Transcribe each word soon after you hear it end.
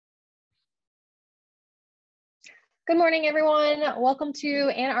Good morning, everyone. Welcome to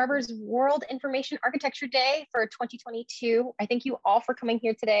Ann Arbor's World Information Architecture Day for 2022. I thank you all for coming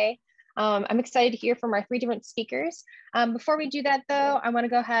here today. I'm excited to hear from our three different speakers. Before we do that, though, I want to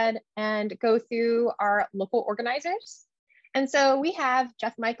go ahead and go through our local organizers. And so we have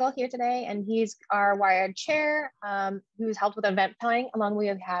Jeff Michael here today, and he's our WIAD chair, who's helped with event planning. Along we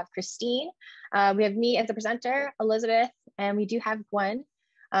have Christine. We have me as the presenter, Elizabeth, and we do have Gwen.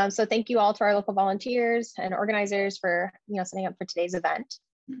 So thank you all to our local volunteers and organizers for setting up for today's event.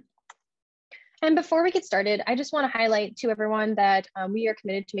 And before we get started, I just want to highlight to everyone that we are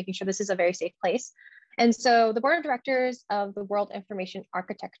committed to making sure this is a very safe place. And so the board of directors of the World Information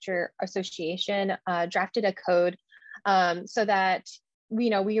Architecture Association drafted a code so that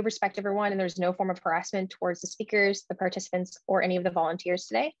we respect everyone and there's no form of harassment towards the speakers, the participants, or any of the volunteers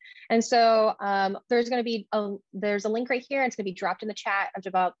today. And so there's going to be there's a link right here. It's going to be dropped in the chat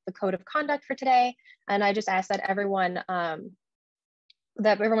about the code of conduct for today. And I just ask that everyone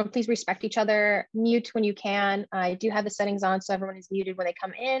please respect each other, mute when you can. I do have the settings on so everyone is muted when they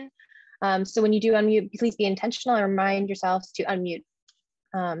come in. So when you do unmute, please be intentional and remind yourselves to unmute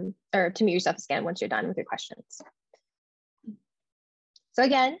or to mute yourself again once you're done with your questions. So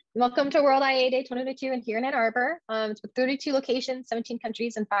again, welcome to World WIAA Day 2022 and here in Ann Arbor. It's with 32 locations, 17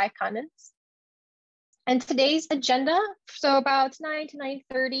 countries, and 5 continents. And today's agenda, so about 9 to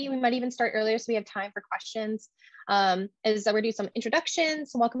 9:30, we might even start earlier so we have time for questions, is that we're doing some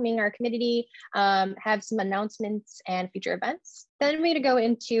introductions, welcoming our community, have some announcements and future events. Then we're going to go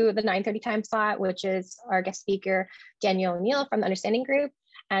into the 9:30 time slot, which is our guest speaker, Daniel O'Neill from the Understanding Group.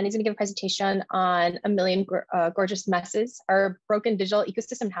 And he's going to give a presentation on a million gorgeous messes, our broken digital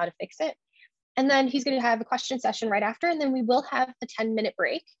ecosystem, how to fix it. And then he's going to have a question session right after, and then we will have a 10-minute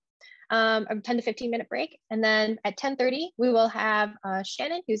break, a 10 to 15-minute break. And then at 10:30, we will have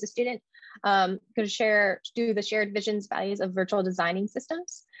Shannon, who's a student, going to do the shared visions, values of virtual designing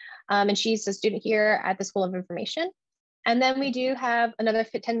systems. And she's a student here at the School of Information. And then we do have another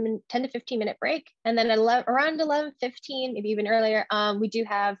 10 to 15-minute break. And then around 11:15, maybe even earlier, we do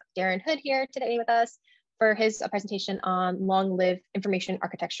have Darren Hood here today with us for his presentation on Long Live Information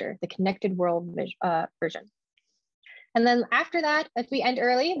Architecture, the Connected World version. And then after that, if we end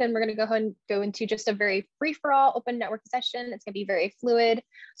early, then we're going to go ahead and go into just a very free-for-all open networking session. It's going to be very fluid,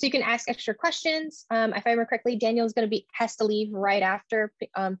 so you can ask extra questions. If I remember correctly, Daniel's going to has to leave right after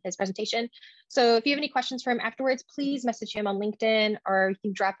his presentation. So if you have any questions for him afterwards, please message him on LinkedIn or you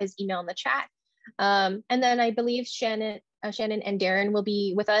can drop his email in the chat. And then I believe Shannon and Darren will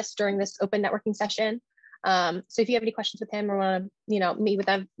be with us during this open networking session. So if you have any questions with him or want to, meet with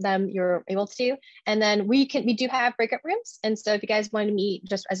them, you're able to. And then we do have breakout rooms. And so if you guys want to meet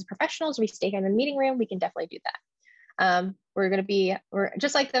just as professionals, we stay here in the meeting room, we can definitely do that. We're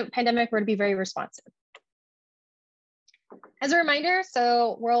just like the pandemic, we're going to be very responsive. As a reminder,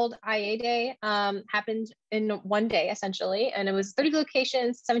 so World WIAA Day happened in one day, essentially, and it was 30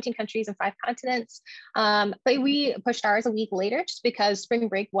 locations, 17 countries, and 5 continents. But we pushed ours a week later just because spring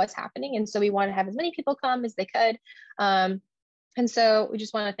break was happening, and so we wanted to have as many people come as they could. And so we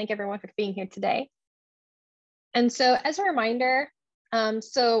just want to thank everyone for being here today. And so as a reminder,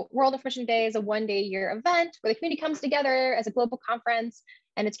 so World Information Day is a one-day-a-year event where the community comes together as a global conference,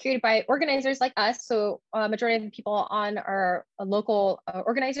 and it's created by organizers like us. So majority of the people on our local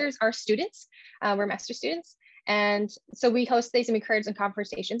organizers are students. We're master students. And so we host these and encourage some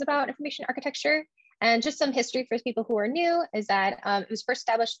conversations about information architecture. And just some history for people who are new is that it was first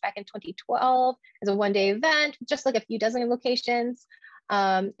established back in 2012 as a one-day event, just like a few dozen locations.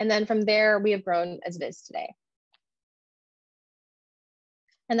 And then from there, we have grown as it is today.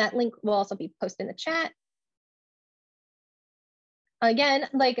 And that link will also be posted in the chat. Again,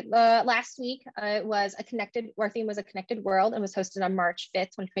 like last week, our theme was a connected world and was hosted on March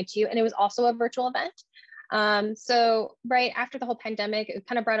 5th, 2022. And it was also a virtual event. So right after the whole pandemic, it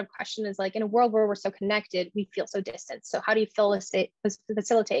kind of brought up a question is like, in a world where we're so connected, we feel so distant. So how do you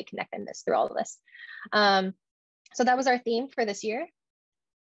facilitate connectedness through all of this? So that was our theme for this year.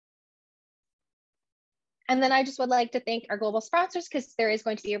 And then I just would like to thank our global sponsors because there is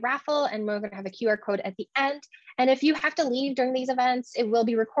going to be a raffle and we're going to have a QR code at the end. And if you have to leave during these events, it will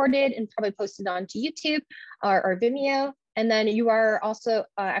be recorded and probably posted onto YouTube or Vimeo. And then you are also,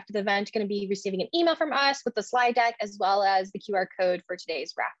 after the event, going to be receiving an email from us with the slide deck as well as the QR code for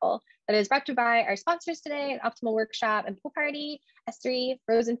today's raffle. That is brought to you by our sponsors today, Optimal Workshop and Pool Party, S3,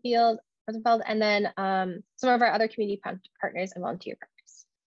 Rosenfeld, and then some of our other community partners and volunteer partners.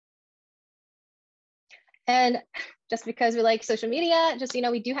 And just because we like social media, just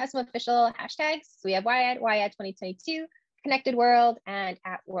we do have some official hashtags. So we have WIAD, WIAD 2022, Connected World, and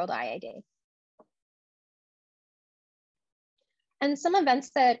at World WIAA Day. And some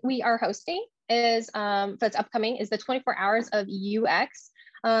events that we are hosting is, that's upcoming, is the 24 hours of UX.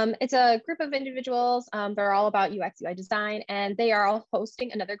 It's a group of individuals. They're all about UX, UI design, and they are all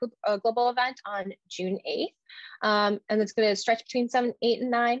hosting another global event on June 8th. And it's going to stretch between 7, 8,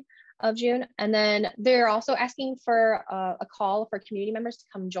 and 9 of June. And then they're also asking for a call for community members to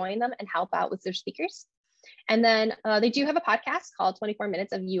come join them and help out with their speakers. And then they do have a podcast called 24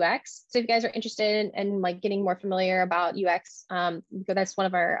 Minutes of UX. So if you guys are interested in like getting more familiar about UX, that's one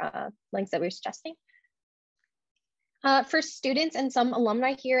of our links that we're suggesting. For students and some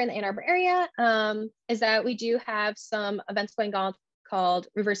alumni here in the Ann Arbor area, is that we do have some events going on called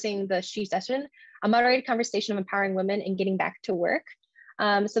Reversing the She Session, a moderated conversation of empowering women and getting back to work.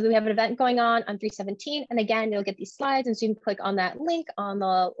 So we have an event going on 3/17, and again, you'll get these slides, and so you can click on that link on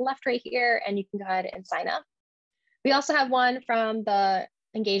the left right here, and you can go ahead and sign up. We also have one from the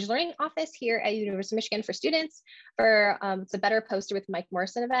Engaged Learning office here at University of Michigan for students for it's a Better Poster with Mike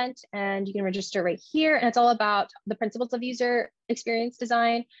Morrison event, and you can register right here, and it's all about the principles of user experience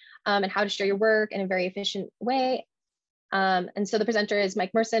design and how to share your work in a very efficient way. And so the presenter is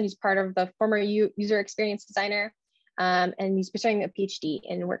Mike Morrison. He's part of the former user experience designer. And he's pursuing a PhD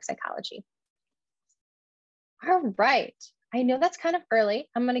in work psychology. All right, I know that's kind of early.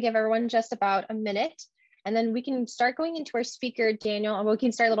 I'm going to give everyone just about a minute, and then we can start going into our speaker, Daniel, and we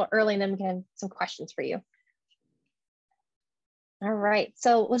can start a little early, and then we can have some questions for you. All right,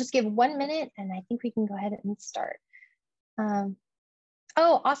 so we'll just give 1 minute, and I think we can go ahead and start. Oh,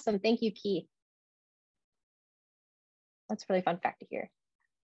 awesome, thank you, Keith. That's a really fun fact to hear.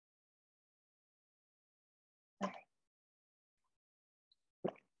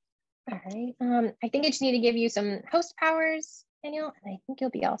 All right, I think I just need to give you some host powers, Daniel, and I think you'll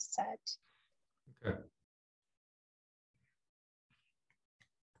be all set. Okay.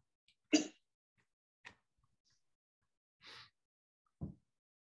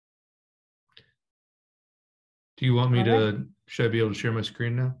 Do you want me to, should I be able to share my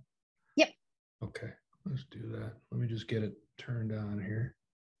screen now? Yep. Okay, let's do that. Let me just get it turned on here.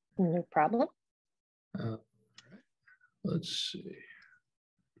 No problem. All right, let's see.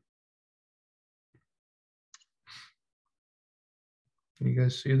 Can you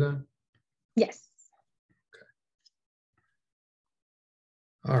guys see that? Yes. Okay.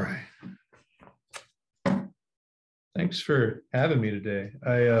 All right. Thanks for having me today.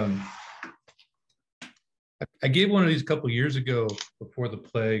 I gave one of these a couple of years ago before the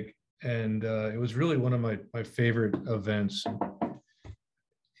plague, and it was really one of my favorite events.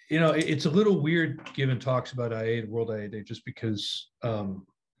 You know, it's a little weird giving talks about IA, World IA Day, just because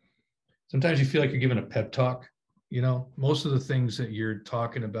sometimes you feel like you're giving a pep talk. You know, most of the things that you're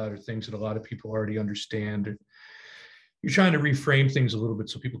talking about are things that a lot of people already understand. You're trying to reframe things a little bit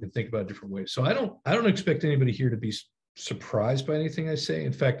so people can think about it different ways. So I don't expect anybody here to be surprised by anything I say.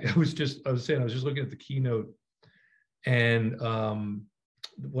 In fact, I was just looking at the keynote, and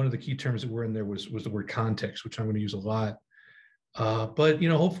one of the key terms that were in there was the word context, which I'm going to use a lot. But, you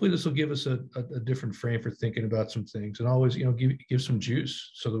know, hopefully this will give us a different frame for thinking about some things, and always, you know, give some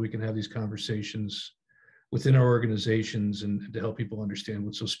juice so that we can have these conversations within our organizations and to help people understand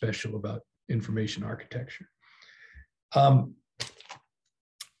what's so special about information architecture. The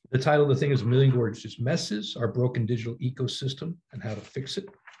title of the thing is A Million Gorgeous Messes, Our Broken Digital Ecosystem and How to Fix It.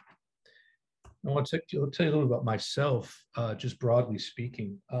 I want to tell you a little about myself, just broadly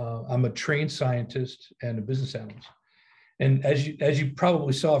speaking. I'm a trained scientist and a business analyst. And as you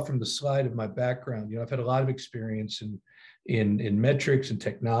probably saw from the slide of my background, you know, I've had a lot of experience in metrics and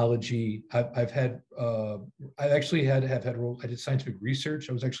technology. I did scientific research.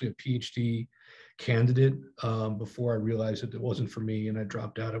 I was actually a PhD candidate before I realized that it wasn't for me, and I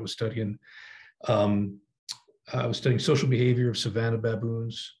dropped out. I was studying social behavior of savanna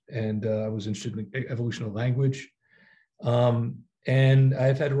baboons, and I was interested in the evolution of language. And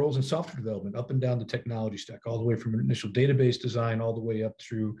I've had roles in software development up and down the technology stack, all the way from initial database design all the way up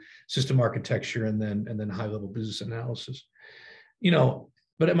through system architecture and then high-level business analysis. You know,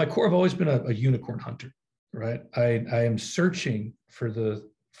 but at my core, I've always been a unicorn hunter, right? I am searching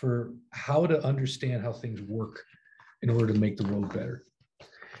for how to understand how things work in order to make the world better.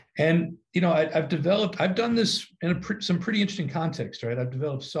 And, you know, I've done this in some pretty interesting context, right? I've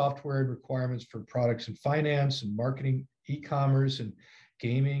developed software requirements for products in finance and marketing, e-commerce and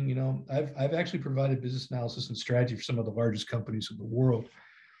gaming. You know, I've actually provided business analysis and strategy for some of the largest companies in the world.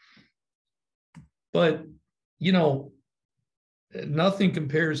 But, you know, nothing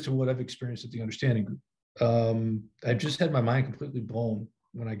compares to what I've experienced at the Understanding Group. I just had my mind completely blown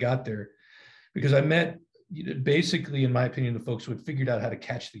when I got there, because I met, basically, in my opinion, the folks who had figured out how to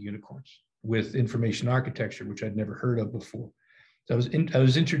catch the unicorns with information architecture, which I'd never heard of before. So I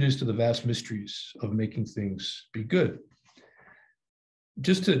was introduced to the vast mysteries of making things be good.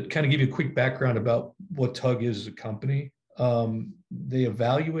 Just to kind of give you a quick background about what TUG is as a company, they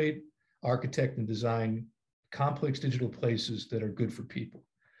evaluate, architect, and design complex digital places that are good for people.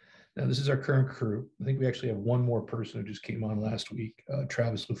 Now, this is our current crew. I think we actually have one more person who just came on last week,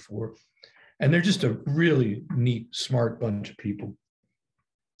 Travis LaFour. And they're just a really neat, smart bunch of people.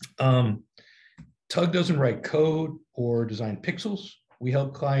 TUG doesn't write code or design pixels. We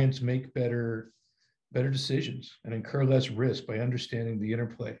help clients make better decisions and incur less risk by understanding the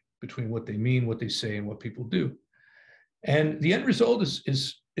interplay between what they mean, what they say, and what people do. And the end result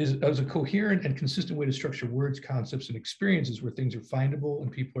is a coherent and consistent way to structure words, concepts, and experiences where things are findable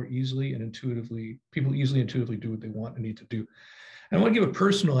and people easily and intuitively do what they want and need to do. And I want to give a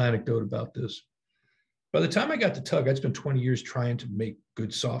personal anecdote about this. By the time I got to TUG, I'd spent 20 years trying to make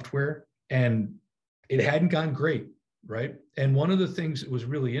good software, and it hadn't gone great, right? And one of the things that was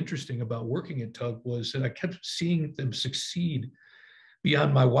really interesting about working at TUG was that I kept seeing them succeed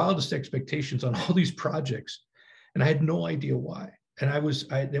beyond my wildest expectations on all these projects, and I had no idea why. And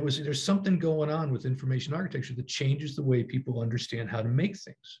there's something going on with information architecture that changes the way people understand how to make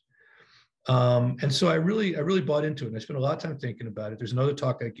things. And so I really bought into it. And I spent a lot of time thinking about it. There's another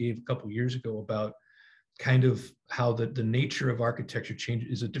talk I gave a couple of years ago about kind of how the nature of architecture changes,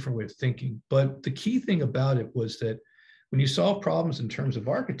 is a different way of thinking. But the key thing about it was that when you solve problems in terms of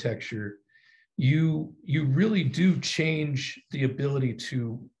architecture, you really do change the ability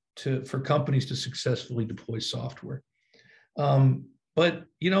for companies to successfully deploy software. But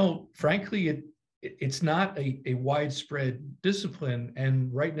frankly, it's not a widespread discipline,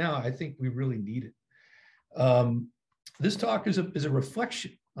 and right now I think we really need it. This talk is a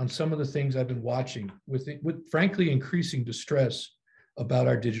reflection on some of the things I've been watching with frankly increasing distress about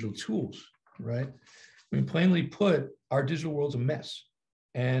our digital tools, right? I mean, plainly put, our digital world's a mess,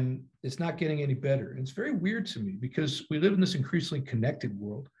 and it's not getting any better. And it's very weird to me because we live in this increasingly connected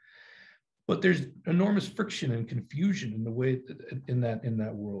world, but there's enormous friction and confusion in the way in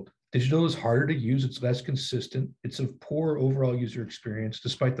that world. Digital is harder to use, it's less consistent, it's of poor overall user experience,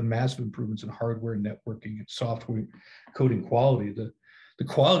 despite the massive improvements in hardware, networking, and software coding quality. The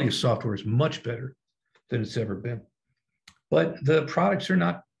quality of software is much better than it's ever been. But the products are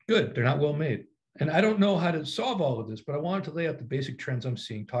not good, they're not well made. And I don't know how to solve all of this, but I wanted to lay out the basic trends I'm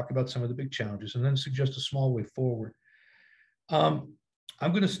seeing, talk about some of the big challenges, and then suggest a small way forward.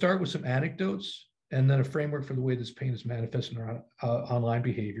 I'm going to start with some anecdotes and then a framework for the way this pain is manifest in our online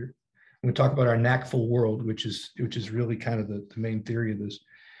behavior. I'm going to talk about our knackful world, which is really kind of the main theory of this.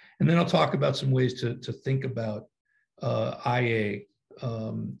 And then I'll talk about some ways to think about IA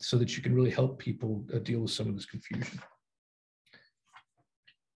so that you can really help people deal with some of this confusion.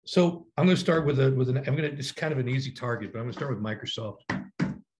 So I'm going to start it's kind of an easy target, but I'm going to start with Microsoft.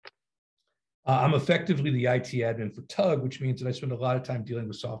 I'm effectively the IT admin for TUG, which means that I spend a lot of time dealing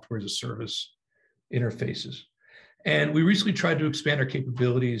with software as a service interfaces. And we recently tried to expand our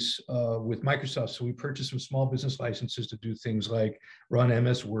capabilities with Microsoft. So we purchased some small business licenses to do things like run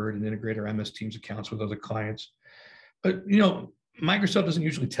MS Word and integrate our MS Teams accounts with other clients. But, Microsoft doesn't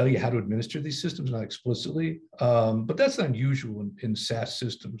usually tell you how to administer these systems, not explicitly, but that's unusual in SaaS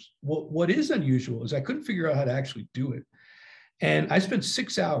systems. What is unusual is I couldn't figure out how to actually do it. And I spent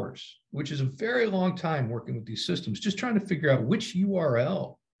 6 hours, which is a very long time working with these systems, just trying to figure out which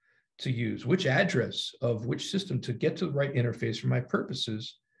URL to use, which address of which system to get to the right interface for my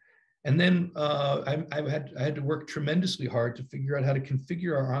purposes. And then I had to work tremendously hard to figure out how to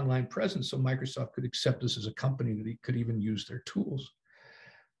configure our online presence so Microsoft could accept us as a company that could even use their tools.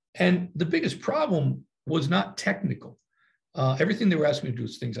 And the biggest problem was not technical. Everything they were asking me to do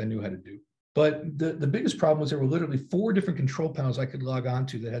was things I knew how to do. But the biggest problem was there were literally 4 different control panels I could log on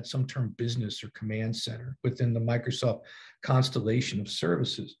to that had some term business or command center within the Microsoft constellation of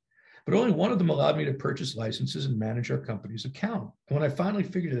services. But only one of them allowed me to purchase licenses and manage our company's account. And when I finally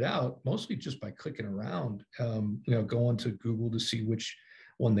figured it out, mostly just by clicking around, going to Google to see which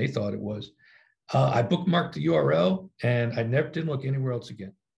one they thought it was, I bookmarked the URL and I didn't look anywhere else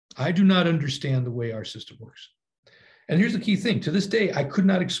again. I do not understand the way our system works. And here's the key thing. To this day, I could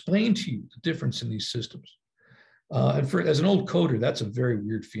not explain to you the difference in these systems. As an old coder, that's a very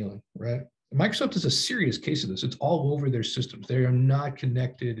weird feeling, right? Microsoft is a serious case of this. It's all over their systems. They are not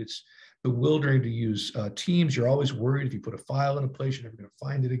connected. It's bewildering to use Teams. You're always worried if you put a file in a place, you're never going to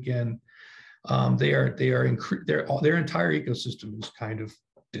find it again. Their entire ecosystem is kind of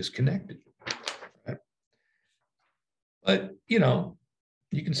disconnected. Right? But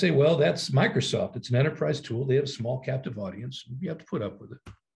you can say, well, that's Microsoft. It's an enterprise tool. They have a small captive audience. You have to put up with it.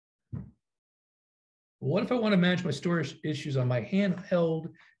 Well, what if I want to manage my storage issues on my handheld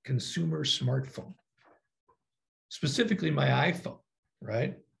consumer smartphone, specifically my iPhone,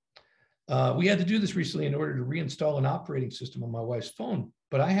 right? We had to do this recently in order to reinstall an operating system on my wife's phone,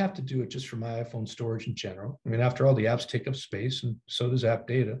 but I have to do it just for my iPhone storage in general. I mean, after all, the apps take up space and so does app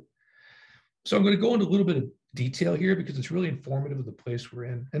data. So I'm going to go into a little bit of detail here because it's really informative of the place we're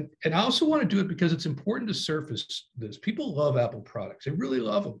in. And I also want to do it because it's important to surface this. People love Apple products. They really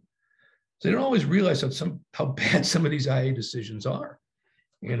love them. So they don't always realize how bad some of these IA decisions are,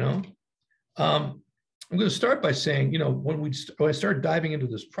 you know? I'm going to start by saying, you know, when I started diving into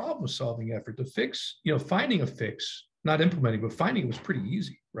this problem solving effort, the fix, you know, finding a fix, not implementing, but finding it was pretty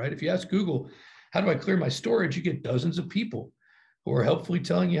easy, right? If you ask Google, how do I clear my storage? You get dozens of people who are helpfully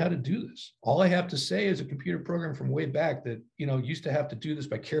telling you how to do this. All I have to say is a computer program from way back that, you know, used to have to do this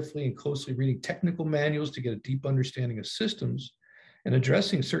by carefully and closely reading technical manuals to get a deep understanding of systems and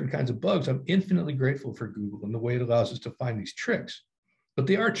addressing certain kinds of bugs. I'm infinitely grateful for Google and the way it allows us to find these tricks, but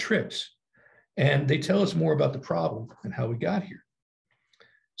they are tricks. And they tell us more about the problem and how we got here.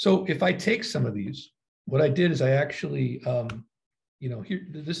 So if I take some of these, what I did is I actually, you know, here,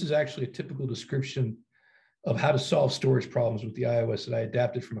 this is actually a typical description of how to solve storage problems with the iOS that I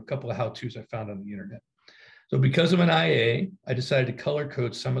adapted from a couple of how-tos I found on the internet. So because of an IA, I decided to color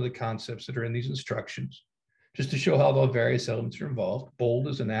code some of the concepts that are in these instructions, just to show how the various elements are involved. Bold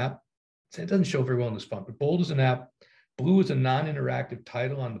is an app. It doesn't show very well in this font, but bold is an app. Blue is a non-interactive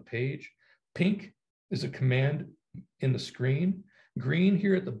title on the page. Pink is a command in the screen. Green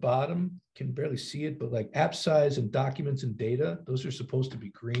here at the bottom, can barely see it, but like app size and documents and data, those are supposed to be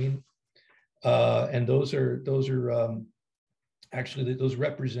green. And those actually, those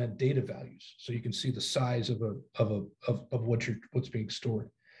represent data values. So you can see the size of what's being stored.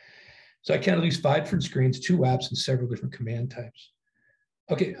 So I count at least 5 different screens, 2 apps, and several different command types.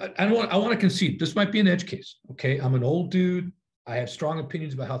 Okay, I want to concede. This might be an edge case. Okay, I'm an old dude. I have strong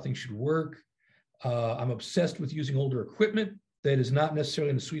opinions about how things should work. I'm obsessed with using older equipment that is not necessarily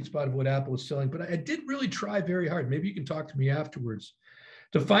in the sweet spot of what Apple is selling, but I did really try very hard. Maybe you can talk to me afterwards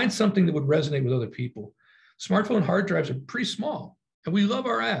to find something that would resonate with other people. Smartphone hard drives are pretty small, and we love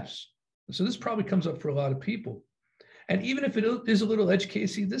our apps. So this probably comes up for a lot of people. And even if it is a little edge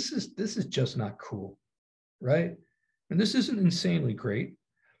casey, this is just not cool, right? And this isn't insanely great.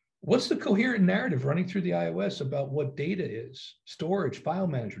 What's the coherent narrative running through the iOS about what data is, storage, file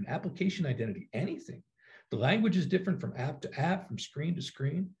management, application identity, anything? The language is different from app to app, from screen to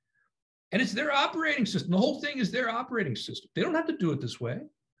screen. And it's their operating system. The whole thing is their operating system. They don't have to do it this way,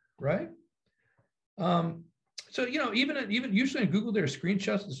 right? So, you know, even usually in Google, there are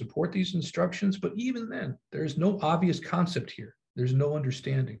screenshots to support these instructions, but even then, there's no obvious concept here. There's no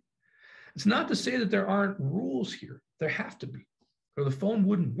understanding. It's not to say that there aren't rules here. There have to be, or the phone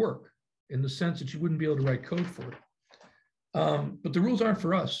wouldn't work in the sense that you wouldn't be able to write code for it. But the rules aren't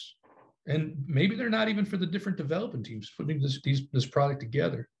for us. And maybe they're not even for the different development teams putting this product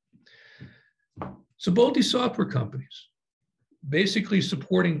together. So both these software companies basically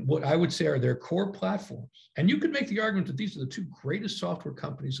supporting what I would say are their core platforms. And you could make the argument that these are the 2 greatest software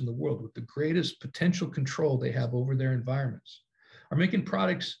companies in the world with the greatest potential control they have over their environments, are making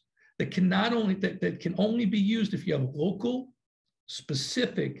products that can only be used if you have local,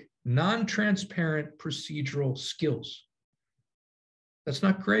 specific, non-transparent procedural skills. That's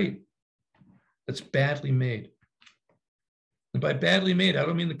not great. That's badly made. And by badly made, I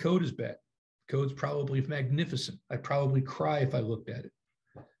don't mean the code is bad. Code's probably magnificent. I'd probably cry if I looked at it.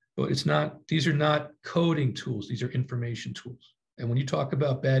 But it's not, these are not coding tools. These are information tools. And when you talk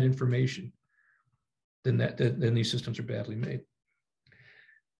about bad information, then these systems are badly made.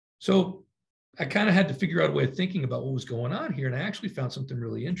 So I kind of had to figure out a way of thinking about what was going on here. And I actually found something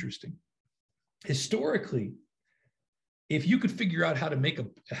really interesting. Historically, if you could figure out how to make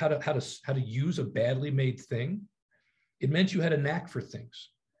how to use a badly made thing, it meant you had a knack for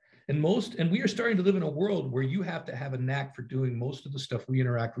things. And we are starting to live in a world where you have to have a knack for doing most of the stuff we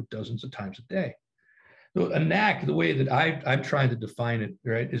interact with dozens of times a day. So a knack, the way that I'm trying to define it,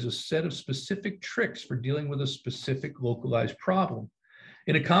 right, is a set of specific tricks for dealing with a specific localized problem.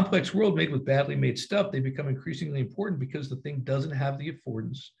 In a complex world made with badly made stuff, they become increasingly important because the thing doesn't have the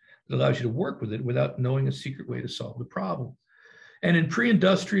affordance that allows you to work with it without knowing a secret way to solve the problem. And in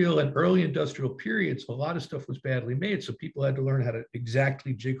pre-industrial and early industrial periods, a lot of stuff was badly made. So people had to learn how to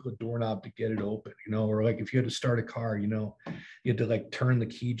exactly jiggle a doorknob to get it open, you know, or like if you had to start a car, you know, you had to like turn the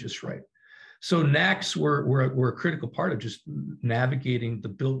key just right. So knacks were a critical part of just navigating the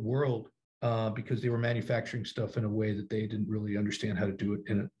built world because they were manufacturing stuff in a way that they didn't really understand how to do it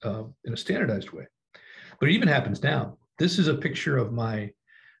in a standardized way. But it even happens now. This is a picture of my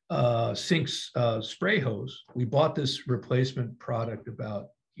sinks spray hose. We bought this replacement product about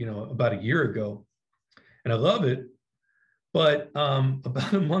a year ago, and I love it. But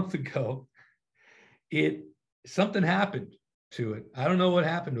about a month ago, something happened to it. I don't know what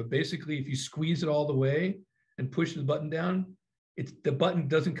happened, but basically, if you squeeze it all the way and push the button down, the button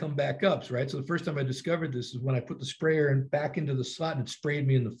doesn't come back up, right? So the first time I discovered this is when I put the sprayer back into the slot, and it sprayed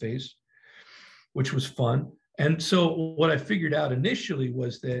me in the face, which was fun. And so what I figured out initially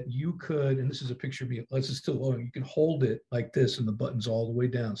was that you could, and this is a picture of me, this is still loading, you can hold it like this and the button's all the way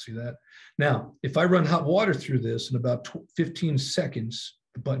down, see that? Now, if I run hot water through this in about 15 seconds,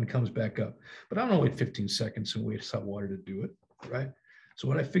 the button comes back up. But I don't wait 15 seconds and wait hot water to do it, right? So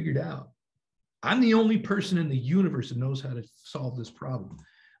what I figured out, I'm the only person in the universe that knows how to solve this problem.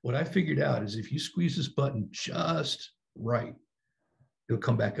 What I figured out is if you squeeze this button just right, it'll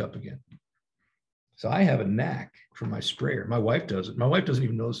come back up again. So I have a knack for my sprayer. My wife does it. My wife doesn't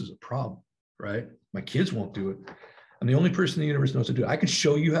even know this is a problem, right? My kids won't do it. I'm the only person in the universe knows how to do it. I could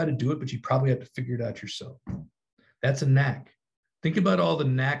show you how to do it, but you probably have to figure it out yourself. That's a knack. Think about all the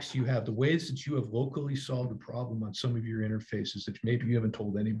knacks you have, the ways that you have locally solved a problem on some of your interfaces that maybe you haven't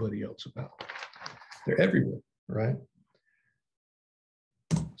told anybody else about. They're everywhere, right?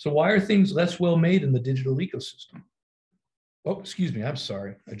 So why are things less well made in the digital ecosystem? Oh, excuse me, I'm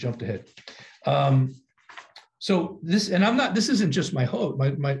sorry, I jumped ahead. So this, and this isn't just my hose,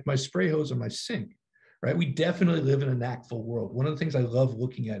 my spray hose or my sink, right? We definitely live in a knackful world. One of the things I love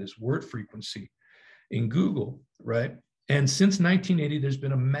looking at is word frequency in Google, right? And since 1980, there's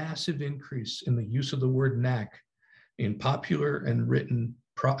been a massive increase in the use of the word knack in popular and written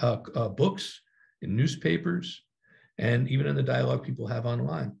books, in newspapers, and even in the dialogue people have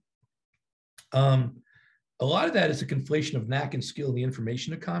online. A lot of that is a conflation of knack and skill in the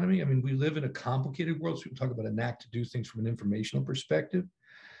information economy. I mean, we live in a complicated world, so people talk about a knack to do things from an informational perspective.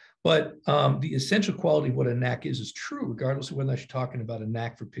 But the essential quality of what a knack is true, regardless of whether you're talking about a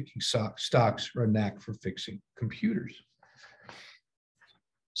knack for picking stocks or a knack for fixing computers.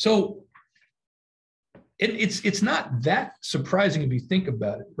 So it's not that surprising if you think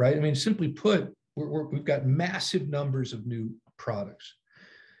about it, right? I mean, simply put, we've got massive numbers of new products.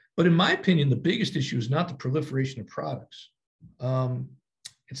 But in my opinion, the biggest issue is not the proliferation of products.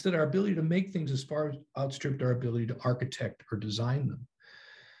 It's that our ability to make things as far outstripped our ability to architect or design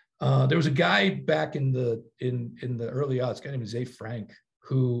them. There was a guy back in the early aughts, a guy named Zay Frank,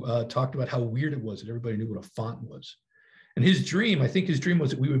 who talked about how weird it was that everybody knew what a font was. And his dream, I think his dream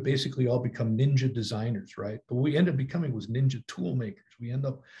was that we would basically all become ninja designers, right? But what we ended up becoming was ninja tool makers.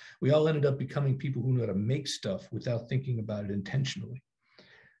 We all ended up becoming people who know how to make stuff without thinking about it intentionally.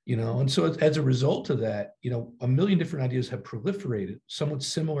 And so as a result of that, a million different ideas have proliferated, somewhat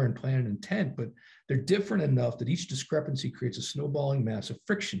similar in plan and intent, but they're different enough that each discrepancy creates a snowballing mass of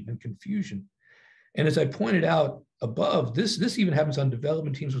friction and confusion. And as I pointed out above, this even happens on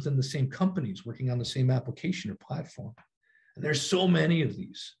development teams within the same companies working on the same application or platform. And there's so many of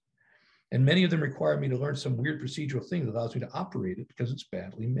these. And many of them require me to learn some weird procedural thing that allows me to operate it because it's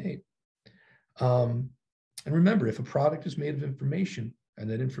badly made. And remember, if a product is made of information, and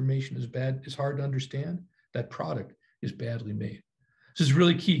that information is hard to understand, that product is badly made. This is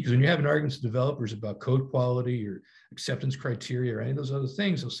really key because when you're having arguments with developers about code quality or acceptance criteria or any of those other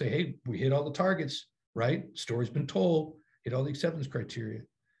things, they'll say, hey, we hit all the targets, right? Story's been told, hit all the acceptance criteria,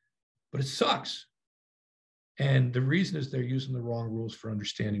 but it sucks. And the reason is they're using the wrong rules for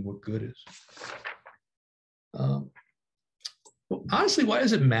understanding what good is. Well, honestly, why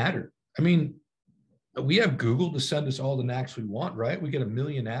does it matter? I mean, we have Google to send us all the knacks we want, right? We get 1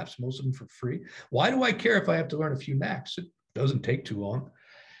 million apps, most of them for free. Why do I care if I have to learn a few knacks? It doesn't take too long.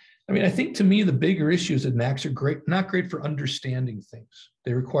 I mean, I think to me, the bigger issue is that knacks are not great for understanding things.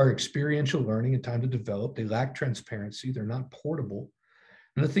 They require experiential learning and time to develop. They lack transparency. They're not portable.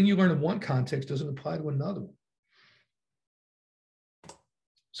 And the thing you learn in one context doesn't apply to another one.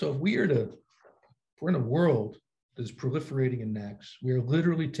 So if we're in a world that is proliferating in knacks, we are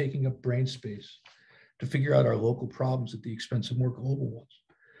literally taking up brain space to figure out our local problems at the expense of more global ones.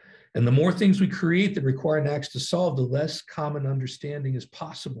 And the more things we create that require knacks to solve, the less common understanding is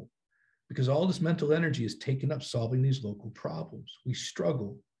possible because all this mental energy is taken up solving these local problems. We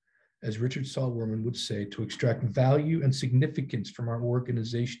struggle, as Richard Saul Wurman would say, to extract value and significance from our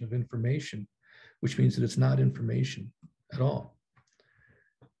organization of information, which means that it's not information at all.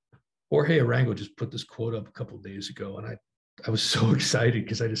 Jorge Arango just put this quote up a couple of days ago, and I was so excited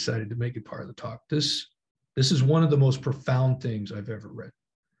because I decided to make it part of the talk. This is one of the most profound things I've ever read.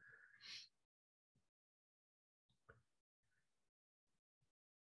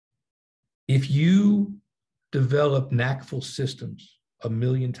 If you develop knackful systems a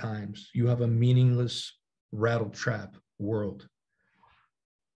million times, you have a meaningless rattle trap world.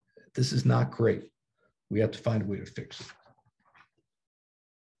 This is not great. We have to find a way to fix it.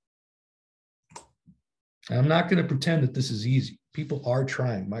 I'm not going to pretend that this is easy. People are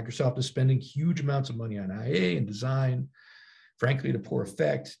trying. Microsoft is spending huge amounts of money on IA and design, frankly, to poor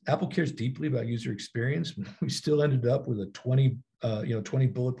effect. Apple cares deeply about user experience. We still ended up with a 20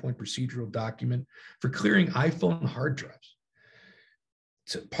 bullet point procedural document for clearing iPhone hard drives.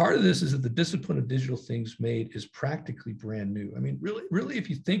 So part of this is that the discipline of digital things made is practically brand new. I mean, really, if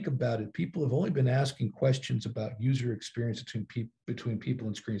you think about it, people have only been asking questions about user experience between people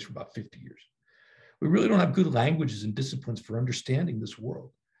and screens for about 50 years. We really don't have good languages and disciplines for understanding this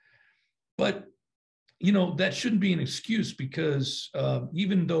world. But, that shouldn't be an excuse, because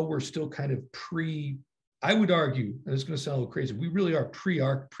even though we're still kind of I would argue, and it's going to sound a little crazy, we really are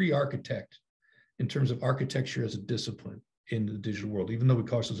pre-architect in terms of architecture as a discipline in the digital world. Even though we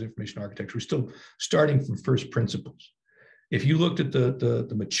call ourselves information architecture, we're still starting from first principles. If you looked at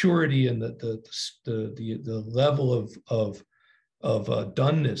the maturity and the level of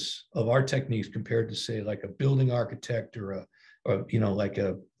doneness of our techniques compared to, say, like a building architect or like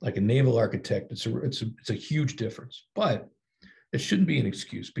a naval architect, it's a huge difference. But it shouldn't be an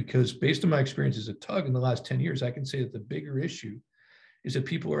excuse, because based on my experience as a TUG in the last 10 years, I can say that the bigger issue is that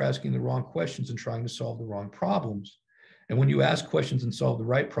people are asking the wrong questions and trying to solve the wrong problems. And when you ask questions and solve the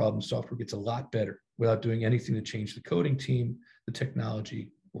right problems, software gets a lot better without doing anything to change the coding team, the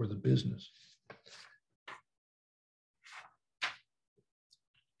technology, or the business.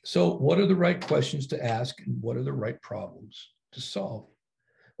 So what are the right questions to ask, and what are the right problems to solve?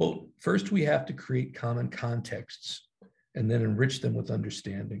 Well, first we have to create common contexts and then enrich them with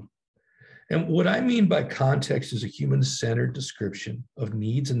understanding. And what I mean by context is a human-centered description of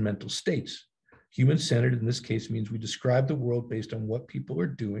needs and mental states. Human-centered in this case means we describe the world based on what people are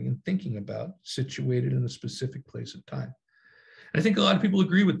doing and thinking about, situated in a specific place and time. And I think a lot of people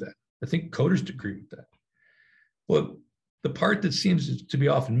agree with that. I think coders agree with that. Well, the part that seems to be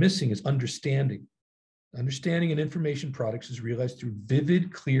often missing is understanding. Understanding in information products is realized through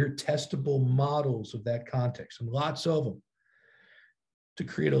vivid, clear, testable models of that context, and lots of them, to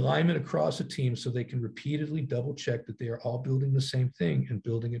create alignment across a team so they can repeatedly double check that they are all building the same thing and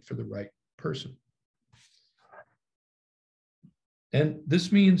building it for the right person. And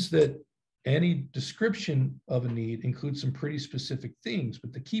this means that any description of a need includes some pretty specific things,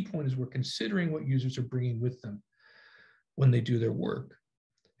 but the key point is we're considering what users are bringing with them when they do their work.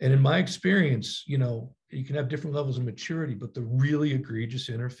 And in my experience, you can have different levels of maturity, but the really egregious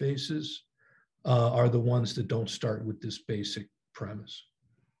interfaces are the ones that don't start with this basic premise.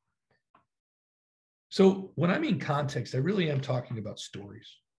 So when I mean context, I really am talking about stories,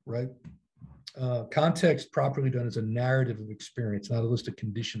 right? Context properly done is a narrative of experience, not a list of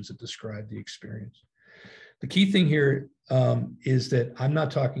conditions that describe the experience. The key thing here is that I'm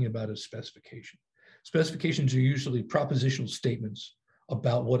not talking about a specification. Specifications are usually propositional statements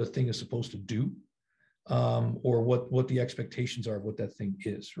about what a thing is supposed to do, or what the expectations are of what that thing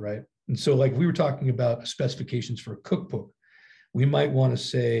is, right? And so, like, we were talking about specifications for a cookbook. We might want to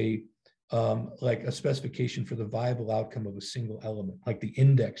say, like, a specification for the viable outcome of a single element, like the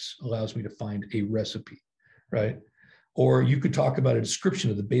index allows me to find a recipe, right? Or you could talk about a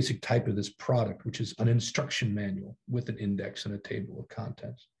description of the basic type of this product, which is an instruction manual with an index and a table of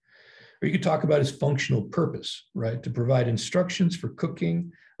contents. Or you could talk about its functional purpose, right? To provide instructions for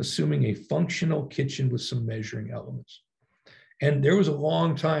cooking, assuming a functional kitchen with some measuring elements. And there was a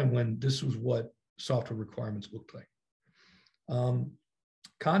long time when this was what software requirements looked like.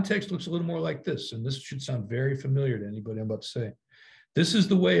 Context looks a little more like this, and this should sound very familiar to anybody I'm about to say. This is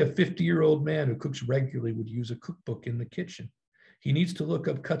the way a 50-year-old man who cooks regularly would use a cookbook in the kitchen. He needs to look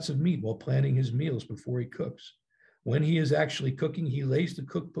up cuts of meat while planning his meals before he cooks. When he is actually cooking, he lays the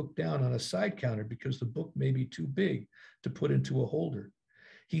cookbook down on a side counter because the book may be too big to put into a holder.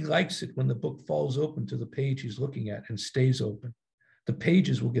 He likes it when the book falls open to the page he's looking at and stays open. The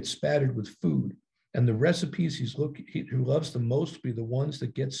pages will get spattered with food, and the recipes who loves the most will be the ones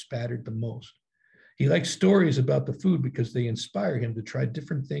that get spattered the most. He likes stories about the food because they inspire him to try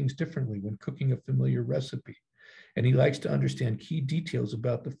different things differently when cooking a familiar recipe. And he likes to understand key details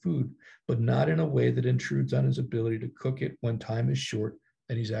about the food, but not in a way that intrudes on his ability to cook it when time is short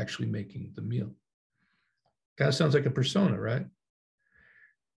and he's actually making the meal. Kind of sounds like a persona, right?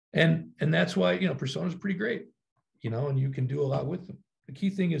 And that's why, personas are pretty great, and you can do a lot with them. The key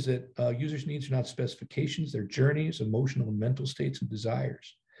thing is that users' needs are not specifications, they're journeys, emotional and mental states, and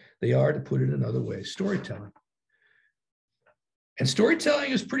desires. They are, to put it another way, storytelling. And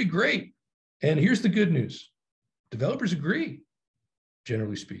storytelling is pretty great. And here's the good news. Developers agree.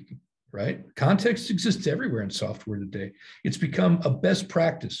 generally speaking, right? Context exists everywhere in software today. It's become a best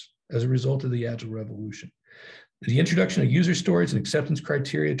practice as a result of the Agile revolution. The introduction of user stories and acceptance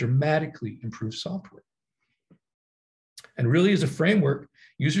criteria dramatically improves software. And really, as a framework,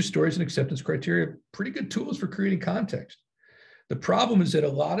 user stories and acceptance criteria are pretty good tools for creating context. The problem is that a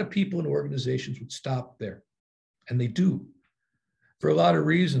lot of people in organizations would stop there, and they do, for a lot of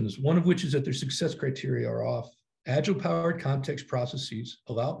reasons, one of which is that their success criteria are off. Agile-powered context processes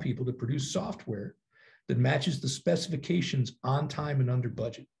allow people to produce software that matches the specifications on time and under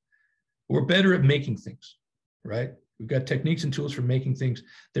budget. We're better at making things, right? We've got techniques and tools for making things.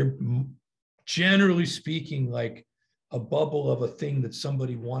 They're generally speaking like a bubble of a thing that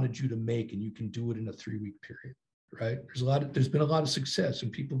somebody wanted you to make, and you can do it in a 3-week period, right? There's been a lot of success,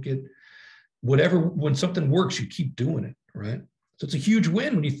 and people get whatever, when something works, you keep doing it, right? So it's a huge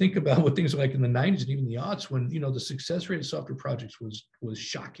win when you think about what things are like in the 90s and even the aughts, when, you know, the success rate of software projects was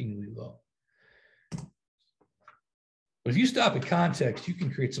shockingly low. But if you stop at context, you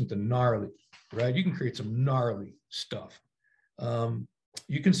can create something gnarly, right? You can create some gnarly stuff.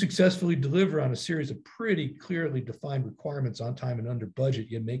 You can successfully deliver on a series of pretty clearly defined requirements on time and under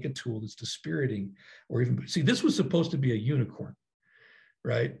budget. You make a tool that's dispiriting, or even, see, this was supposed to be a unicorn,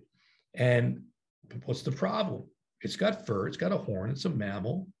 right? And what's the problem? It's got fur, it's got a horn, it's a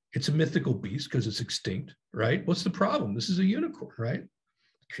mammal, it's a mythical beast because it's extinct, right? What's the problem? This is a unicorn, right?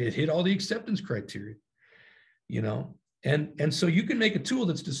 It hit all the acceptance criteria, you know? And so you can make a tool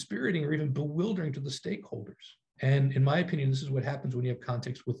that's dispiriting or even bewildering to the stakeholders. And in my opinion, this is what happens when you have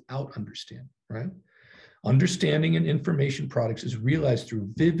context without understanding, right? Understanding in information products is realized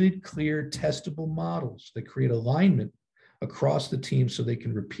through vivid, clear, testable models that create alignment across the team so they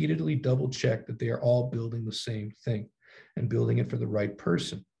can repeatedly double check that they are all building the same thing and building it for the right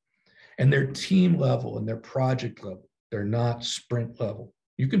person. And they're team level and they're project level. They're not sprint level.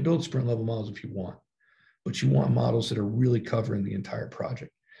 You can build sprint level models if you want, but you want models that are really covering the entire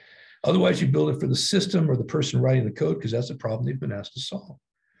project. Otherwise, you build it for the system or the person writing the code because that's a problem they've been asked to solve,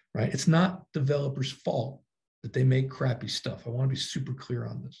 right? It's not developers' fault that they make crappy stuff. I want to be super clear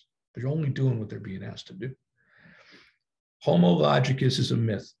on this. They're only doing what they're being asked to do. Homo logicus is a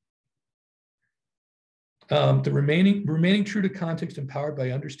myth. The remaining true to context empowered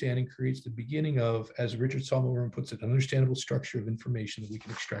by understanding creates the beginning of, as Richard Solomon puts it, an understandable structure of information that we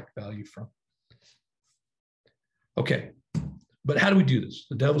can extract value from. Okay, but how do we do this?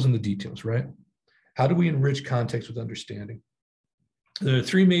 The devil's in the details, right? How do we enrich context with understanding? There are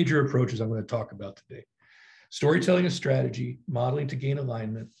 3 major approaches I'm going to talk about today. Storytelling a strategy, modeling to gain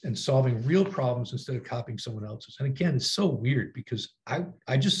alignment, and solving real problems instead of copying someone else's. And again, it's so weird because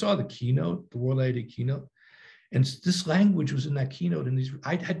I just saw the keynote, the World IAD keynote, and this language was in that keynote. And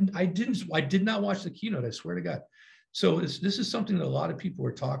I did not watch the keynote, I swear to God. So this is something that a lot of people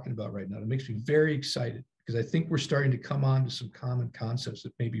are talking about right now. It makes me very excited because I think we're starting to come on to some common concepts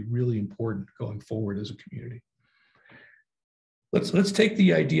that may be really important going forward as a community. Let's take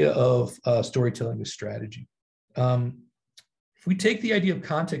the idea of storytelling as strategy. If we take the idea of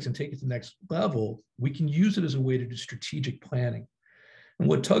context and take it to the next level, we can use it as a way to do strategic planning. And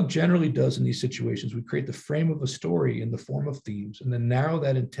what Tug generally does in these situations, we create the frame of a story in the form of themes and then narrow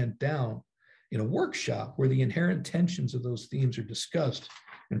that intent down in a workshop where the inherent tensions of those themes are discussed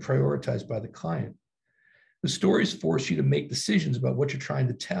and prioritized by the client. The stories force you to make decisions about what you're trying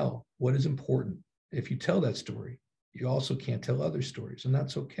to tell, what is important. If you tell that story, you also can't tell other stories, and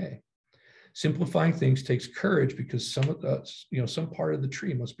that's okay. Simplifying things takes courage because some part of the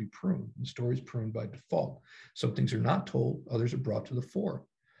tree must be pruned. The story is pruned by default. Some things are not told, others are brought to the fore.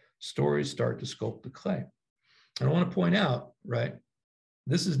 Stories start to sculpt the clay. And I want to point out, right,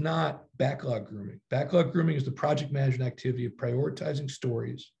 this is not backlog grooming. Backlog grooming is the project management activity of prioritizing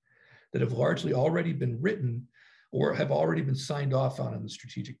stories that have largely already been written or have already been signed off on in the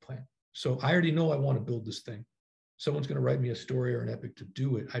strategic plan. So I already know I want to build this thing. Someone's going to write me a story or an epic to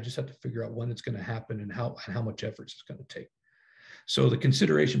do it. I just have to figure out when it's going to happen and how much effort it's going to take. So the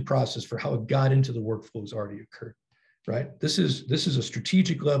consideration process for how it got into the workflow has already occurred, right? This is a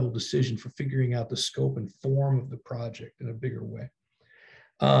strategic level decision for figuring out the scope and form of the project in a bigger way.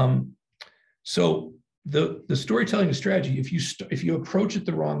 So the storytelling of strategy, if you approach it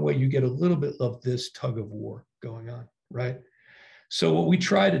the wrong way, you get a little bit of this tug of war going on, right? So what we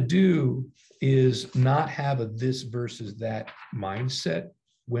try to do is not have a this versus that mindset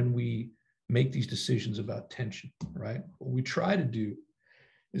when we make these decisions about tension, right? What we try to do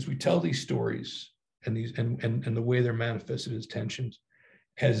is we tell these stories and the way they're manifested as tensions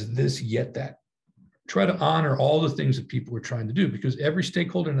as this yet that. Try to honor all the things that people are trying to do because every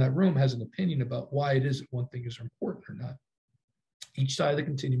stakeholder in that room has an opinion about why it is that one thing is important or not. Each side of the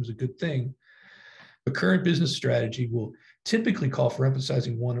continuum is a good thing. The current business strategy will typically call for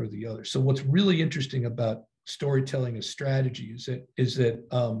emphasizing one or the other. So what's really interesting about storytelling as strategy is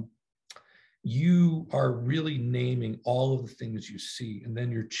that you are really naming all of the things you see, and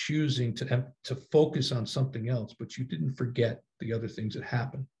then you're choosing to focus on something else, but you didn't forget the other things that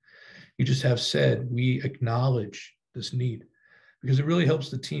happen. You just have said, we acknowledge this need, because it really helps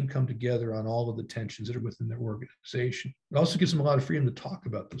the team come together on all of the tensions that are within their organization. It also gives them a lot of freedom to talk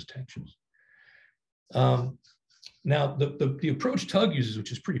about those tensions. Now, the approach Tug uses,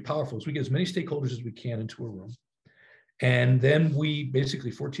 which is pretty powerful, is we get as many stakeholders as we can into a room. And then we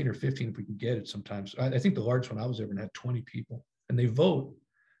basically 14 or 15, if we can get it sometimes. I think the largest one I was ever in had 20 people, and they vote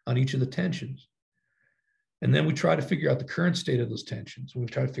on each of the tensions. And then we try to figure out the current state of those tensions. We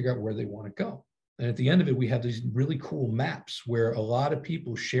try to figure out where they want to go. And at the end of it, we have these really cool maps where a lot of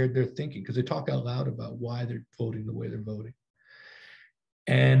people shared their thinking because they talk out loud about why they're voting the way they're voting.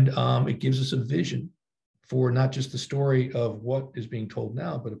 And it gives us a vision for not just the story of what is being told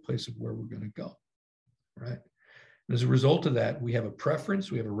now, but a place of where we're going to go, right? And as a result of that, we have a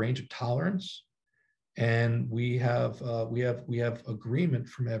preference, we have a range of tolerance, and we have agreement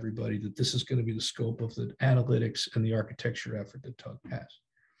from everybody that this is going to be the scope of the analytics and the architecture effort that Tug has.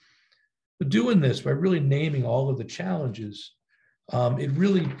 But doing this by really naming all of the challenges, it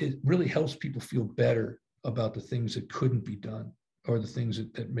really helps people feel better about the things that couldn't be done, or the things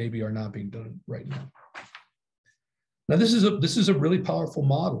that maybe are not being done right now. Now, this is a really powerful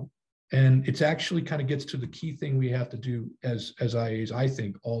model, and it's actually kind of gets to the key thing we have to do as IAs, I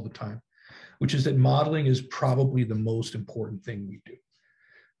think, all the time, which is that modeling is probably the most important thing we do.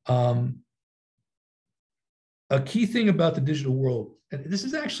 A key thing about the digital world, and this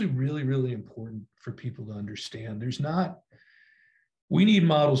is actually really, really important for people to understand. We need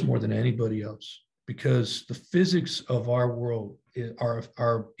models more than anybody else, because the physics of our world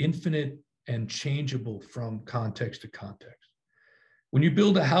are infinite and changeable from context to context. When you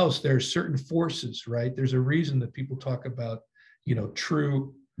build a house, there are certain forces, right? There's a reason that people talk about,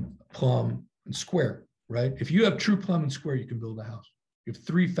 true, plumb, and square, right? If you have true, plumb, and square, you can build a house. You have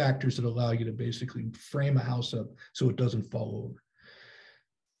three factors that allow you to basically frame a house up so it doesn't fall over.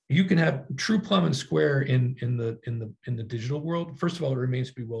 You can have true, plumb, and square in the digital world. First of all, it remains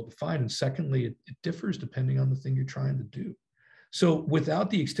to be well defined, and secondly, it differs depending on the thing you're trying to do. So without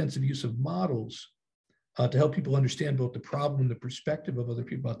the extensive use of models to help people understand both the problem and the perspective of other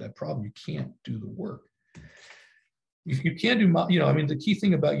people about that problem, you can't do the work. You can do, the key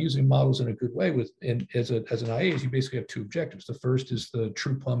thing about using models in a good way as an IA is you basically have two objectives. The first is the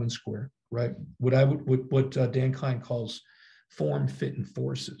true, plumb, and square, right? What Dan Klein calls form, fit, and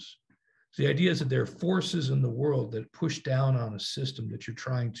forces. So the idea is that there are forces in the world that push down on a system that you're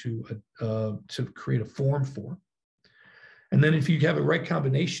trying to create a form for. And then if you have a right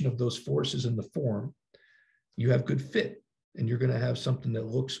combination of those forces in the form, you have good fit, and you're going to have something that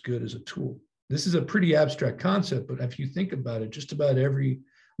looks good as a tool. This is a pretty abstract concept, but if you think about it, just about every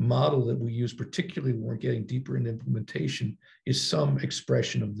model that we use, particularly when we're getting deeper into implementation, is some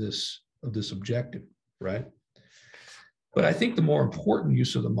expression of this objective, right? But I think the more important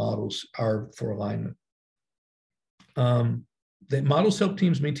use of the models are for alignment. The models help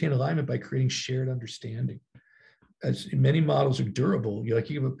teams maintain alignment by creating shared understanding. As many models are durable,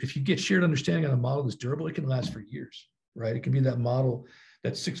 if you get shared understanding on a model that's durable, it can last for years, right? It can be that model,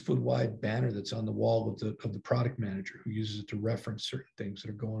 that 6-foot wide banner that's on the wall of the product manager who uses it to reference certain things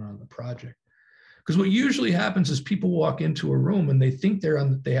that are going on in the project. Because what usually happens is people walk into a room and they think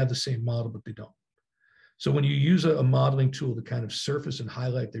they have the same model, but they don't. So when you use a modeling tool to kind of surface and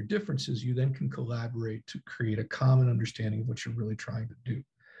highlight their differences, you then can collaborate to create a common understanding of what you're really trying to do.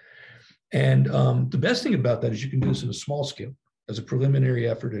 And the best thing about that is you can do this in a small scale as a preliminary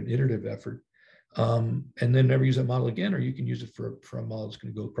effort, an iterative effort, and then never use that model again, or you can use it for a model that's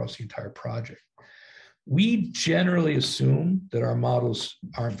going to go across the entire project. We generally assume that our models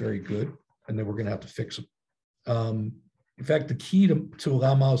aren't very good and that we're going to have to fix them. In fact, the key to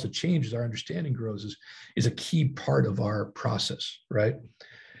allow models to change as our understanding grows is a key part of our process, right?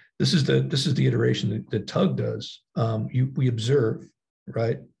 This is the iteration that Tug does. We observe,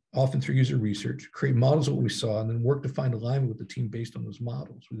 right? Often through user research, create models of what we saw, and then work to find alignment with the team based on those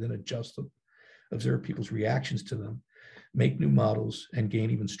models. We then adjust them, observe people's reactions to them, make new models, and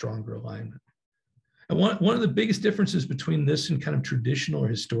gain even stronger alignment. And one of the biggest differences between this and kind of traditional or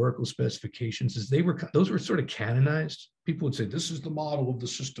historical specifications is those were sort of canonized. People would say, this is the model of the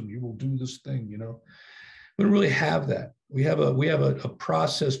system. You will do this thing, We don't really have that. We have a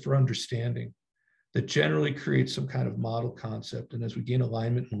process for understanding that generally creates some kind of model concept. And as we gain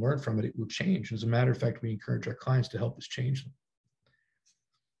alignment and learn from it, it will change. As a matter of fact, we encourage our clients to help us change them.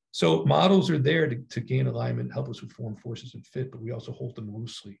 So models are there to gain alignment, help us with form, forces, and fit, but we also hold them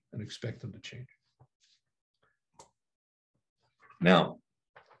loosely and expect them to change. Now,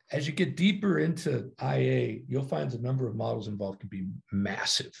 as you get deeper into IA, you'll find the number of models involved can be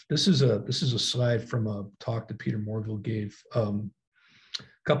massive. This is a slide from a talk that Peter Morville gave a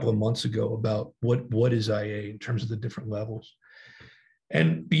couple of months ago about what is IA in terms of the different levels.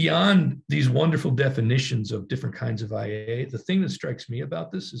 And beyond these wonderful definitions of different kinds of IA, the thing that strikes me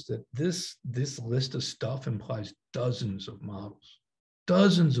about this is that this list of stuff implies dozens of models,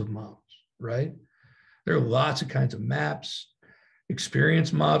 right? There are lots of kinds of maps,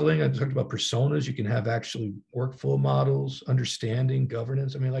 experience modeling. I talked about personas. You can have actually workflow models, understanding,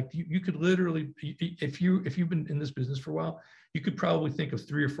 governance. I mean, like you could literally, if you've been in this business for a while, you could probably think of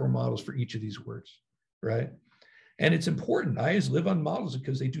 3 or 4 models for each of these words, right? And it's important. IAs live on models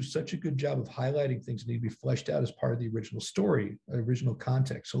because they do such a good job of highlighting things that need to be fleshed out as part of the original story, original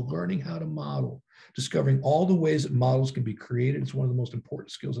context. So learning how to model, discovering all the ways that models can be created is one of the most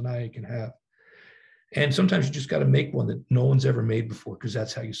important skills an IA can have. And sometimes you just got to make one that no one's ever made before, because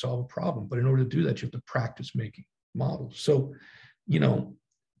that's how you solve a problem. But in order to do that, you have to practice making models. So, you know,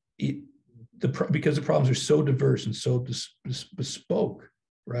 because the problems are so diverse and so bespoke,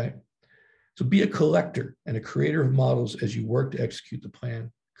 right? So be a collector and a creator of models as you work to execute the plan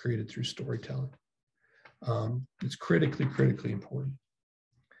created through storytelling. It's critically important.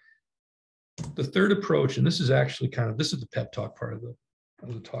 The third approach, and this is actually this is the pep talk part of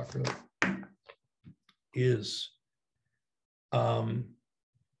the talk, really, is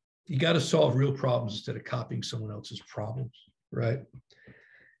you got to solve real problems instead of copying someone else's problems, right?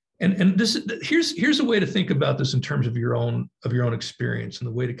 And here's a way to think about this in terms of your own experience and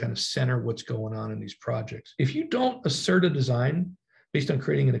the way to kind of center what's going on in these projects. If you don't assert a design based on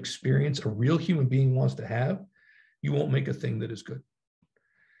creating an experience a real human being wants to have, you won't make a thing that is good.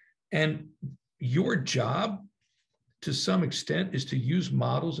 And your job, to some extent, is to use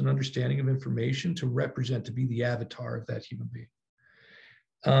models and understanding of information to represent, to be the avatar of that human being.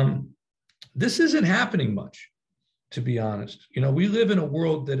 This isn't happening much, to be honest. You know, we live in a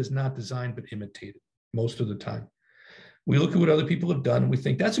world that is not designed but imitated most of the time. We look at what other people have done and we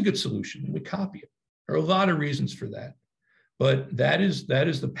think that's a good solution and we copy it. There are a lot of reasons for that, but that is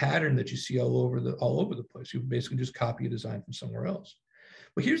the pattern that you see all over the place. You basically just copy a design from somewhere else.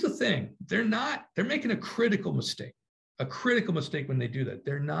 But here's the thing: they're making a critical mistake when they do that.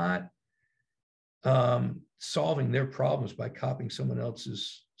 They're not solving their problems by copying someone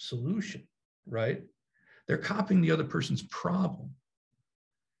else's solution, right? They're copying the other person's problem.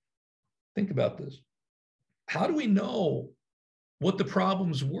 Think about this. How do we know what the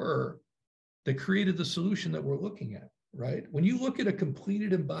problems were that created the solution that we're looking at, right? When you look at a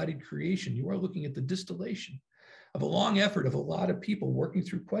completed embodied creation, you are looking at the distillation of a long effort of a lot of people working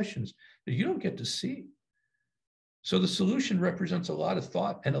through questions that you don't get to see. So the solution represents a lot of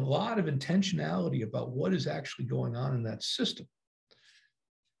thought and a lot of intentionality about what is actually going on in that system.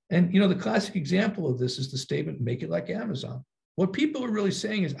 And, you know, the classic example of this is the statement, make it like Amazon. What people are really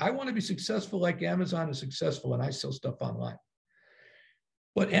saying is, I want to be successful like Amazon is successful and I sell stuff online.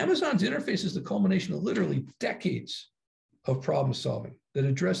 But Amazon's interface is the culmination of literally decades of problem solving that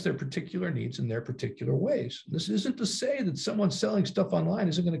address their particular needs in their particular ways. This isn't to say that someone selling stuff online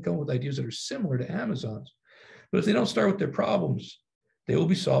isn't going to come up with ideas that are similar to Amazon's. But if they don't start with their problems, they will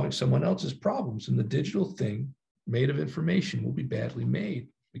be solving someone else's problems. And the digital thing made of information will be badly made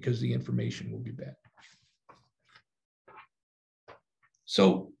because the information will be bad.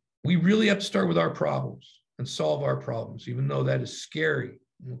 So we really have to start with our problems and solve our problems, even though that is scary.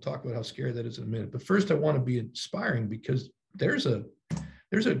 And we'll talk about how scary that is in a minute. But first, I want to be inspiring because there's a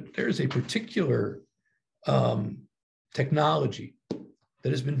particular technology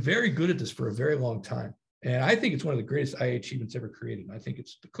that has been very good at this for a very long time. And I think it's one of the greatest IA achievements ever created. And I think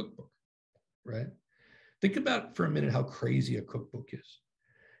it's the cookbook, right? Think about for a minute how crazy a cookbook is.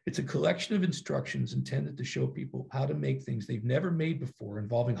 It's a collection of instructions intended to show people how to make things they've never made before,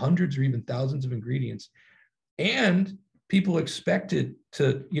 involving hundreds or even thousands of ingredients. And people expected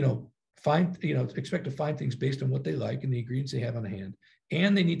to, expect to find things based on what they like and the ingredients they have on hand.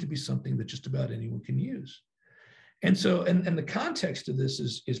 And they need to be something that just about anyone can use. And so, and the context of this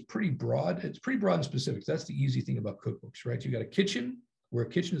is pretty broad. It's pretty broad and specific. That's the easy thing about cookbooks, right? You got a kitchen, where a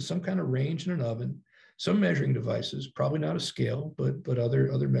kitchen is some kind of range and an oven, some measuring devices, probably not a scale, but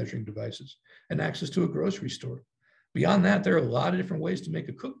other measuring devices, and access to a grocery store. Beyond that, there are a lot of different ways to make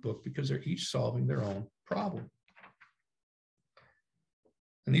a cookbook because they're each solving their own problem.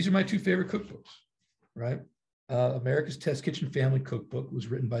 And these are my two favorite cookbooks, right? America's Test Kitchen Family Cookbook was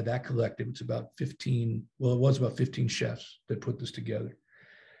written by that collective. It's about 15, well, it was about 15 chefs that put this together.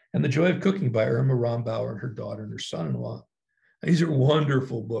 and The Joy of Cooking by Irma Rombauer and her daughter and her son-in-law. These are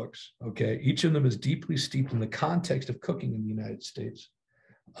wonderful books, okay? Each of them is deeply steeped in the context of cooking in the United States.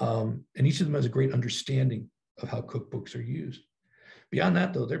 And each of them has a great understanding of how cookbooks are used. Beyond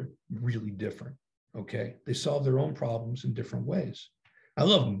that, though, they're really different, okay? They solve their own problems in different ways. I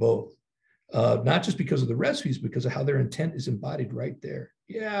love them both, not just because of the recipes, because of how their intent is embodied right there.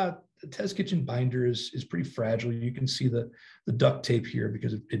 Yeah, the Test Kitchen binder is pretty fragile. You can see the duct tape here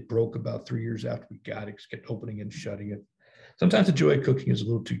because it broke about 3 years after we got it. Just kept opening and shutting it. Sometimes The Joy of Cooking is a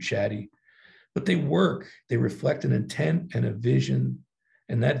little too chatty, but they work. They reflect an intent and a vision,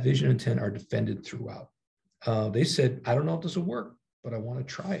 and that vision and intent are defended throughout. They said, I don't know if this will work, but I want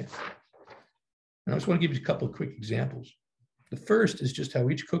to try it. And I just want to give you a couple of quick examples. The first is just how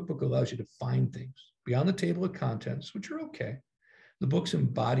each cookbook allows you to find things beyond the table of contents, which are okay. The books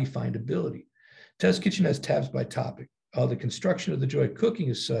embody findability. Test Kitchen has tabs by topic. The construction of The Joy of Cooking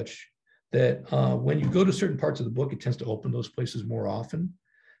is such that when you go to certain parts of the book, it tends to open those places more often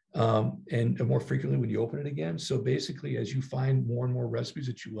and more frequently when you open it again. So basically, as you find more and more recipes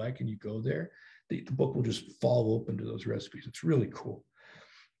that you like and you go there, the book will just fall open to those recipes. It's really cool.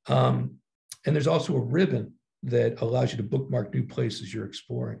 And there's also a ribbon that allows you to bookmark new places you're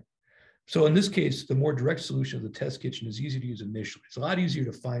exploring. So in this case, the more direct solution of the Test Kitchen is easy to use initially. It's a lot easier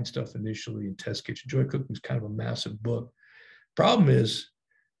to find stuff initially in Test Kitchen. Joy of Cooking is kind of a massive book. Problem is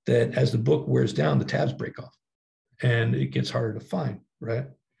that as the book wears down, the tabs break off and it gets harder to find, right?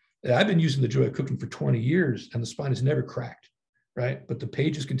 I've been using The Joy of Cooking for 20 years and the spine has never cracked, right? But the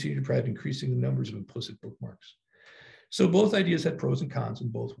pages continue to provide increasing the numbers of implicit bookmarks. So both ideas had pros and cons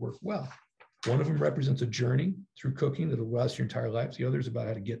and both work well. One of them represents a journey through cooking that will last your entire life. The other is about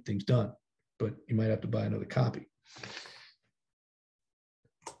how to get things done, but you might have to buy another copy.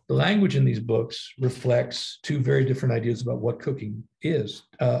 The language in these books reflects two very different ideas about what cooking is,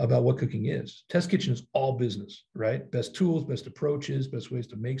 Test Kitchen is all business, right? Best tools, best approaches, best ways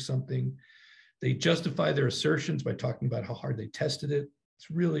to make something. They justify their assertions by talking about how hard they tested it. It's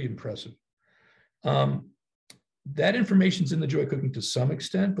really impressive. That information's in The Joy of Cooking to some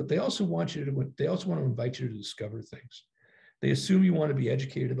extent, but they also want to invite you to discover things. They assume you want to be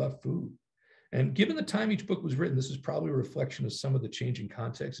educated about food. And given the time each book was written, this is probably a reflection of some of the changing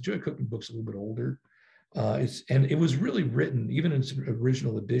context. The Joy of Cooking book's a little bit older. And it was really written, even in its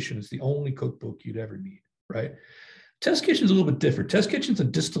original edition, it's the only cookbook you'd ever need, right? Test Kitchen's a little bit different. Test Kitchen's a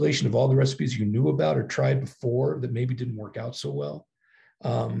distillation of all the recipes you knew about or tried before that maybe didn't work out so well.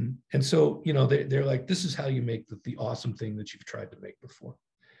 And so, you know, they're like, this is how you make the awesome thing that you've tried to make before.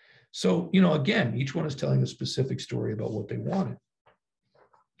 So, you know, again, each one is telling a specific story about what they wanted.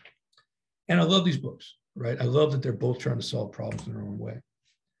 And I love these books, right? I love that they're both trying to solve problems in their own way.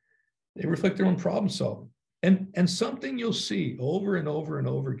 They reflect their own problem solving. And something you'll see over and over and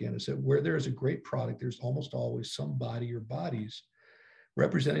over again is that where there is a great product, there's almost always somebody or bodies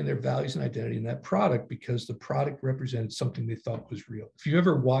representing their values and identity in that product because the product represented something they thought was real. If you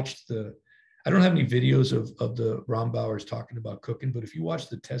ever watched I don't have any videos of the Rombauers talking about cooking, but if you watch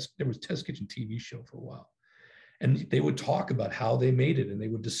there was Test Kitchen TV show for a while. And they would talk about how they made it and they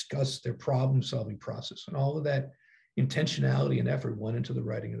would discuss their problem solving process and all of that intentionality and effort went into the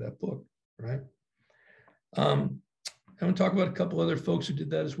writing of that book, right? I want to talk about a couple other folks who did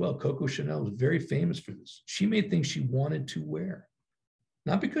that as well. Coco Chanel was very famous for this. She made things she wanted to wear,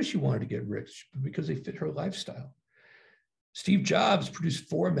 not because she wanted to get rich, but because they fit her lifestyle. Steve Jobs produced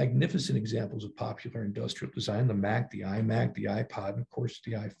 4 magnificent examples of popular industrial design: the Mac, the iMac, the iPod, and of course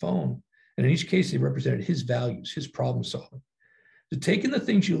the iPhone. And in each case, they represented his values, his problem solving. So taking the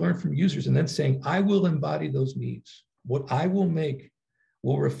things you learn from users and then saying, I will embody those needs. What I will make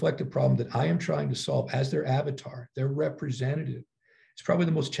will reflect a problem that I am trying to solve as their avatar, their representative. It's probably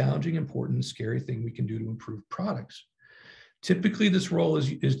the most challenging, important, and scary thing we can do to improve products. Typically, this role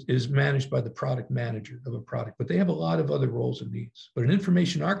is managed by the product manager of a product, but they have a lot of other roles and needs. But an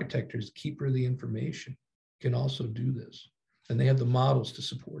information architect, as keeper of the information, can also do this. And they have the models to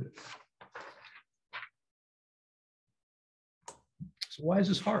support it. So why is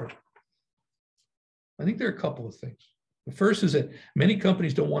this hard? I think there are a couple of things. The first is that many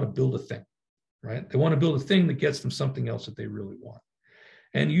companies don't want to build a thing, right? They want to build a thing that gets them something else that they really want.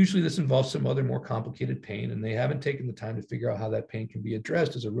 And usually this involves some other more complicated pain, and they haven't taken the time to figure out how that pain can be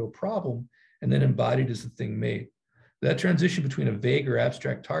addressed as a real problem and then embodied as the thing made. That transition between a vague or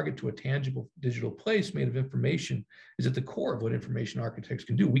abstract target to a tangible digital place made of information is at the core of what information architects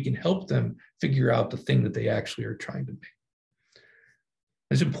can do. We can help them figure out the thing that they actually are trying to make.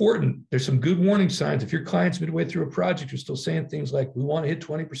 It's important. There's some good warning signs. If your clients midway through a project are still saying things like, we want to hit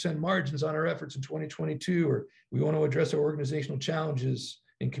 20% margins on our efforts in 2022, or we want to address our organizational challenges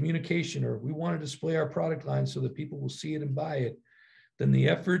in communication, or we want to display our product line so that people will see it and buy it, then the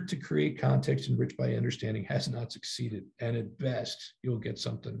effort to create context enriched by understanding has not succeeded. And at best, you'll get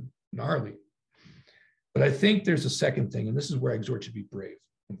something gnarly. But I think there's a second thing, and this is where I exhort you to be brave,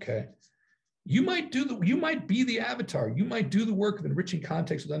 okay? You might be the avatar. You might do the work of enriching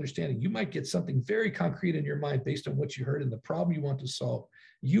context with understanding. You might get something very concrete in your mind based on what you heard and the problem you want to solve.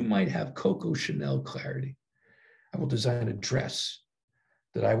 You might have Coco Chanel clarity. I will design a dress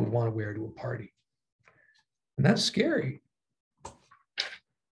that I would want to wear to a party. And that's scary.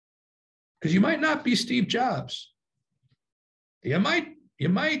 Because you might not be Steve Jobs. You might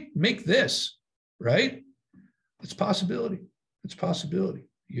make this, right? It's possibility. It's possibility,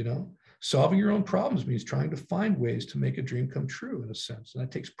 you know? Solving your own problems means trying to find ways to make a dream come true, in a sense. And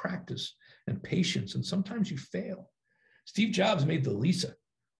that takes practice and patience. And sometimes you fail. Steve Jobs made the Lisa,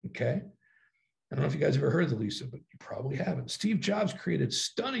 okay? I don't know if you guys ever heard of the Lisa, but you probably haven't. Steve Jobs created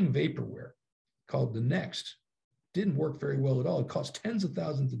stunning vaporware called the Next. Didn't work very well at all. It cost tens of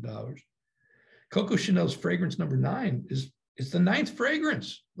thousands of dollars. Coco Chanel's fragrance number 9 is the 9th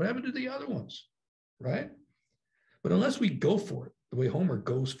fragrance. What happened to the other ones, right? But unless we go for it, the way Homer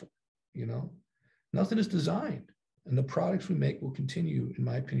goes for it, you know, nothing is designed. And the products we make will continue, in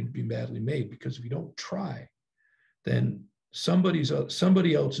my opinion, to be badly made, because if you don't try, then somebody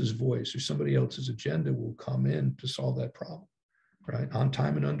else's voice or somebody else's agenda will come in to solve that problem, right? On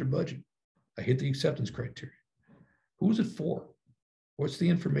time and under budget. I hit the acceptance criteria. Who is it for? What's the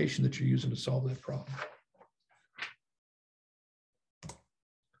information that you're using to solve that problem?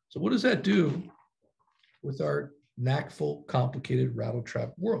 So what does that do with our knackful, complicated,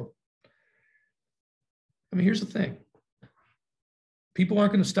 rattle-trap world? I mean, here's the thing. People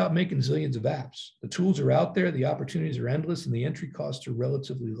aren't going to stop making zillions of apps. The tools are out there, the opportunities are endless, and the entry costs are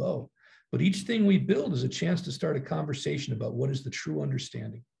relatively low. But each thing we build is a chance to start a conversation about what is the true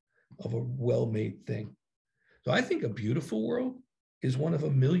understanding of a well-made thing. So I think a beautiful world is one of a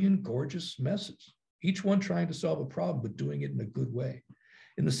million gorgeous messes, each one trying to solve a problem, but doing it in a good way.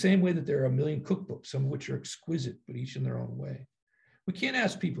 In the same way that there are a million cookbooks, some of which are exquisite, but each in their own way. We can't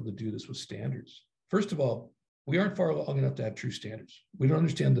ask people to do this with standards. First of all, we aren't far long enough to have true standards. We don't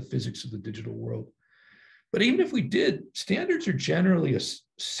understand the physics of the digital world. But even if we did, standards are generally a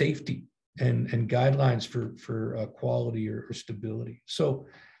safety and guidelines for quality or stability. So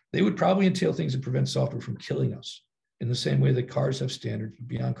they would probably entail things that prevent software from killing us. In the same way that cars have standards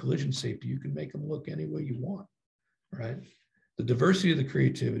beyond collision safety, you can make them look any way you want, right? The diversity of the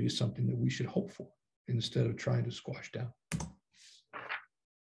creativity is something that we should hope for instead of trying to squash down.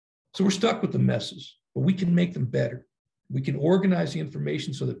 So we're stuck with the messes, but we can make them better. We can organize the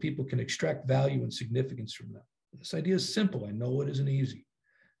information so that people can extract value and significance from them. This idea is simple. I know it isn't easy.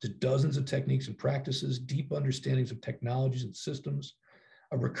 There's dozens of techniques and practices, deep understandings of technologies and systems,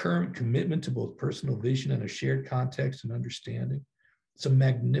 a recurrent commitment to both personal vision and a shared context and understanding. It's a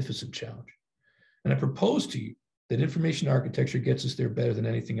magnificent challenge. And I propose to you that information architecture gets us there better than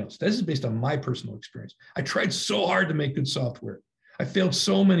anything else. This is based on my personal experience. I tried so hard to make good software. I failed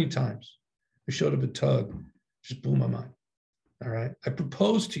so many times. I showed up at Tug, just blew my mind. All right. I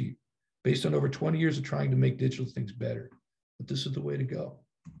propose to you, based on over 20 years of trying to make digital things better, that this is the way to go.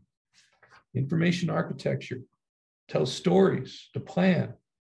 Information architecture tells stories to plan,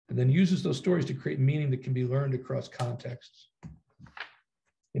 and then uses those stories to create meaning that can be learned across contexts.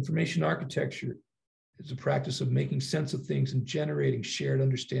 Information architecture is a practice of making sense of things and generating shared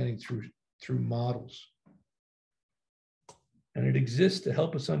understanding through models. And it exists to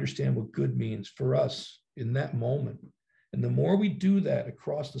help us understand what good means for us in that moment. And the more we do that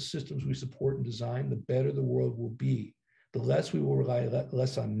across the systems we support and design, the better the world will be. The less we will rely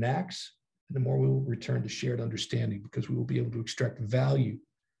less on knacks, and the more we will return to shared understanding, because we will be able to extract value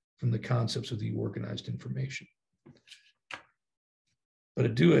from the concepts of the organized information. But to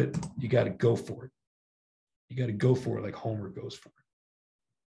do it, you got to go for it. You got to go for it like Homer goes for it.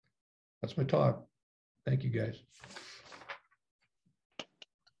 That's my talk. Thank you, guys.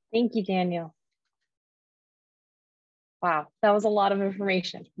 Thank you, Daniel. Wow, that was a lot of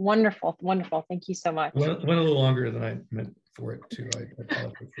information. Wonderful, wonderful. Thank you so much. Went a little longer than I meant for it to. I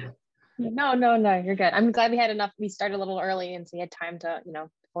apologize for that. No, you're good. I'm glad we had enough. We started a little early, and so we had time to,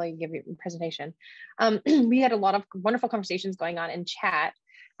 fully give you a presentation. We had a lot of wonderful conversations going on in chat.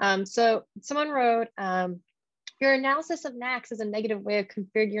 So someone wrote, your analysis of knacks as a negative way of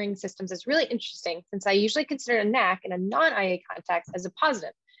configuring systems is really interesting, since I usually consider a knack in a non-IA context as a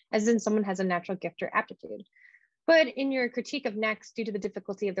positive, as in someone has a natural gift or aptitude. But in your critique of knacks due to the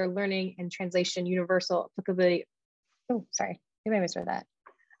difficulty of their learning and translation, universal applicability, oh, sorry, maybe I misread that.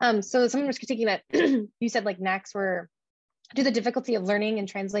 So someone was critiquing that you said like knacks were due to the difficulty of learning and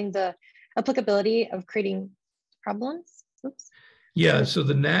translating the applicability of creating problems. Oops. Yeah, so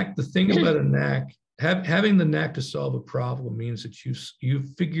the knack, the thing about a knack, having the knack to solve a problem means that you've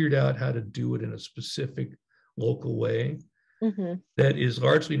figured out how to do it in a specific local way that is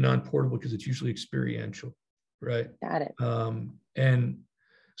largely non-portable because it's usually experiential, right? Got it. And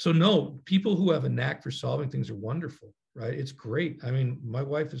so no, people who have a knack for solving things are wonderful, right? It's great. I mean, my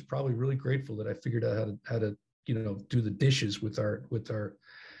wife is probably really grateful that I figured out how to do the dishes with our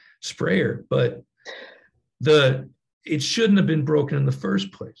sprayer, but it shouldn't have been broken in the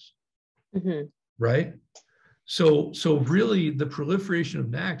first place, right? So really the proliferation of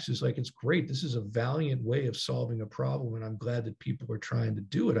knacks is like, it's great. This is a valiant way of solving a problem. And I'm glad that people are trying to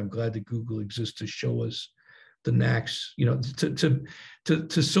do it. I'm glad that Google exists to show us the knacks,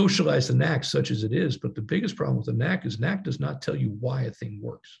 to socialize the knacks such as it is. But the biggest problem with the knack is knack does not tell you why a thing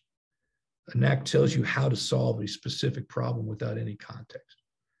works. A knack tells you how to solve a specific problem without any context.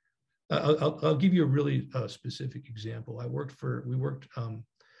 I'll give you a really specific example. We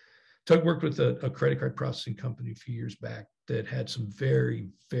worked with a credit card processing company a few years back that had some very,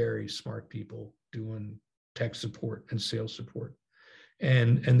 very smart people doing tech support and sales support.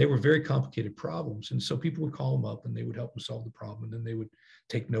 And they were very complicated problems. And so people would call them up and they would help them solve the problem. And then they would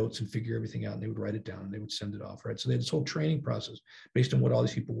take notes and figure everything out and they would write it down and they would send it off, right? So they had this whole training process based on what all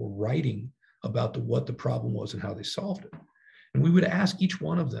these people were writing about what the problem was and how they solved it. And we would ask each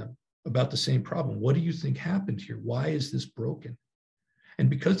one of them about the same problem. What do you think happened here? Why is this broken?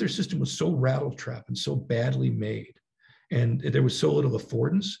 And because their system was so rattle-trapped and so badly made, and there was so little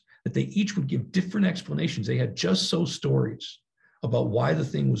affordance, that they each would give different explanations. They had just so stories about why the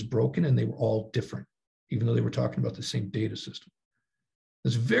thing was broken, and they were all different, even though they were talking about the same data system.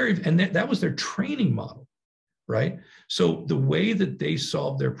 That was their training model, right? So the way that they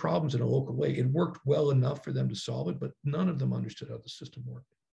solved their problems in a local way, it worked well enough for them to solve it, but none of them understood how the system worked.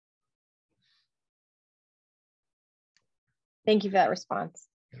 Thank you for that response.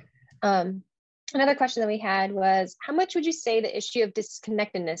 Another question that we had was, how much would you say the issue of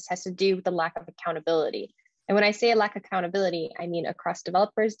disconnectedness has to do with the lack of accountability? And when I say a lack of accountability, I mean across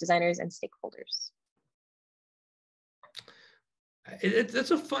developers, designers, and stakeholders. That's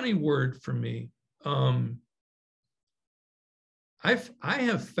a funny word for me. I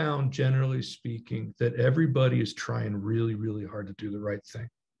have found, generally speaking, that everybody is trying really, really hard to do the right thing.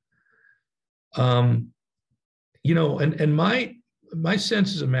 And my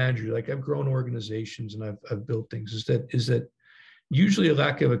sense as a manager, like I've grown organizations and I've built things, is that usually a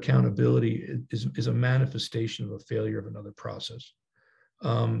lack of accountability is a manifestation of a failure of another process.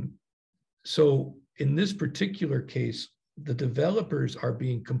 So in this particular case, the developers are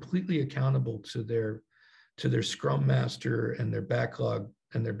being completely accountable to their Scrum Master and their backlog,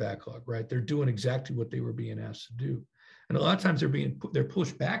 right? They're doing exactly what they were being asked to do. And a lot of times they're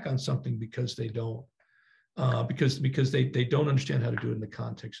pushed back on something because they don't. Because they don't understand how to do it in the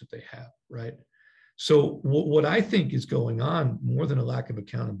context that they have, right? So what I think is going on more than a lack of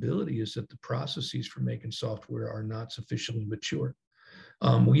accountability is that the processes for making software are not sufficiently mature.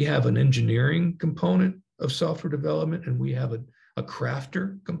 We have an engineering component of software development, and we have a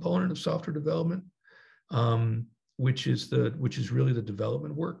crafter component of software development, which is really the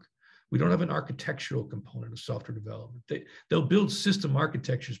development work. We don't have an architectural component of software development. They'll build system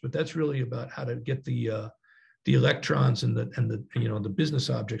architectures, but that's really about how to get the electrons and the business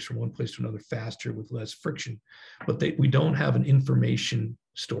objects from one place to another faster with less friction. But we don't have an information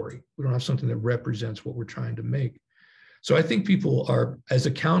story. We don't have something that represents what we're trying to make. So I think people are as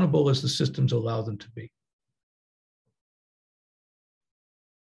accountable as the systems allow them to be.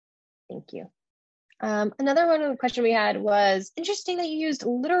 Thank you. Another question we had was, interesting that you used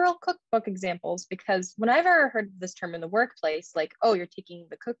literal cookbook examples, because whenever I've heard this term in the workplace, like, oh, you're taking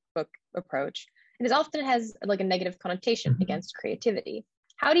the cookbook approach, it often has like a negative connotation against creativity.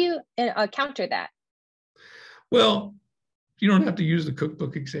 How do you counter that? Well, you don't have to use the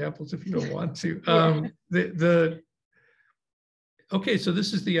cookbook examples if you don't want to. Okay, so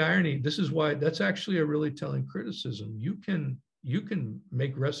this is the irony. This is why that's actually a really telling criticism. You can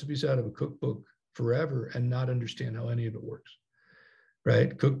make recipes out of a cookbook forever and not understand how any of it works,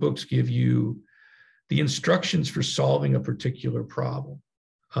 right? Cookbooks give you the instructions for solving a particular problem.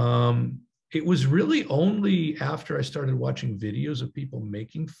 It was really only after I started watching videos of people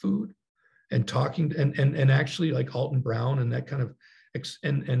making food and talking and actually like Alton Brown and that kind of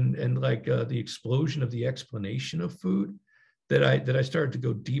the explosion of the explanation of food that I started to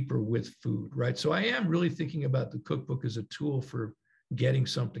go deeper with food, right? So I am really thinking about the cookbook as a tool for getting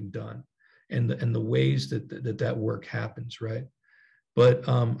something done and the ways that work happens, right? But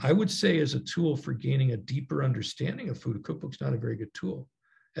I would say as a tool for gaining a deeper understanding of food, a cookbook's not a very good tool.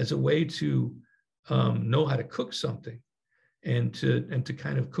 As a way to know how to cook something and to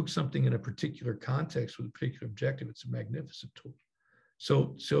kind of cook something in a particular context with a particular objective, it's a magnificent tool.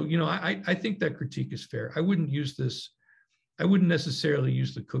 So you know, I think that critique is fair. I wouldn't necessarily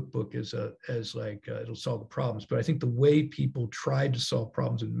use the cookbook as like it'll solve the problems, but I think the way people tried to solve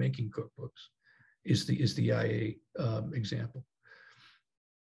problems in making cookbooks is the IA example.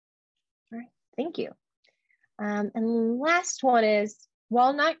 All right, thank you. And last one is,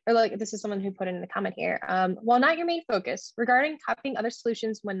 while not, or like this is someone who put in the comment here, while not your main focus, regarding copying other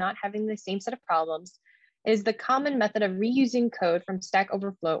solutions when not having the same set of problems, is the common method of reusing code from Stack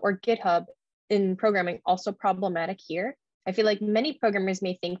Overflow or GitHub in programming also problematic here? I feel like many programmers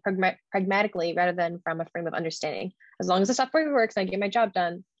may think pragmatically rather than from a frame of understanding. As long as the software works and I get my job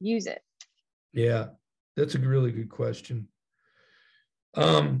done, use it. Yeah, that's a really good question.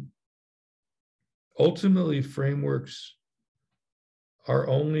 Ultimately, frameworks are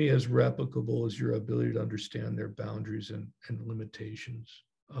only as replicable as your ability to understand their boundaries and limitations.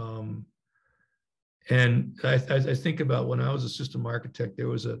 And I think about when I was a system architect, there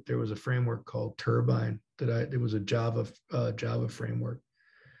was a framework called Turbine it was a Java framework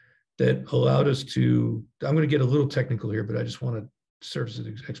that allowed us to, I'm going to get a little technical here, but I just want to surface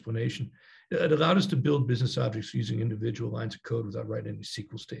an explanation. It allowed us to build business objects using individual lines of code without writing any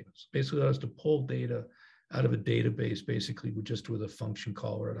SQL statements. Basically allowed us to pull data out of a database, basically with a function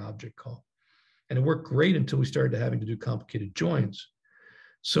call or an object call. And it worked great until we started having to do complicated joins.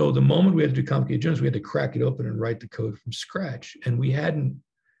 So the moment we had to do complicated joins, we had to crack it open and write the code from scratch. And we hadn't,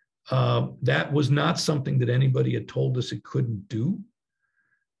 that was not something that anybody had told us it couldn't do.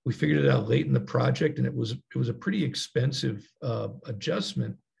 We figured it out late in the project, and it was a pretty expensive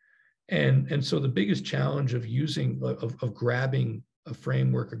adjustment. And so the biggest challenge of grabbing a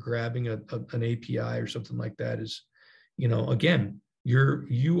framework or grabbing an API or something like that is, you know, again,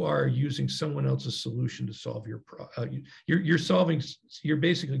 you are using someone else's solution to solve your problem. You're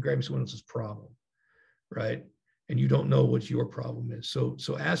basically grabbing someone else's problem, right? And you don't know what your problem is. So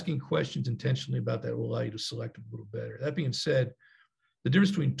asking questions intentionally about that will allow you to select a little better. That being said, the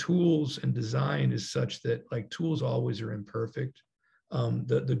difference between tools and design is such that, like, tools always are imperfect.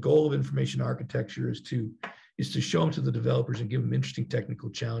 The goal of information architecture is to show them to the developers and give them interesting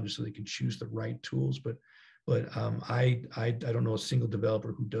technical challenges so they can choose the right tools. But I don't know a single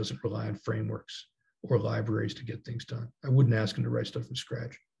developer who doesn't rely on frameworks or libraries to get things done. I wouldn't ask them to write stuff from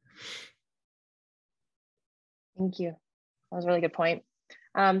scratch. Thank you. That was a really good point.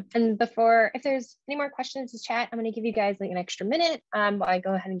 And before, if there's any more questions in chat, I'm going to give you guys like an extra minute while I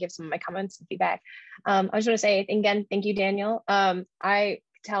go ahead and give some of my comments and feedback. I just want to say again, thank you, Daniel. I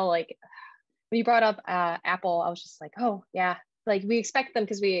could tell, like, when you brought up Apple, I was just like, oh yeah, like we expect them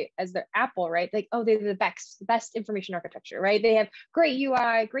because as they're Apple, right? Like, oh, they're the best information architecture, right? They have great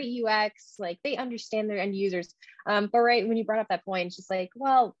UI, great UX, like they understand their end users. But right, when you brought up that point, it's just like,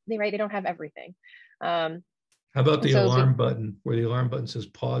 well, they don't have everything. How about the alarm button, where the alarm button says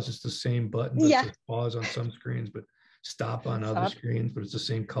pause? It's the same button, but it says pause on some screens, but stop on other screens, but it's the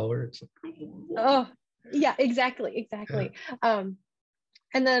same color. It's like, oh yeah, exactly. Yeah.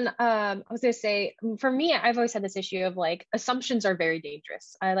 And then I was gonna say, for me, I've always had this issue of like assumptions are very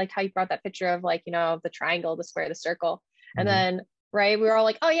dangerous. I liked how you brought that picture of, like, you know, the triangle, the square, the circle, and then right, we were all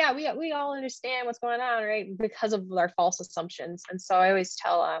like, oh yeah, we all understand what's going on, right? Because of our false assumptions. And so I always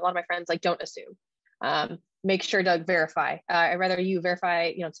tell a lot of my friends, like, don't assume. Make sure to verify. I'd rather you verify,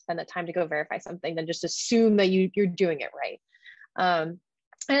 you know, spend that time to go verify something than just assume that you're doing it right.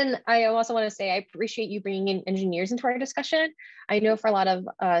 And I also want to say, I appreciate you bringing in engineers into our discussion. I know for a lot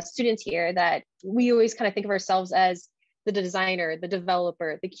of students here that we always kind of think of ourselves as the designer, the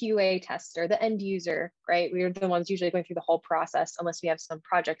developer, the QA tester, the end user, right? We're the ones usually going through the whole process, unless we have some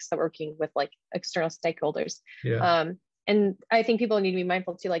projects that we're working with like external stakeholders. Yeah. And I think people need to be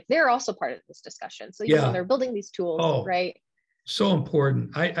mindful too, like they're also part of this discussion. So even when they're building these tools, right? So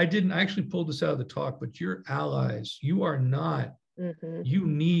important. I didn't actually pull this out of the talk, but you're allies. You are not, you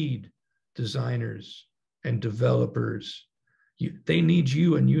need designers and developers. They need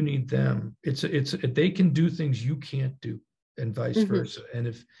you and you need them. They can do things you can't do, and vice versa.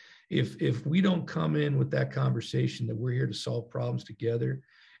 And if we don't come in with that conversation that we're here to solve problems together,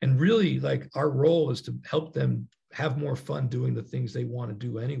 and really, like, our role is to help them have more fun doing the things they want to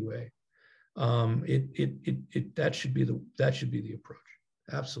do anyway. That should be the approach.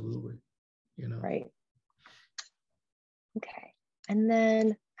 Absolutely. You know. Right. Okay. And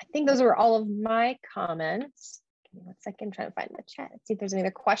then I think those were all of my comments. Give me 1 second, I'm trying to find the chat. Let's see if there's any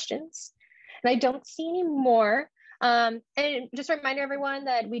other questions. And I don't see any more. And just a reminder, everyone,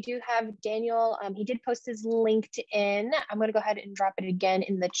 that we do have Daniel. He did post his LinkedIn. I'm going to go ahead and drop it again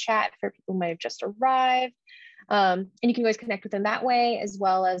in the chat for people who might have just arrived. And you can always connect with him that way, as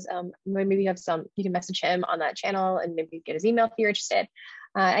well as maybe you have you can message him on that channel and maybe get his email if you're interested.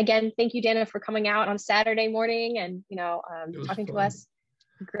 Again, thank you, Dana, for coming out on Saturday morning and talking to us.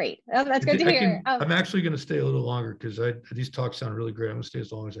 Great. Oh, that's good to hear. I'm actually going to stay a little longer because these talks sound really great. I'm going to stay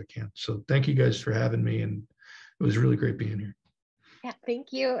as long as I can. So thank you guys for having me, and it was really great being here. Yeah,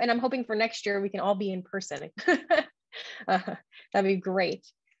 thank you. And I'm hoping for next year we can all be in person. That'd be great.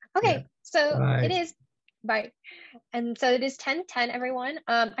 Okay, yeah. So bye. It is. Bye. And so it is 10:10, everyone.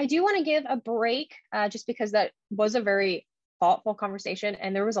 I do want to give a break just because that was a very thoughtful conversation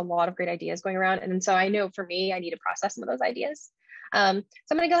and there was a lot of great ideas going around. And so I know for me, I need to process some of those ideas. So I'm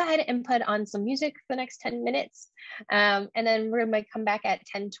going to go ahead and put on some music for the next 10 minutes. And then we're going to come back at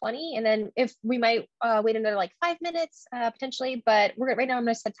 10:20. And then if we might wait another like 5 minutes potentially, but right now I'm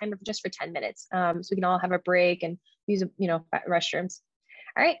going to set timer just for 10 minutes. So we can all have a break and use, restrooms.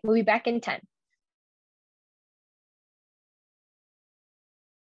 All right, we'll be back in 10.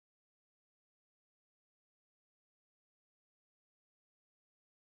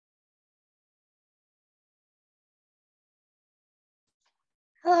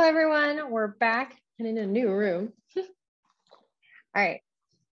 Hello, everyone. We're back and in a new room. All right.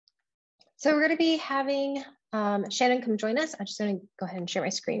 So we're going to be having Shannon come join us. I'm just going to go ahead and share my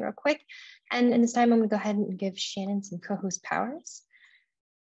screen real quick. And in this time, I'm going to go ahead and give Shannon some co-host powers.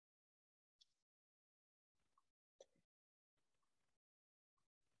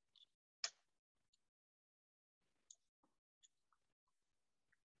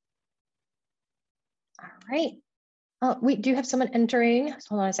 All right. Oh, we do have someone entering. So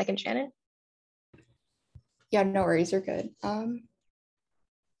hold on a second, Shannon. Yeah, no worries, you're good. And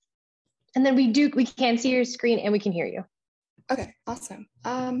then we can see your screen and we can hear you. Okay, awesome.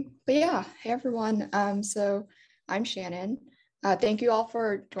 But yeah, hey everyone. So I'm Shannon. Thank you all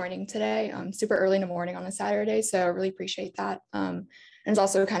for joining today. Super early in the morning on a Saturday, so I really appreciate that. And it's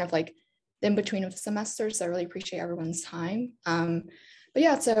also kind of like in between of the semesters, so I really appreciate everyone's time. But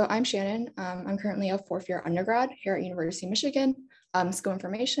yeah, so I'm Shannon. I'm currently a 4th year undergrad here at University of Michigan, School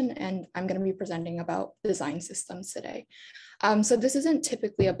Information, and I'm going to be presenting about design systems today. So this isn't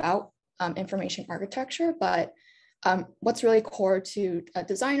typically about information architecture, but what's really core to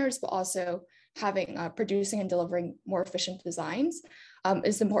designers, but also having producing and delivering more efficient designs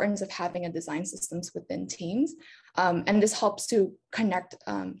is the importance of having a design systems within teams. And this helps to connect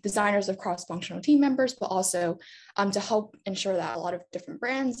designers of cross-functional team members, but also to help ensure that a lot of different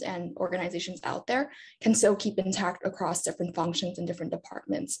brands and organizations out there can still keep intact across different functions and different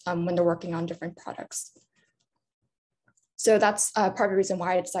departments when they're working on different products. So that's part of the reason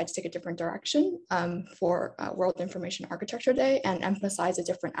why I decided to take a different direction for World Information Architecture Day and emphasize a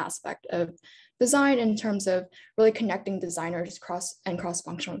different aspect of design in terms of really connecting designers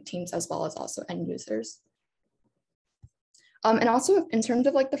cross-functional teams as well as also end users. And also in terms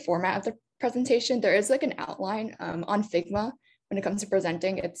of like the format of the presentation, there is like an outline on Figma when it comes to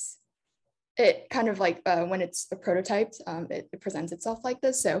presenting. It kind of like when it's prototyped, it presents itself like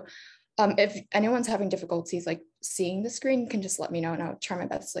this. So if anyone's having difficulties like seeing the screen, you can just let me know and I'll try my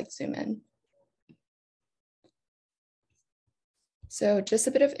best to like zoom in. So just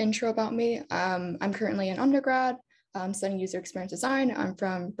a bit of intro about me. I'm currently an undergrad studying user experience design. I'm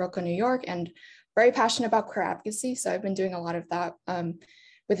from Brooklyn, New York, and very passionate about career advocacy. So I've been doing a lot of that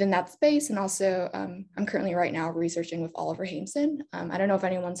within that space. And also I'm currently right now researching with Oliver Hameson. I don't know if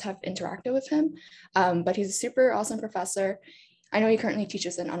anyone's have interacted with him, but he's a super awesome professor. I know he currently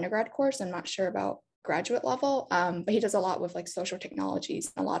teaches an undergrad course. I'm not sure about graduate level, but he does a lot with like social technologies,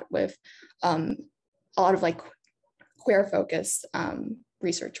 a lot with a lot of like queer focused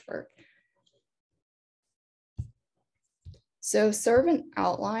research work. So sort of an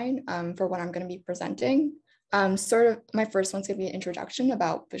outline for what I'm going to be presenting. Sort of my first one's going to be an introduction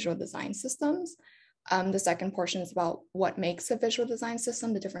about visual design systems. The second portion is about what makes a visual design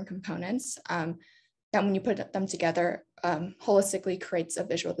system, the different components. That when you put them together, holistically creates a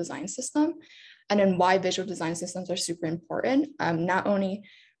visual design system. And then why visual design systems are super important, not only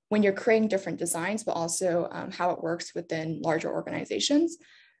when you're creating different designs, but also how it works within larger organizations,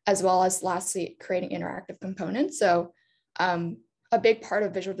 as well as lastly, creating interactive components. So a big part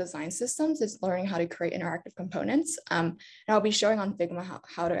of visual design systems is learning how to create interactive components. And I'll be showing on Figma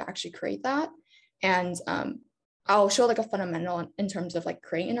how to actually create that. And I'll show like a fundamental in terms of like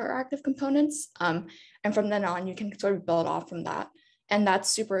creating interactive components. And from then on, you can sort of build off from that. And that's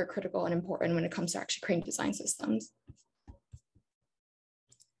super critical and important when it comes to actually creating design systems.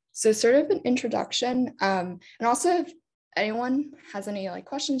 So sort of an introduction, and also if anyone has any like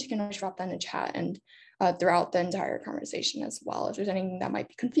questions, you can always drop that in the chat and throughout the entire conversation as well, if there's anything that might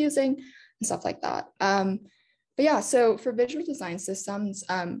be confusing and stuff like that. But yeah, so for visual design systems,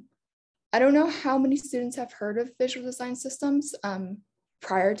 I don't know how many students have heard of visual design systems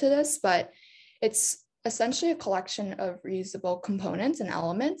prior to this, but it's essentially a collection of reusable components and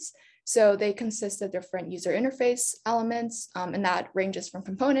elements. So they consist of different user interface elements, and that ranges from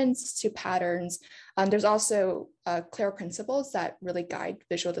components to patterns. There's also clear principles that really guide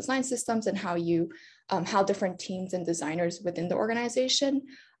visual design systems and how different teams and designers within the organization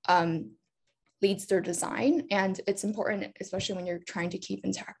leads their design. And it's important, especially when you're trying to keep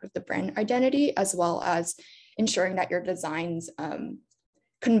intact with the brand identity, as well as ensuring that your designs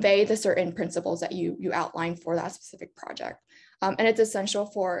convey the certain principles that you outline for that specific project. And it's essential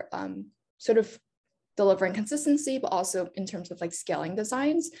for sort of delivering consistency, but also in terms of like scaling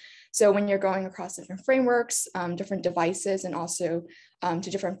designs. So when you're going across different frameworks, different devices, and also to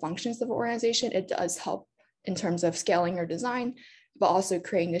different functions of the organization, it does help in terms of scaling your design, but also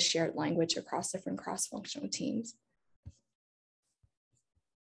creating this shared language across different cross-functional teams.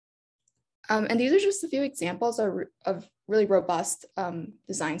 And these are just a few examples of really robust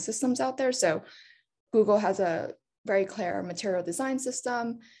design systems out there. So Google has a very clear material design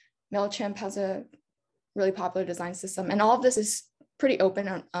system. MailChimp has a really popular design system. And all of this is pretty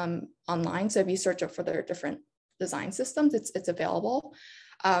open online. So if you search up for their different design systems, it's available.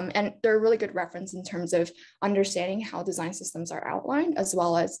 And they're a really good reference in terms of understanding how design systems are outlined, as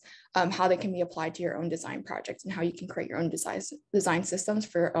well as how they can be applied to your own design projects and how you can create your own design systems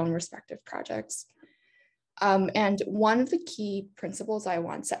for your own respective projects. And one of the key principles I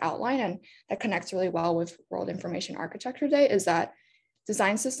want to outline, and that connects really well with World Information Architecture Day, is that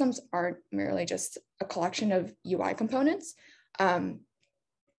design systems aren't merely just a collection of UI components.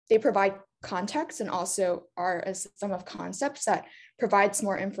 They provide context and also are a system of concepts that provides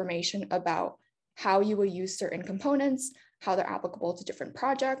more information about how you will use certain components, how they're applicable to different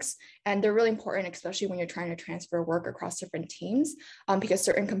projects. And they're really important, especially when you're trying to transfer work across different teams, because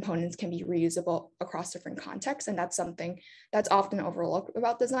certain components can be reusable across different contexts. And that's something that's often overlooked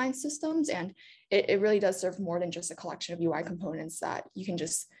about design systems. And it really does serve more than just a collection of UI components that you can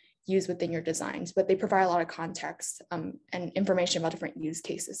just use within your designs, but they provide a lot of context and information about different use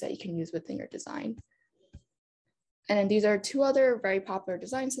cases that you can use within your design. And then these are two other very popular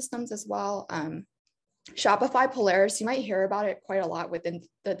design systems as well. Shopify Polaris, you might hear about it quite a lot within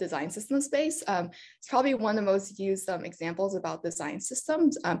the design system space. It's probably one of the most used examples about design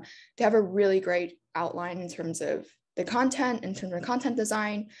systems. They have a really great outline in terms of the content, in terms of content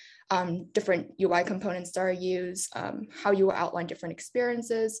design, different UI components that are used, how you will outline different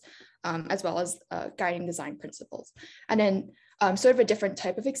experiences, as well as guiding design principles. And then sort of a different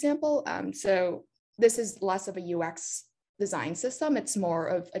type of example. So this is less of a UX design system. It's more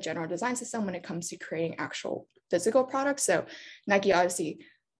of a general design system when it comes to creating actual physical products. So Nike obviously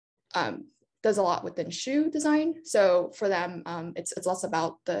does a lot within shoe design. So for them, it's less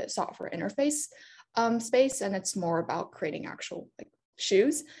about the software interface space, and it's more about creating actual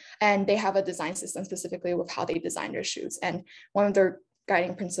shoes. And they have a design system specifically with how they design their shoes. And one of their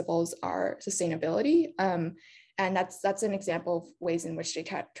guiding principles are sustainability. And that's an example of ways in which they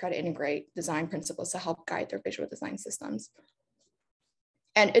try to integrate design principles to help guide their visual design systems.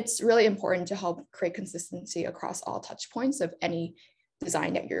 And it's really important to help create consistency across all touch points of any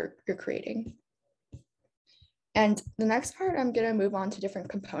design that you're creating. And the next part, I'm going to move on to different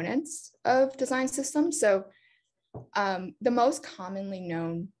components of design systems. So the most commonly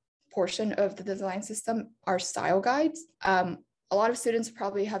known portion of the design system are style guides. A lot of students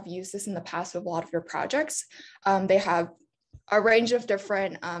probably have used this in the past with a lot of your projects. They have a range of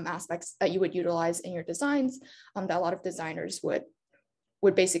different aspects that you would utilize in your designs that a lot of designers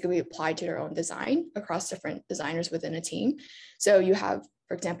would basically apply to their own design across different designers within a team. So you have,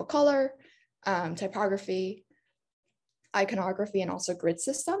 for example, color, typography, iconography, and also grid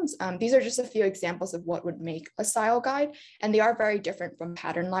systems. These are just a few examples of what would make a style guide, and they are very different from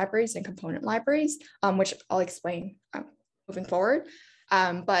pattern libraries and component libraries, which I'll explain moving forward.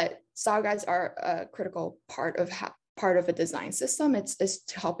 But style guides are a critical part of a design system. It's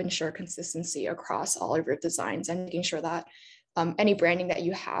to help ensure consistency across all of your designs and making sure that any branding that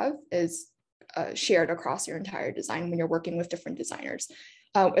you have is shared across your entire design when you're working with different designers,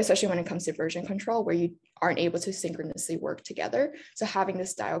 especially when it comes to version control, where you aren't able to synchronously work together. So having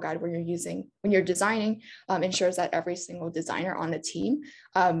this style guide when you're designing ensures that every single designer on the team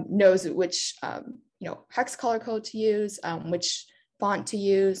knows which hex color code to use, which font to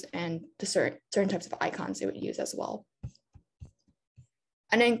use, and the certain types of icons they would use as well.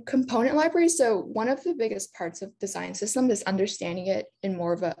 And then component libraries. So one of the biggest parts of design system is understanding it in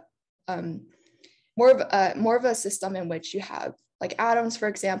more of a system in which you have like atoms, for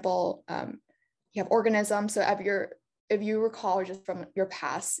example. You have organisms. So if you recall just from your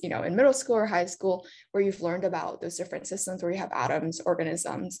past, in middle school or high school, where you've learned about those different systems where you have atoms,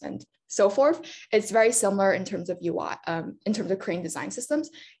 organisms, and so forth, it's very similar in terms of UI, in terms of creating design systems.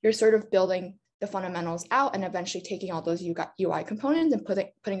 You're sort of building the fundamentals out and eventually taking all those UI components and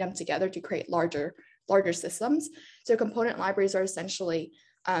putting them together to create larger systems. So component libraries are essentially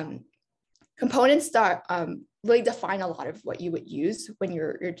components that really define a lot of what you would use when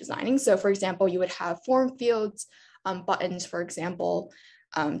you're designing. So for example, you would have form fields, buttons, for example,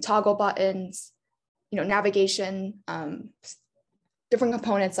 toggle buttons, navigation, different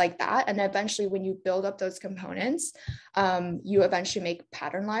components like that. And eventually when you build up those components, you eventually make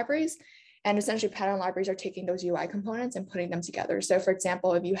pattern libraries. And essentially pattern libraries are taking those UI components and putting them together. So for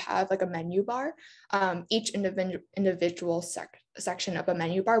example, if you have like a menu bar, each individual section of a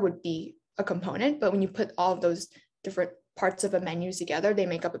menu bar would be a component, but when you put all of those different parts of a menu together, they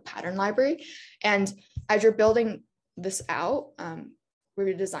make up a pattern library. And as you're building this out with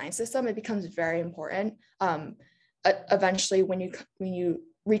your design system, it becomes very important. Eventually, when you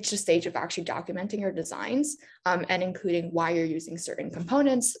reach the stage of actually documenting your designs and including why you're using certain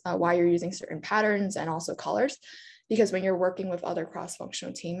components, why you're using certain patterns, and also colors. Because when you're working with other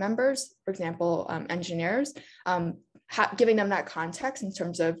cross-functional team members, for example, engineers, giving them that context in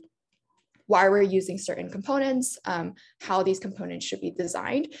terms of why we're using certain components, how these components should be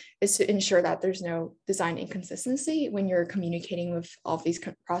designed, is to ensure that there's no design inconsistency when you're communicating with all of these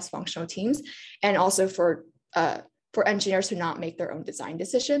cross-functional teams, and also for engineers to not make their own design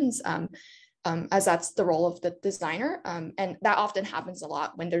decisions, as that's the role of the designer. And that often happens a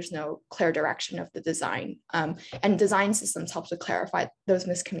lot when there's no clear direction of the design. And design systems help to clarify those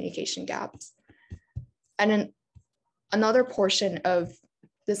miscommunication gaps. And then another portion of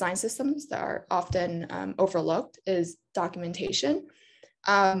design systems that are often overlooked is documentation.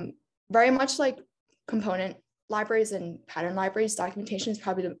 Very much like component libraries and pattern libraries, documentation is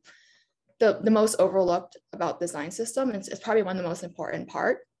probably the most overlooked about design system. It's probably one of the most important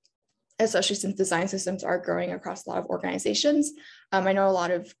part, especially since design systems are growing across a lot of organizations. I know a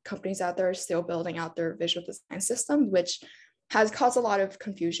lot of companies out there are still building out their visual design system, which has caused a lot of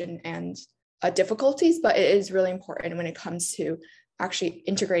confusion and difficulties, but it is really important when it comes to actually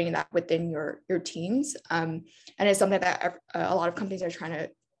integrating that within your teams. And it's something that a lot of companies are trying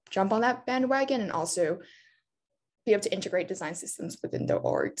to jump on that bandwagon and also be able to integrate design systems within the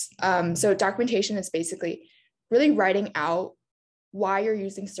orgs. So documentation is basically really writing out why you're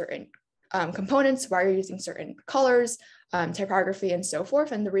using certain components, why you're using certain colors, typography, and so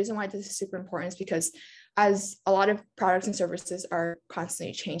forth. And the reason why this is super important is because as a lot of products and services are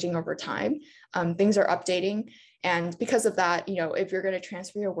constantly changing over time, things are updating. And because of that, if you're going to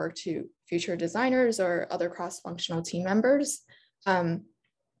transfer your work to future designers or other cross-functional team members,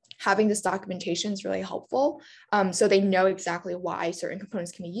 having this documentation is really helpful. So they know exactly why certain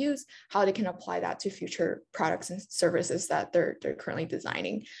components can be used, how they can apply that to future products and services that they're currently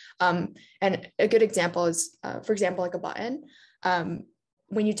designing. And a good example is, for example, like a button.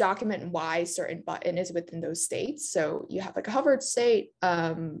 When you document why certain button is within those states, so you have like a hovered state,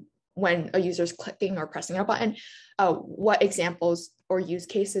 when a user is clicking or pressing a button, what examples or use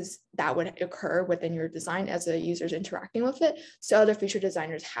cases that would occur within your design as a user is interacting with it. So other future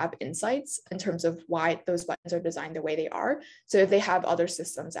designers have insights in terms of why those buttons are designed the way they are. So if they have other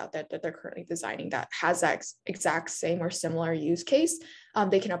systems out there that they're currently designing that has that exact same or similar use case,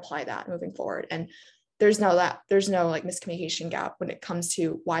 they can apply that moving forward. And there's no like miscommunication gap when it comes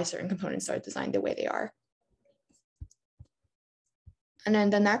to why certain components are designed the way they are. And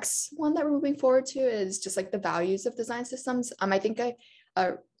then the next one that we're moving forward to is just like the values of design systems. I think I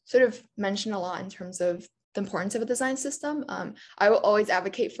sort of mentioned a lot in terms of the importance of a design system. I will always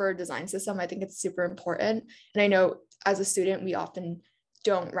advocate for a design system. I think it's super important. And I know as a student, we often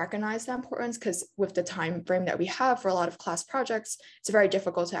don't recognize that importance because with the time frame that we have for a lot of class projects, it's very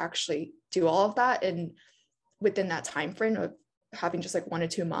difficult to actually do all of that and within that time frame of having just like 1 to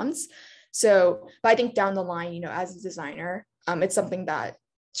 2 months. So, but I think down the line, as a designer, it's something that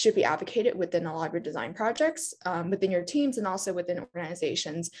should be advocated within a lot of your design projects, within your teams and also within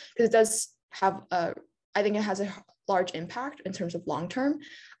organizations, because it does have I think it has a large impact in terms of long-term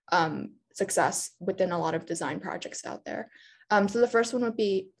success within a lot of design projects out there. So the first one would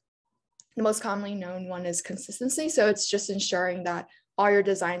be, the most commonly known one is consistency. So it's just ensuring that all your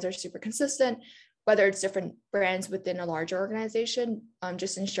designs are super consistent, whether it's different brands within a larger organization,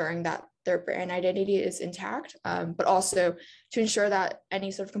 just ensuring that their brand identity is intact, but also to ensure that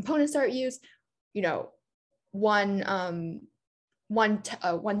any sort of components that are used, you know, one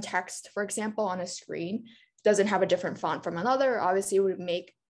text, for example, on a screen doesn't have a different font from another. Obviously, it would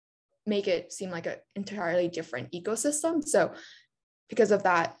make it seem like an entirely different ecosystem. So because of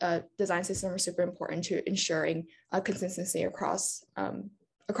that, design systems are super important to ensuring consistency across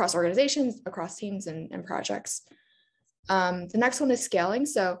organizations, across teams and projects. The next one is scaling.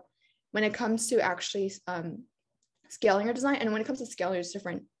 So when it comes to actually scaling your design, and when it comes to scaling, there's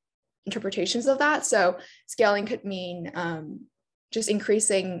different interpretations of that. So scaling could mean just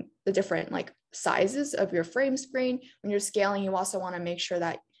increasing the different like sizes of your frame screen. When you're scaling, you also want to make sure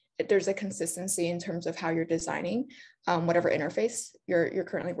that there's a consistency in terms of how you're designing whatever interface you're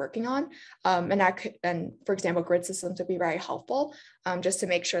currently working on. And for example, grid systems would be very helpful just to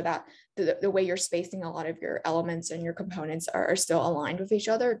make sure that the way you're spacing a lot of your elements and your components are still aligned with each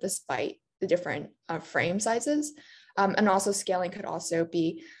other despite the different frame sizes. And also scaling could also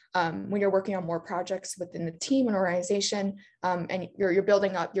be when you're working on more projects within the team and organization, and you're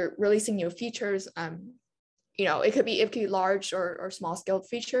building up, you're releasing new features. You know, it could be large or small scale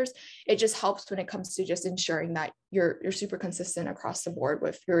features. It just helps when it comes to just ensuring that you're super consistent across the board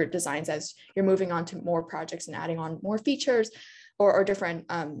with your designs as you're moving on to more projects and adding on more features or different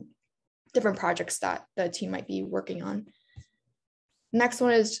projects that the team might be working on. Next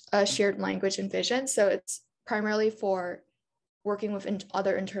one is shared language and vision. So it's primarily for working with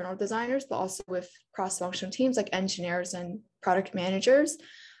other internal designers, but also with cross-functional teams like engineers and product managers.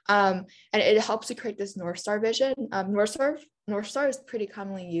 And it helps to create this North Star vision. North Star is pretty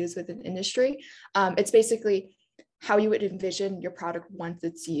commonly used within industry. It's basically how you would envision your product once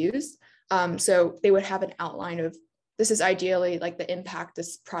it's used. So they would have an outline of, this is ideally like the impact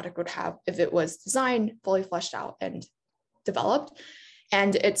this product would have if it was designed, fully fleshed out and developed.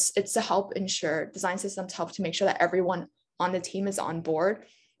 And it's to help ensure, design systems help to make sure that everyone on the team is on board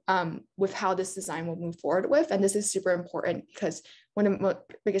with how this design will move forward with. And this is super important because one of the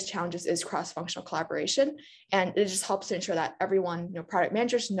biggest challenges is cross-functional collaboration. And it just helps to ensure that everyone, you know, product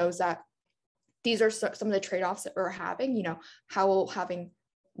managers knows that these are some of the trade-offs that we're having, you know, how having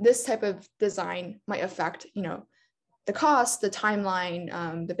this type of design might affect, you know, the cost, the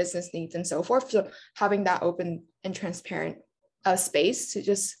timeline, the business needs and so forth. So having that open and transparent space to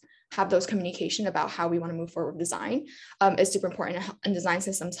just have those communication about how we want to move forward with design is super important, and design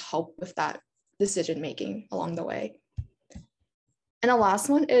systems help with that decision making along the way. And the last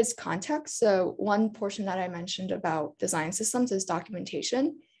one is context. So one portion that I mentioned about design systems is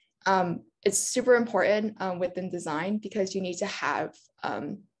documentation. It's super important within design because you need to have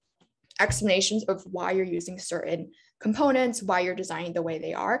explanations of why you're using certain components, why you're designing the way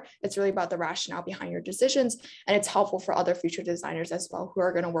they are. It's really about the rationale behind your decisions, and it's helpful for other future designers as well who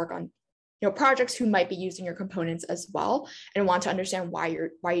are going to work on, you know, projects who might be using your components as well and want to understand why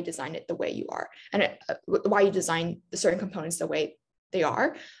you design it the way you are, and why you design the certain components the way they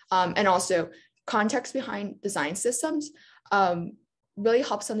are, and also context behind design systems really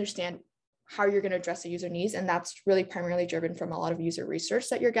helps understand how you're going to address the user needs, and that's really primarily driven from a lot of user research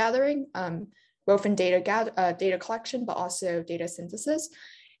that you're gathering. Both in data collection, but also data synthesis.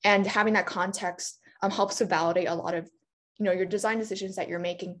 And having that context helps to validate a lot of, you know, your design decisions that you're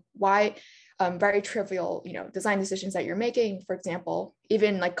making. Why very trivial, you know, design decisions that you're making, for example,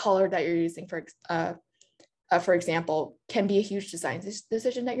 even like color that you're using, for example, can be a huge design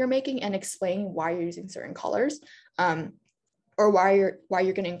decision that you're making, and explaining why you're using certain colors, or why you're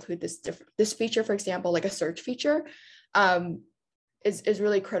going to include this feature, for example, like a search feature. Is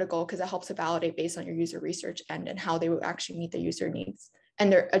really critical because it helps to validate based on your user research and how they will actually meet the user needs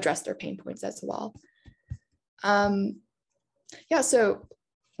and address their pain points as well. Yeah, so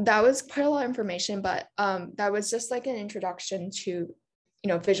that was quite a lot of information, but that was just like an introduction to, you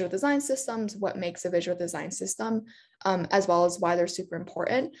know, visual design systems, what makes a visual design system, as well as why they're super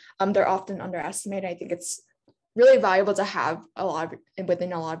important. They're often underestimated. I think it's really valuable to have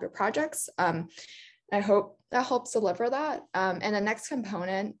within a lot of your projects. I hope that helps deliver that. And the next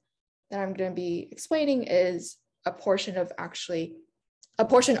component that I'm going to be explaining is a portion of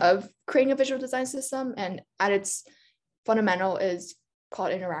creating a visual design system, and at its fundamental is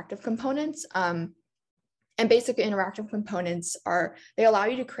called interactive components. And basically interactive components they allow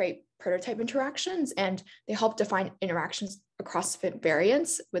you to create prototype interactions, and they help define interactions across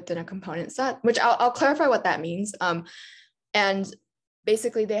variants within a component set, which I'll clarify what that means. And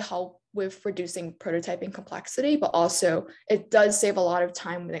basically they help with reducing prototyping complexity, but also it does save a lot of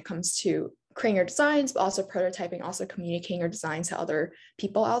time when it comes to creating your designs, but also prototyping, also communicating your designs to other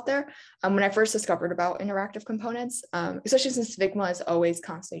people out there. When I first discovered about interactive components, especially since Figma is always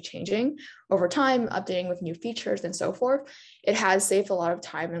constantly changing over time, updating with new features and so forth, it has saved a lot of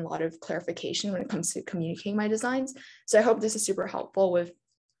time and a lot of clarification when it comes to communicating my designs. So I hope this is super helpful with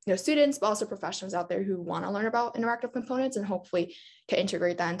students, but also professionals out there who want to learn about interactive components and hopefully can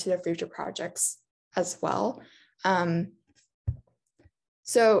integrate that into their future projects as well.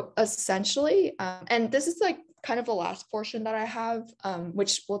 So essentially, and this is like kind of the last portion that I have,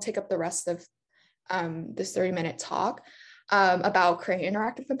 which will take up the rest of this 30-minute talk about creating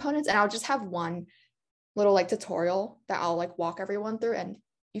interactive components. And I'll just have one little like tutorial that I'll like walk everyone through, and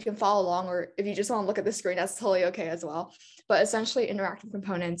you can follow along, or if you just want to look at the screen, that's totally okay as well. But essentially interactive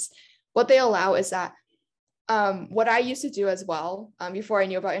components, what they allow is that what I used to do as well before I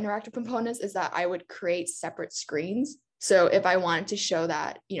knew about interactive components is that I would create separate screens. So if I wanted to show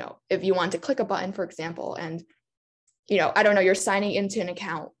that, if you want to click a button, for example, and, I don't know, you're signing into an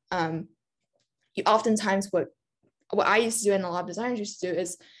account, you oftentimes what I used to do and a lot of designers used to do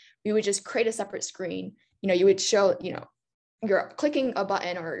is we would just create a separate screen. You would show, you're clicking a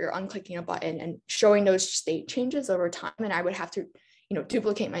button or you're unclicking a button and showing those state changes over time. And I would have to,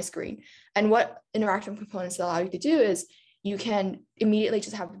 duplicate my screen. And what interactive components allow you to do is you can immediately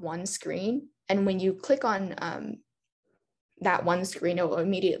just have one screen. And when you click on that one screen, it will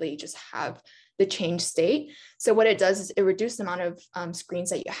immediately just have the change state. So what it does is it reduces the amount of screens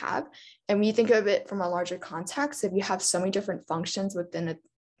that you have. And when you think of it from a larger context, if you have so many different functions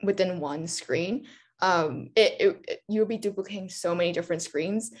within one screen, you'll be duplicating so many different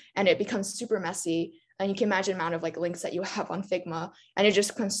screens and it becomes super messy. And you can imagine the amount of like links that you have on Figma, and it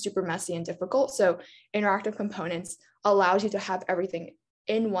just becomes super messy and difficult. So interactive components allows you to have everything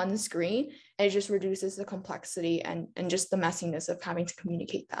in one screen, and it just reduces the complexity and just the messiness of having to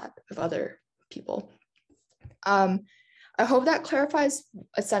communicate that with other people. I hope that clarifies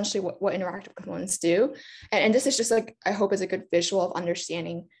essentially what interactive components do. And this is just like, I hope is a good visual of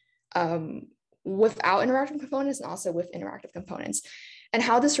understanding without interactive components and also with interactive components. And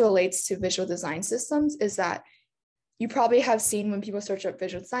how this relates to visual design systems is that you probably have seen when people search up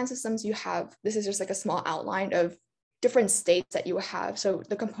visual design systems, this is just like a small outline of different states that you have. So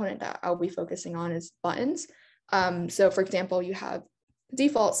the component that I'll be focusing on is buttons. So for example, you have the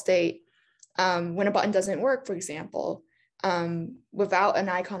default state when a button doesn't work, for example, without an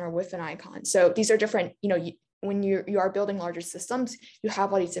icon or with an icon. So these are different, when you are building larger systems, you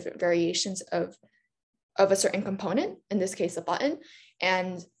have all these different variations of a certain component, in this case, a button.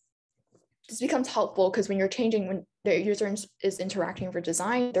 And this becomes helpful because when the user is interacting with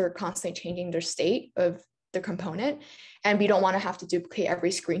design, they're constantly changing their state of the component. And we don't want to have to duplicate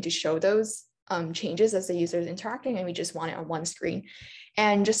every screen to show those changes as the user is interacting, and we just want it on one screen.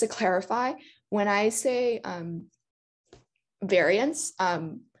 And just to clarify, when I say variants,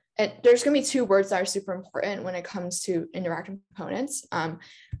 there's going to be two words that are super important when it comes to interactive components,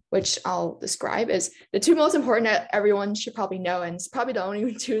 which I'll describe as the two most important that everyone should probably know, and it's probably the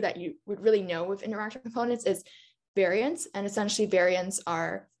only two that you would really know with interactive components is variants. And essentially variants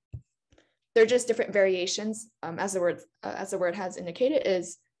they're just different variations, as the word has indicated,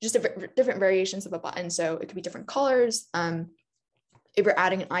 is just different variations of a button. So it could be different colors. If you're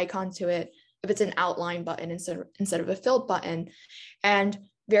adding an icon to it, if it's an outline button instead of a filled button. And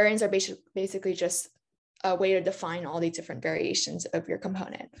variants are basically just a way to define all these different variations of your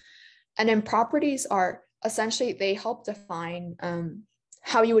component. And then properties are essentially, they help define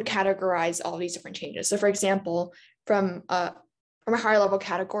how you would categorize all these different changes. So for example, from a higher level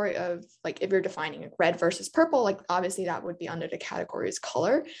category of like, if you're defining red versus purple, like obviously that would be under the categories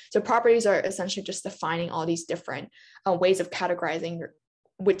color. So properties are essentially just defining all these different ways of categorizing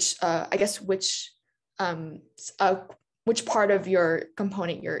which part of your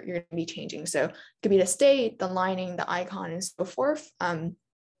component you're going to be changing. So it could be the state, the lining, the icon, and so forth. And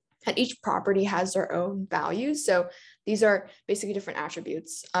each property has their own values. So these are basically different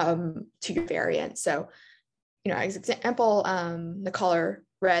attributes to your variant. So, as example, the color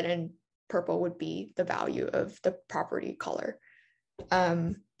red and purple would be the value of the property color.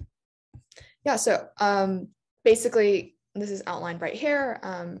 Basically, this is outlined right here,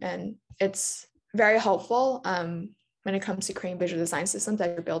 and it's very helpful when it comes to creating visual design systems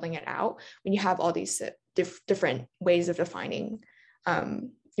that you're building it out, when you have all these different ways of defining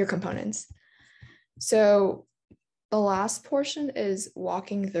your components. So the last portion is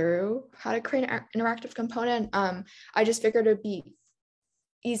walking through how to create an interactive component. I just figured it'd be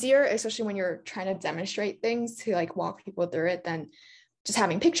easier, especially when you're trying to demonstrate things, to like walk people through it than just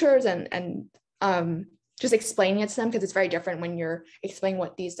having pictures and just explaining it to them, because it's very different when you're explaining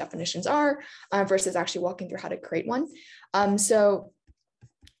what these definitions are versus actually walking through how to create one. So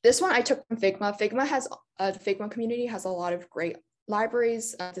this one I took from Figma. The Figma community has a lot of great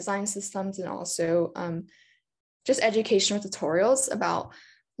libraries, design systems, and also just educational tutorials about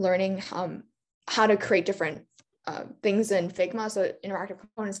learning how to create different things in Figma. So interactive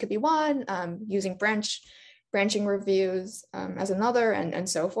components could be one, using branching reviews as another, and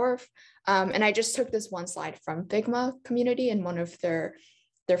so forth. And I just took this one slide from Figma community in one of their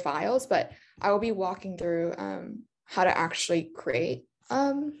files, but I will be walking through how to actually create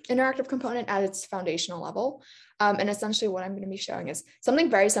interactive component at its foundational level. And essentially what I'm going to be showing is something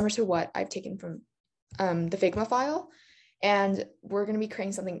very similar to what I've taken from the Figma file. And we're going to be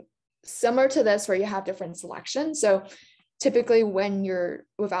creating something similar to this where you have different selections. So typically when you're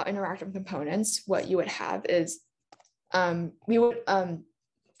without interactive components, what you would have is a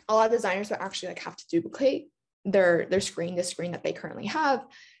lot of designers would actually like have to duplicate their screen, the screen that they currently have,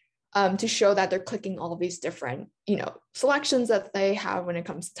 to show that they're clicking all of these different, selections that they have when it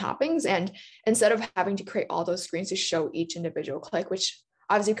comes to toppings. And instead of having to create all those screens to show each individual click, which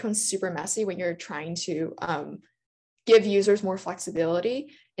obviously becomes super messy when you're trying to give users more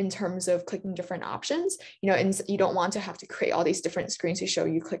flexibility in terms of clicking different options, and you don't want to have to create all these different screens to show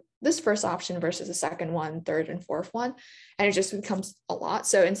you click this first option versus the second one, third, and fourth one. And it just becomes a lot.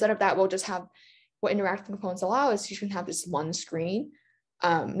 So instead of that, we'll just have what interactive components allow is you can have this one screen,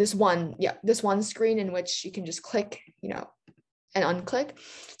 this one screen in which you can just click, and unclick.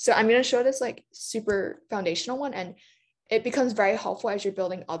 So I'm going to show this like super foundational one, and it becomes very helpful as you're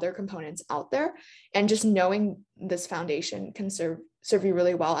building other components out there. And just knowing this foundation can serve you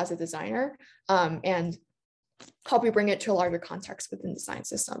really well as a designer, and help you bring it to a larger context within design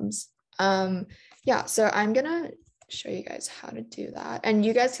systems. So I'm gonna show you guys how to do that. And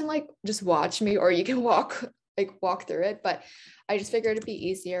you guys can like just watch me, or you can walk through it. But I just figured it'd be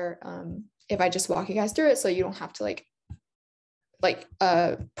easier if I just walk you guys through it, so you don't have to like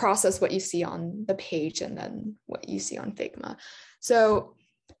process what you see on the page and then what you see on Figma. So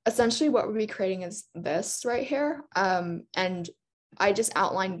essentially what we'll be creating is this right here. And I just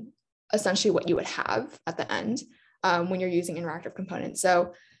outlined essentially what you would have at the end when you're using interactive components.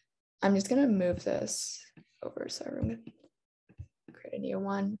 So I'm just going to move this over. So I'm going to create a new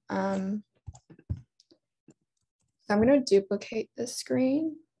one. So I'm going to duplicate this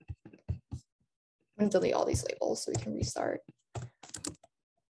screen. I'm going to delete all these labels so we can restart.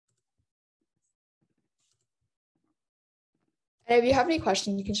 And if you have any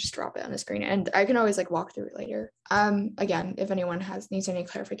questions, you can just drop it on the screen, and I can always like walk through it later. Again, if anyone needs any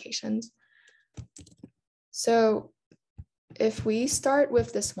clarifications. So if we start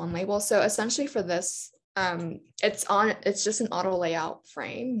with this one label, so essentially for this, it's just an auto layout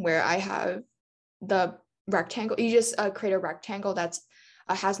frame where I have the rectangle. You just create a rectangle that's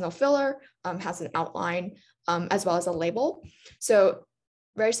has no filler, has an outline, as well as a label. So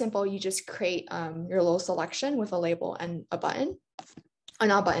very simple. You just create your little selection with a label and a button,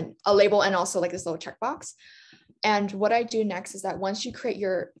 a label, and also like this little checkbox. And what I do next is that once you create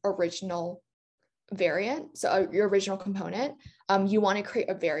your original variant, so your original component, you want to create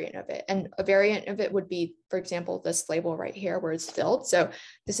a variant of it. And a variant of it would be, for example, this label right here where it's filled. So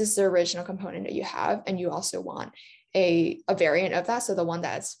this is the original component that you have, and you also want a variant of that, so the one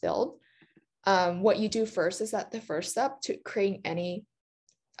that is filled. What you do first is that the first step to create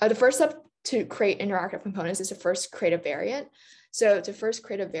interactive components is to first create a variant. So to first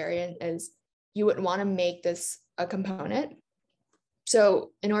create a variant is you would want to make this a component.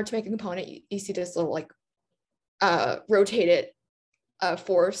 So in order to make a component, you see this little like rotated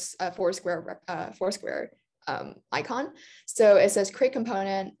four square icon. So it says create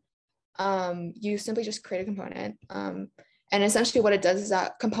component. You simply just create a component. And essentially what it does is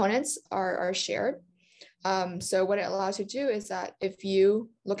that components are shared. So what it allows you to do is that if you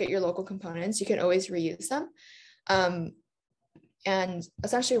look at your local components, you can always reuse them. And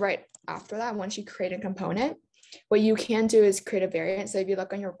essentially right after that, once you create a component, what you can do is create a variant. So if you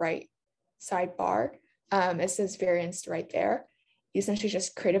look on your right sidebar, it says variants right there. You essentially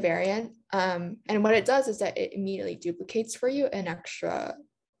just create a variant. And what it does is that it immediately duplicates for you an extra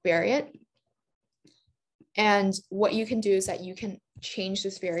variant. And what you can do is that you can change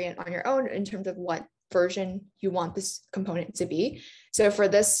this variant on your own in terms of what version you want this component to be. So for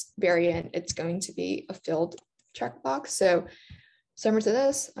this variant, it's going to be a filled checkbox. So similar to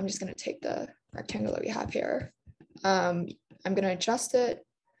this, I'm just going to take the rectangle that we have here. I'm going to adjust it.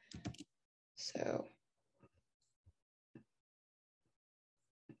 So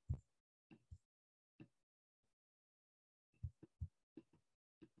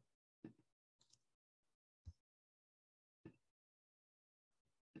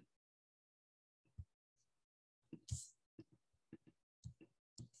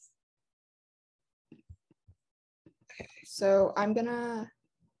So I'm gonna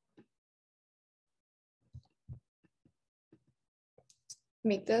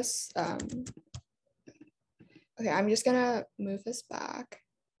make this, okay, I'm just gonna move this back.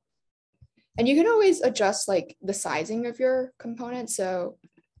 And you can always adjust like the sizing of your component. So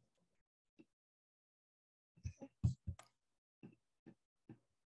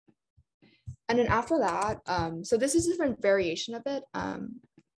and then after that, so this is a different variation of it.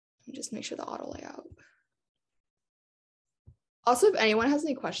 Just make sure the auto layout. Also, if anyone has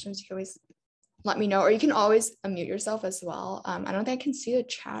any questions, you can always let me know, or you can always unmute yourself as well. I don't think I can see the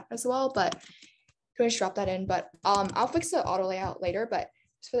chat as well, but you can always drop that in. But I'll fix the auto layout later, but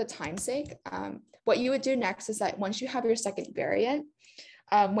just for the time's sake, what you would do next is that once you have your second variant,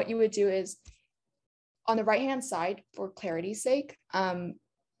 what you would do is on the right-hand side, for clarity's sake,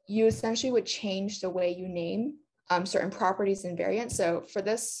 you essentially would change the way you name certain properties and variants. So for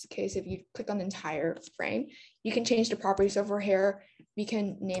this case, if you click on the entire frame, you can change the properties over here. We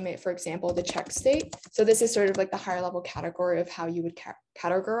can name it, for example, the check state. So this is sort of like the higher level category of how you would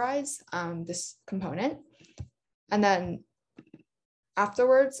categorize this component. And then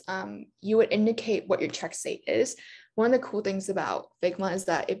afterwards, you would indicate what your check state is. One of the cool things about Figma is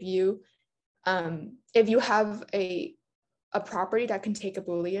that if you have a property that can take a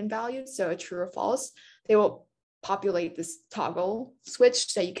Boolean value, so a true or false, they will populate this toggle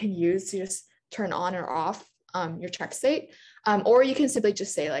switch that you can use to just turn on or off your check state. Or you can simply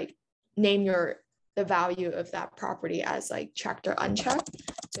just say like, name the value of that property as like checked or unchecked.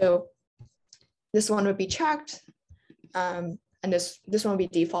 So this one would be checked, and this one would be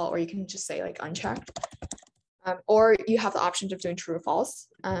default, or you can just say like unchecked. Or you have the option of doing true or false.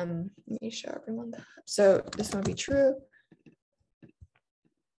 Let me show everyone that. So this one would be true,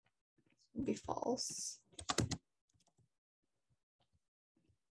 would be false.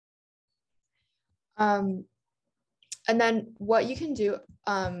 And then what you can do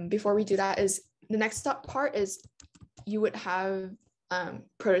before we do that is the next part is you would have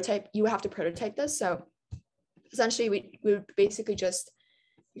prototype. You would have to prototype this. So essentially, we would basically just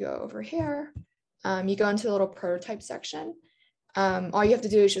go over here. You go into the little prototype section. All you have to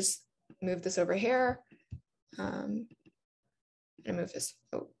do is just move this over here, and move this.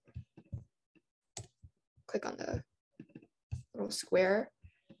 Oh, click on the little square.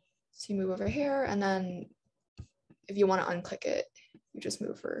 So you move over here, and then if you want to unclick it, you just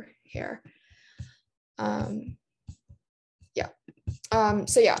move over here. Yeah.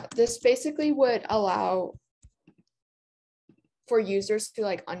 So yeah, this basically would allow for users to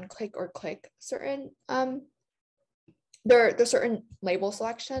like unclick or click certain there's certain label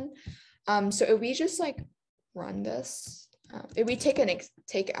selection. So if we just like run this, if we take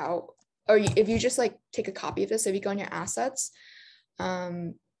out, or if you just like take a copy of this, if you go in your assets,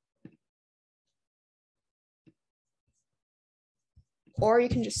 or you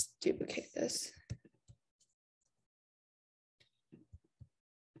can just duplicate this.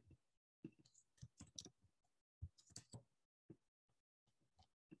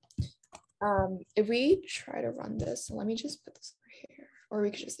 If we try to run this, let me just put this over here, or we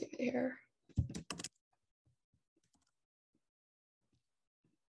could just leave it here.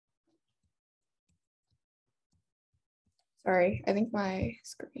 Sorry, I think my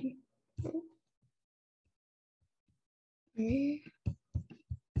screen. Maybe.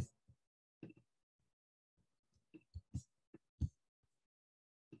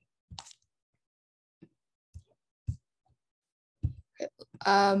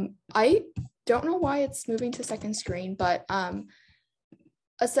 I don't know why it's moving to second screen, but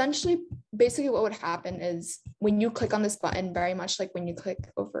essentially, basically what would happen is when you click on this button, very much like when you click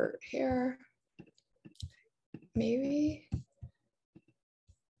over here, maybe.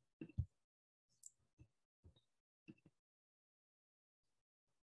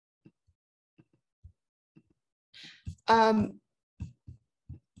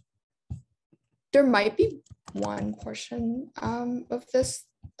 There might be one portion of this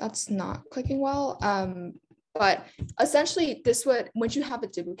that's not clicking well, but essentially this would, once you have a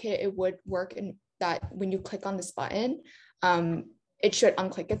duplicate, it would work in that when you click on this button, it should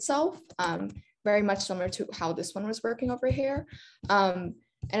unclick itself, very much similar to how this one was working over here. And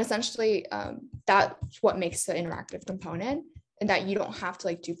essentially that's what makes the interactive component, and that you don't have to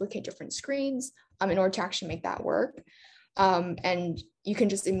like duplicate different screens in order to actually make that work. And you can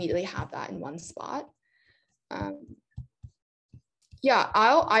just immediately have that in one spot. Yeah,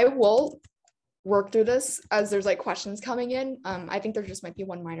 I will work through this as there's like questions coming in. I think there just might be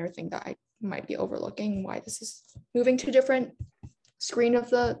one minor thing that I might be overlooking, why this is moving to a different screen of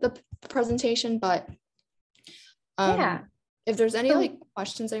the presentation, but yeah, if there's any like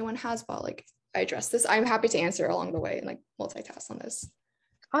questions anyone has about like I address this. I'm happy to answer along the way and like multitask on this.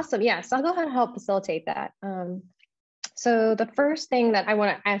 Awesome. Yeah. So I'll go ahead and help facilitate that. So the first thing that I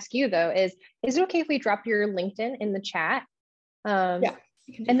want to ask you though is it okay if we drop your LinkedIn in the chat? Yeah.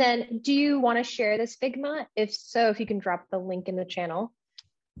 And then do you want to share this Figma? If so, if you can drop the link in the channel.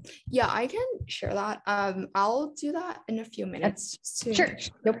 Yeah, I can share that. I'll do that in a few minutes. Sure,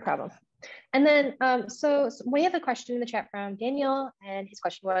 no problem. And then, so we have a question in the chat from Daniel, and his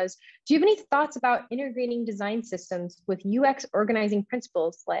question was, do you have any thoughts about integrating design systems with UX organizing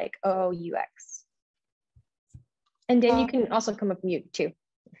principles like OOUX? And then you can also come up mute too,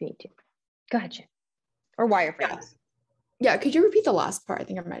 if you need to. Go ahead, Jen. Or wireframes. Yeah, could you repeat the last part? I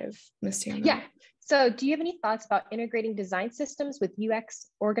think I might have missed you on that. Yeah, so do you have any thoughts about integrating design systems with UX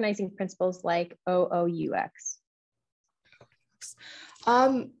organizing principles like OOUX?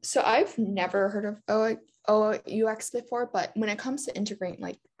 So I've never heard of OOUX before, but when it comes to integrating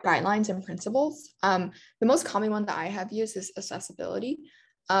like guidelines and principles, the most common one that I have used is accessibility.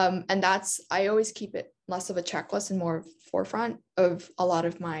 And I always keep it less of a checklist and more forefront of a lot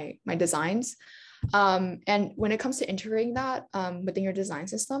of my designs. And when it comes to integrating that within your design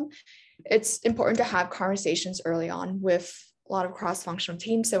system, it's important to have conversations early on with a lot of cross-functional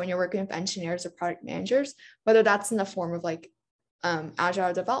teams. So when you're working with engineers or product managers, whether that's in the form of like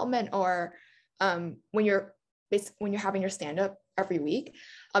agile development or when you're having your stand-up every week,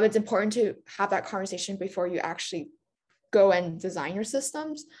 it's important to have that conversation before you actually go and design your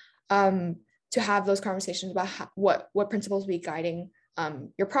systems, to have those conversations about what principles will be guiding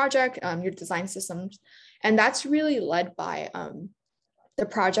your project, your design systems. And that's really led by the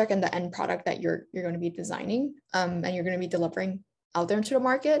project and the end product that you're going to be designing and you're going to be delivering out there into the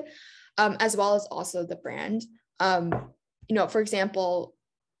market, as well as also the brand. For example,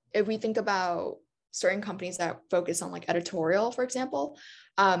 if we think about certain companies that focus on like editorial, for example,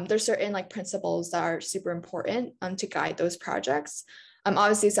 there's certain like principles that are super important to guide those projects.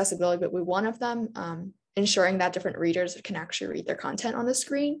 Obviously accessibility would be one of them, ensuring that different readers can actually read their content on the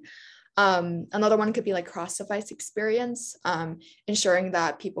screen. Another one could be like cross-device experience, ensuring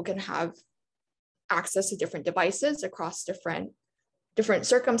that people can have access to different devices across different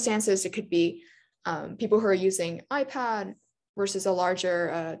circumstances. It could be people who are using iPad versus a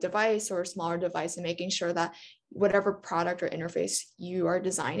larger device or a smaller device, and making sure that whatever product or interface you are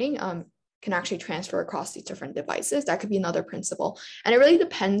designing can actually transfer across these different devices. That could be another principle. And it really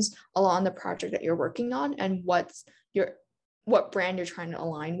depends a lot on the project that you're working on and what brand you're trying to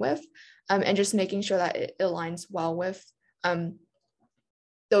align with, and just making sure that it aligns well with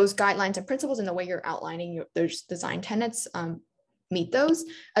those guidelines and principles, and the way you're outlining those design tenets meet those,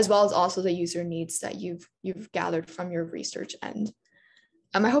 as well as also the user needs that you've gathered from your research end.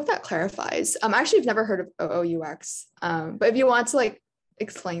 I hope that clarifies. Actually, I've never heard of OOUX, but if you want to like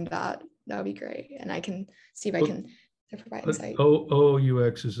explain that would be great, and I can see if I can provide insight.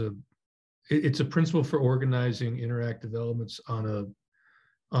 OOUX is it's a principle for organizing interactive elements on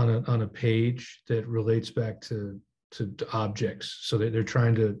a page that relates back to objects. So they're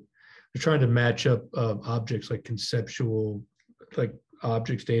trying to match up objects like conceptual, like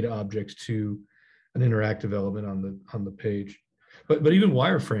objects, data objects, to an interactive element on the page. But even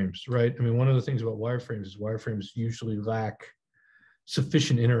wireframes, right? I mean, one of the things about wireframes is wireframes usually lack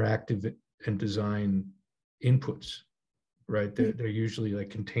sufficient interactive and design inputs, right? They're usually like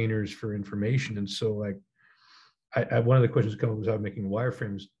containers for information. And so like, one of the questions comes without making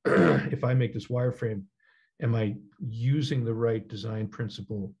wireframes. If I make this wireframe, am I using the right design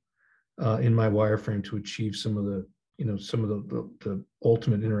principle in my wireframe to achieve some of the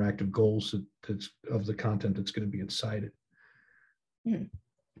ultimate interactive goals that's of the content that's going to be inside it? Mm-hmm.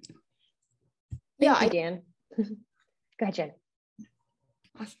 Yeah, Dan. Go ahead, Jen.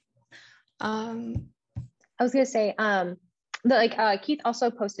 I was going to say, Keith also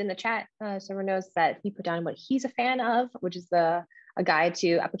posted in the chat, so everyone knows that he put down what he's a fan of, which is a guide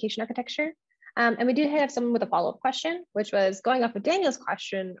to application architecture. And we did have someone with a follow-up question, which was going off of Daniel's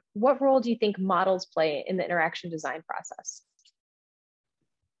question, what role do you think models play in the interaction design process?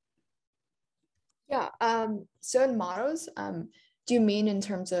 Yeah, so in models, do you mean in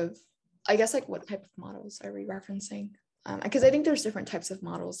terms of, I guess, like what type of models are we referencing? Because I think there's different types of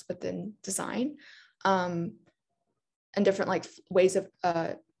models within design, and different like ways of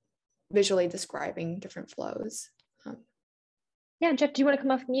visually describing different flows. Yeah, Jeff, do you want to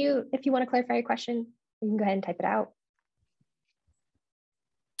come off mute? If you want to clarify your question, you can go ahead and type it out.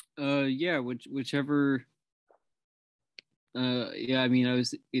 Yeah, whichever. Yeah, I mean, I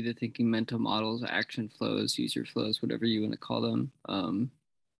was either thinking mental models, action flows, user flows, whatever you want to call them.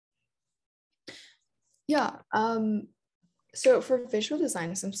 Yeah. So for visual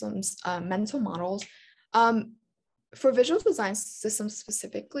design systems, mental models, for visual design systems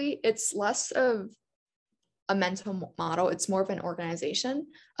specifically, it's less of a mental model. It's more of an organization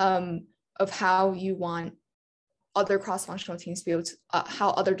of how you want other cross-functional teams to be able to, how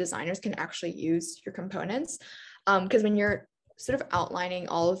other designers can actually use your components. Because when you're sort of outlining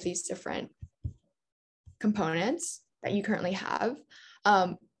all of these different components that you currently have,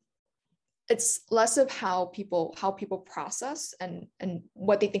 it's less of how people process and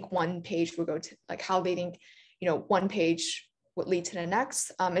what they think one page will go to, like how they think, one page would lead to the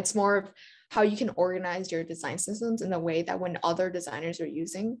next. It's more of how you can organize your design systems in a way that when other designers are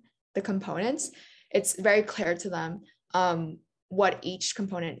using the components, it's very clear to them what each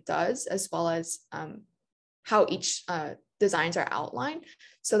component does, as well as how each designs are outlined,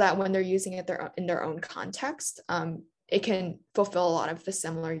 so that when they're using it in their own context, it can fulfill a lot of the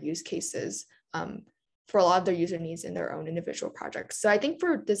similar use cases for a lot of their user needs in their own individual projects. So I think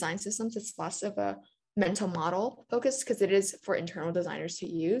for design systems, it's less of a mental model focus because it is for internal designers to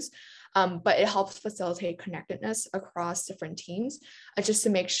use, but it helps facilitate connectedness across different teams, just to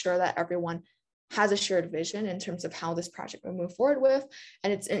make sure that everyone has a shared vision in terms of how this project will move forward with.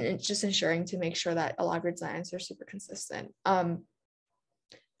 And it's just ensuring to make sure that a lot of your designs are super consistent.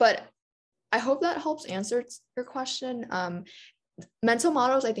 But I hope that helps answer your question. Mental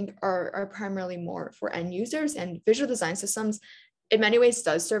models, I think, are primarily more for end users, and visual design systems in many ways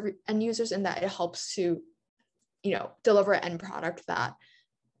does serve end users in that it helps to, deliver an end product that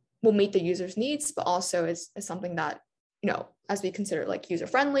will meet the user's needs, but also is something that, as we consider like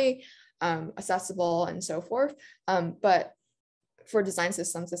user-friendly, accessible, and so forth. But for design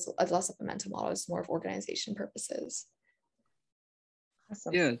systems, it's less of a mental model, it's more of organization purposes.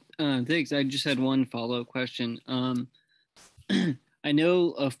 Awesome. Yeah, thanks. I just had one follow-up question. I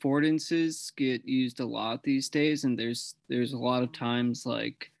know affordances get used a lot these days, and there's a lot of times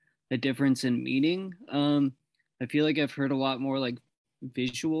like a difference in meaning. I feel like I've heard a lot more like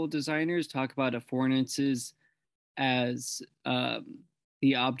visual designers talk about affordances as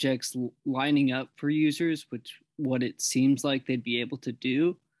the objects lining up for users, which what it seems like they'd be able to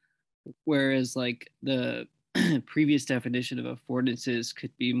do, whereas like the previous definition of affordances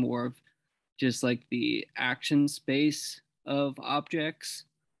could be more of just like the action space of objects.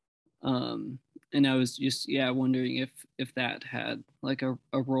 And I was just wondering if that had like a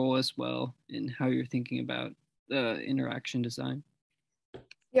role as well in how you're thinking about interaction design.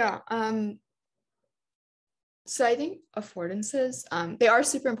 Yeah. So I think affordances, they are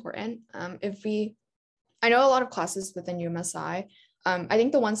super important. I know a lot of classes within UMSI, I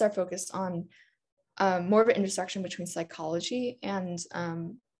think the ones that are focused on more of an intersection between psychology and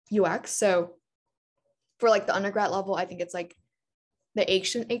UX. So for like the undergrad level, I think it's like the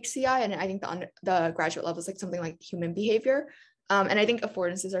action HCI, and I think the graduate level is like something like human behavior. And I think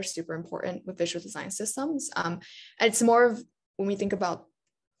affordances are super important with visual design systems. And it's more of when we think about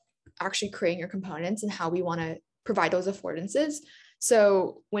actually creating your components and how we want to provide those affordances.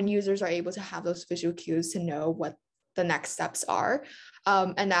 So when users are able to have those visual cues to know what the next steps are,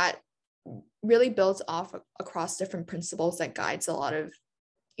 and that really builds off across different principles that guides a lot of,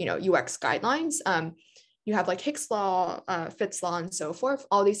 UX guidelines. You have like Hick's law, Fitts law, and so forth,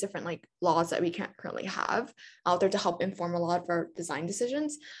 all these different like laws that we can't currently have out there to help inform a lot of our design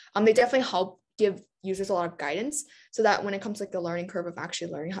decisions. They definitely help give users a lot of guidance so that when it comes to like the learning curve of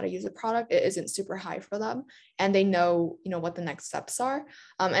actually learning how to use a product, it isn't super high for them, and they know, what the next steps are.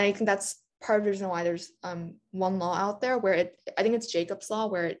 And I think that's part of the reason why there's one law out there where I think it's Jacob's law,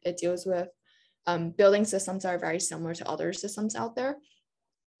 where it deals with building systems that are very similar to other systems out there.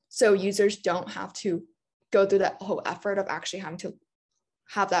 So users don't have to go through that whole effort of actually having to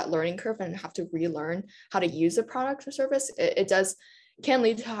have that learning curve and have to relearn how to use a product or service. It can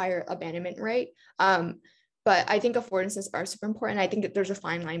lead to higher abandonment rate. But I think affordances are super important. I think that there's a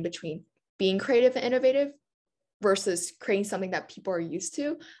fine line between being creative and innovative versus creating something that people are used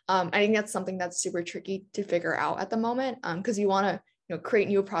to. I think that's something that's super tricky to figure out at the moment, because you want to create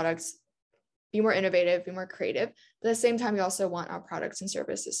new products, be more innovative, be more creative. But at the same time, we also want our products and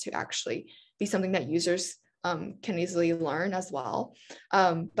services to actually be something that users can easily learn as well.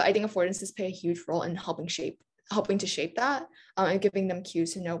 But I think affordances play a huge role in helping to shape that, and giving them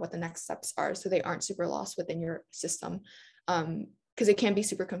cues to know what the next steps are, so they aren't super lost within your system, because it can be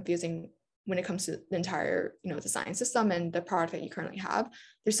super confusing when it comes to the entire design system and the product that you currently have.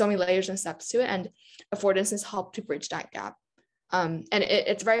 There's so many layers and steps to it, and affordances help to bridge that gap. And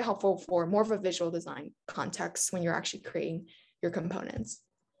it's very helpful for more of a visual design context when you're actually creating your components.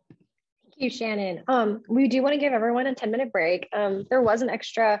 Thank you, Shannon. We do want to give everyone a 10-minute break. There was an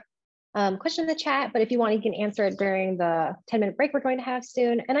extra question in the chat, but if you want, you can answer it during the 10-minute break we're going to have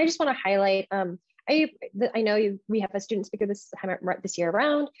soon. And I just want to highlight, I know we have a student speaker this year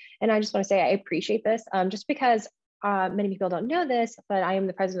around, and I just want to say I appreciate this, just because many people don't know this, but I am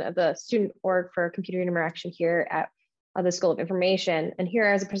the president of the student org for computer interaction here at the School of Information, and here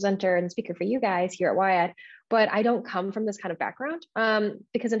as a presenter and speaker for you guys here at WIAD. But I don't come from this kind of background,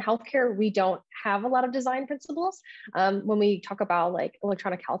 because in healthcare, we don't have a lot of design principles when we talk about like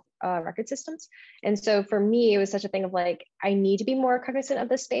electronic health record systems. And so for me, it was such a thing of like, I need to be more cognizant of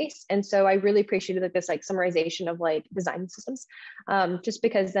this space. And so I really appreciated like this like summarization of like design systems, just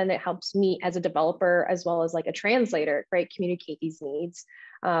because then it helps me as a developer, as well as like a translator, right, communicate these needs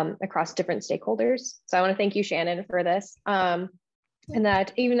across different stakeholders. So I want to thank you, Shannon, for this. And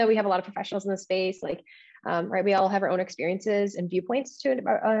that even though we have a lot of professionals in the space, like, right, we all have our own experiences and viewpoints to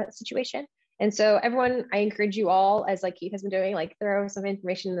a situation. And so everyone, I encourage you all, as like Keith has been doing, like throw some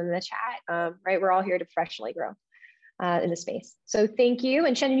information in the chat, right? We're all here to professionally grow in the space. So thank you.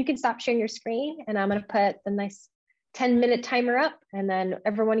 And Shannon, you can stop sharing your screen, and I'm gonna put the nice 10-minute timer up, and then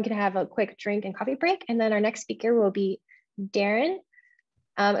everyone can have a quick drink and coffee break. And then our next speaker will be Darren.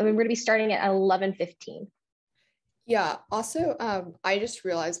 And we're gonna be starting at 11:15. Yeah, also, I just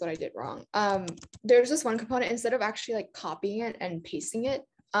realized what I did wrong. There's this one component, instead of actually like copying it and pasting it,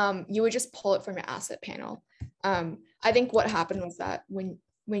 you would just pull it from your asset panel. I think what happened was that when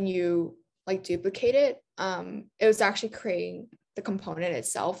you like duplicate it, it was actually creating the component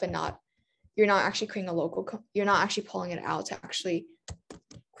itself, and you're not actually creating a local, you're not actually pulling it out to actually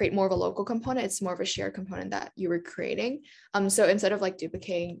create more of a local component. It's more of a shared component that you were creating. So instead of like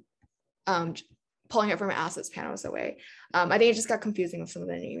duplicating, pulling it from an assets panels away. I think it just got confusing with some of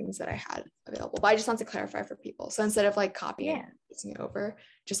the names that I had available, but I just want to clarify for people. So instead of like copying and pasting it over,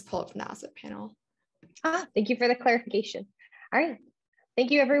 just pull it from the asset panel. Thank you for the clarification. All right,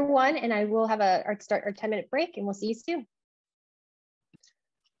 thank you everyone. And I will have start our 10-minute break, and we'll see you soon.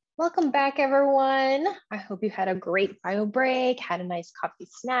 Welcome back, everyone. I hope you had a great bio break, had a nice coffee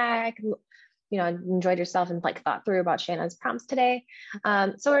snack, you know, enjoyed yourself and like thought through about Shannon's prompts today.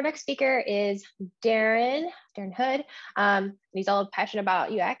 So our next speaker is Darren Hood. He's all passionate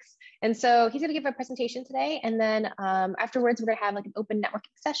about UX. And so he's gonna give a presentation today. And then afterwards, we're gonna have like an open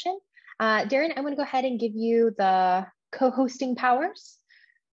networking session. Darren, I'm gonna go ahead and give you the co-hosting powers.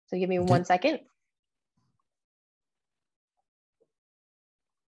 So give me 1 second.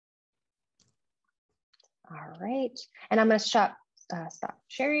 All right, and I'm gonna stop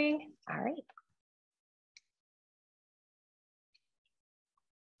sharing. All right.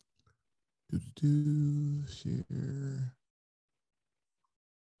 Share.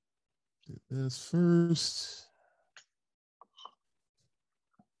 Do this first.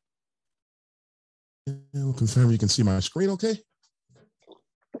 And we'll confirm you can see my screen okay?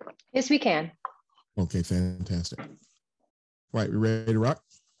 Yes, we can. Okay, fantastic. Right, we ready to rock?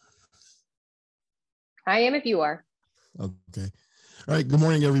 I am if you are. Okay. All right, good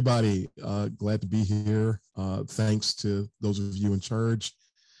morning, everybody. Glad to be here. Thanks to those of you in charge,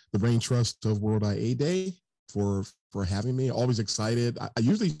 the Brain Trust of World WIAA Day, for having me. Always excited. I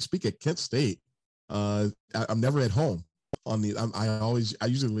usually speak at Kent State. I'm never at home on the. I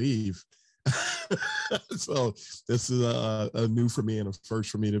usually leave. So this is a new for me and a first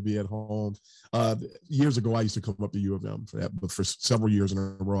for me to be at home. Years ago, I used to come up to U of M for that, but for several years in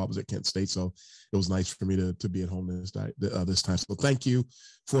a row, I was at Kent State. So it was nice for me to be at home this time. So thank you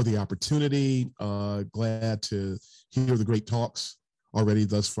for the opportunity. Glad to hear the great talks already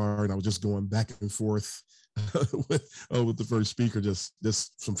thus far. And I was just going back and forth with the first speaker, just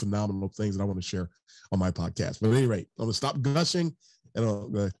some phenomenal things that I want to share on my podcast. But at any rate, I'm going to stop gushing and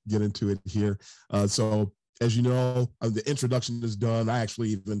I'll get into it here. So as you know, the introduction is done. I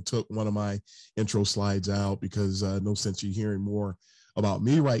actually even took one of my intro slides out because no sense you hearing more about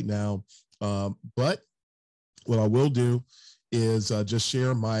me right now. But what I will do is just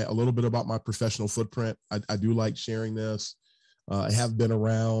share a little bit about my professional footprint. I do like sharing this. I have been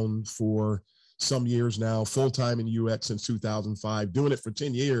around for some years now, full-time in UX since 2005, doing it for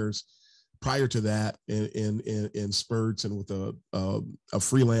 10 years. Prior to that, in spurts and with a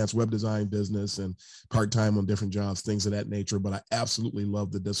freelance web design business and part-time on different jobs, things of that nature. But I absolutely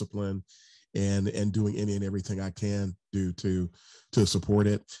love the discipline and doing any and everything I can do to support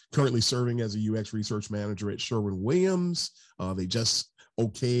it. Currently serving as a UX research manager at Sherwin-Williams. They just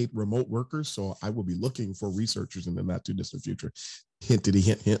okayed remote workers, so I will be looking for researchers in the not too distant future. Hintity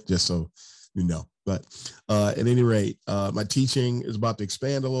hint, just so you know. But at any rate, my teaching is about to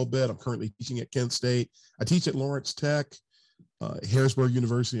expand a little bit. I'm currently teaching at Kent State. I teach at Lawrence Tech, Harrisburg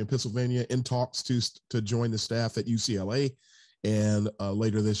University in Pennsylvania, in talks to join the staff at UCLA. And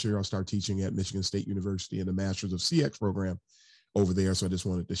later this year, I'll start teaching at Michigan State University in the Masters of CX program over there. So I just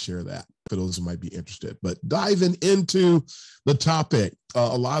wanted to share that for those who might be interested. But diving into the topic,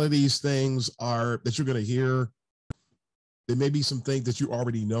 a lot of these things that you're going to hear, there may be some things that you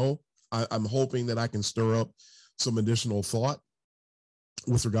already know. I'm hoping that I can stir up some additional thought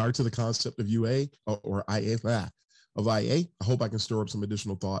with regard to the concept of UA or IA, of IA. I hope I can stir up some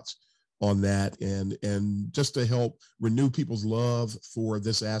additional thoughts on that and just to help renew people's love for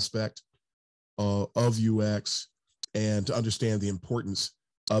this aspect of UX and to understand the importance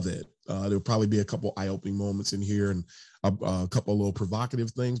of it. There'll probably be a couple eye-opening moments in here and a couple of little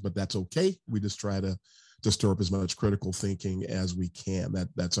provocative things, but that's okay. We just try to stir up as much critical thinking as we can.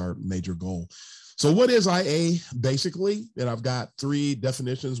 That's our major goal. So what is IA basically? And I've got three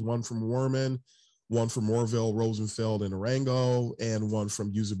definitions, one from Werman, one from Morville, Rosenfeld, and Arango, and one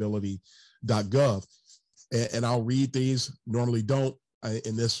from usability.gov. And I'll read these, normally don't.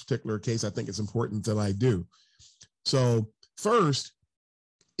 In this particular case, I think it's important that I do. So first,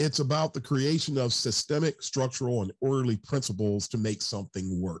 it's about the creation of systemic, structural, and orderly principles to make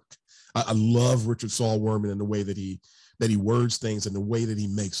something work. I love Richard Saul Werman and the way that he words things and the way that he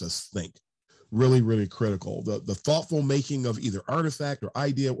makes us think. Really, really critical. The thoughtful making of either artifact or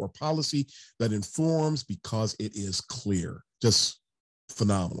idea or policy that informs because it is clear. Just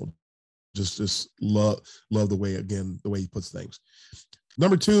phenomenal. Just love the way, again, the way he puts things.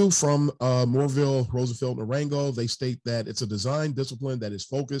 Number two, from Morville, Rosenfeld, and Arango, they state that it's a design discipline that is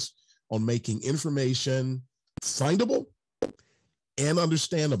focused on making information findable and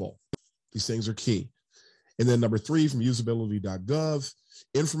understandable. These things are key. And then number three, from usability.gov,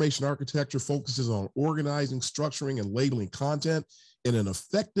 information architecture focuses on organizing, structuring, and labeling content in an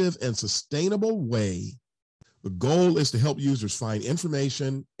effective and sustainable way. The goal is to help users find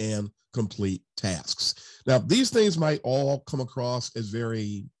information and complete tasks. Now, these things might all come across as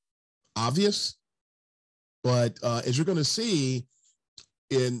very obvious, but as you're going to see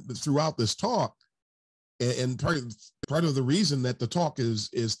throughout this talk, and part of the reason that the talk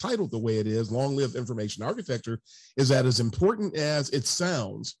is titled the way it is, Long Live Information Architecture, is that as important as it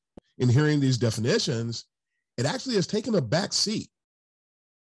sounds in hearing these definitions, it actually has taken a back seat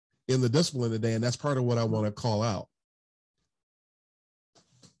in the discipline today, and that's part of what I want to call out.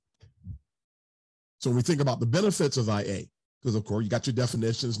 So when we think about the benefits of IA, because of course you got your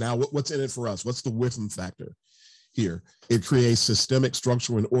definitions, now what's in it for us? What's the wisdom factor here? It creates systemic,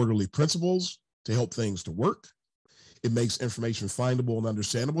 structural, and orderly principles to help things to work. It makes information findable and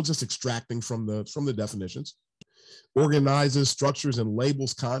understandable, just extracting from the definitions. Organizes, structures, and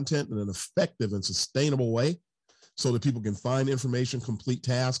labels content in an effective and sustainable way so that people can find information, complete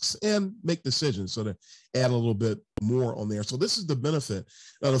tasks, and make decisions. So to add a little bit more on there. So this is the benefit.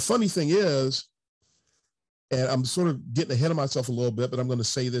 Now, the funny thing is, and I'm sort of getting ahead of myself a little bit, but I'm going to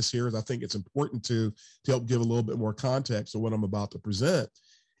say this here, as I think it's important to help give a little bit more context to what I'm about to present,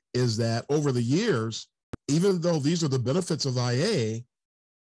 is that over the years, even though these are the benefits of IA,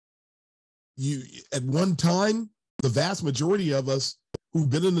 at one time, the vast majority of us who've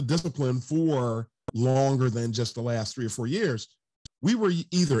been in the discipline for longer than just the last 3 or 4 years, we were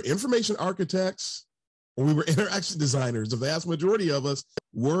either information architects or we were interaction designers. The vast majority of us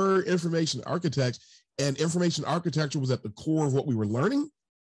were information architects, and information architecture was at the core of what we were learning,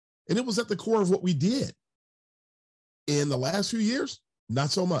 and it was at the core of what we did. In the last few years, not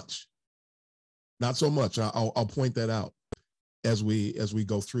so much. Not so much. I'll point that out as we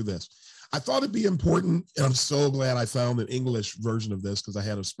go through this. I thought it'd be important, and I'm so glad I found an English version of this because I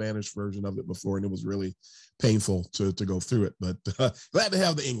had a Spanish version of it before, and it was really painful to go through it, but glad to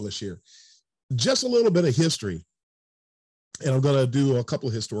have the English here. Just a little bit of history, and I'm going to do a couple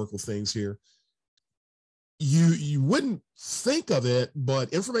of historical things here. You wouldn't think of it,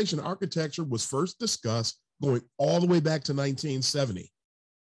 but information architecture was first discussed going all the way back to 1970.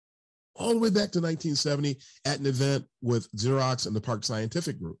 All the way back to 1970 at an event with Xerox and the Park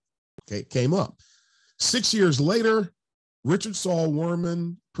Scientific Group. Okay, it came up. 6 years later, Richard Saul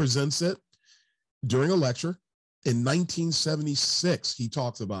Werman presents it during a lecture. In 1976, he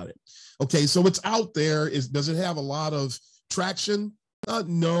talks about it. Okay, so it's out there. Does it have a lot of traction?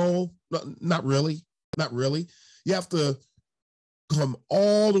 No, not really. Not really. You have to come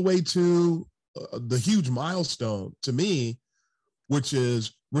all the way to the huge milestone to me, which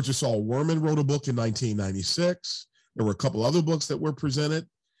is Richard Saul Werman wrote a book in 1996. There were a couple other books that were presented,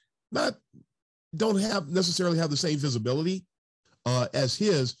 don't necessarily have the same visibility as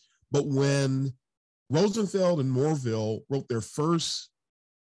his, but when Rosenfeld and Morville wrote their first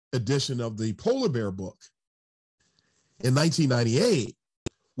edition of the Polar Bear book in 1998,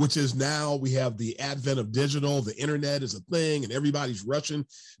 which is now we have the advent of digital. The internet is a thing and everybody's rushing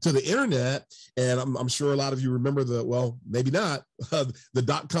to the internet. And I'm sure a lot of you remember well, maybe not, the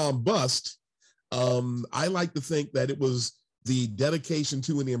dot-com bust. I like to think that it was the dedication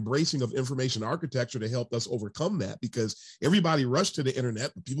to and the embracing of information architecture to help us overcome that, because everybody rushed to the internet,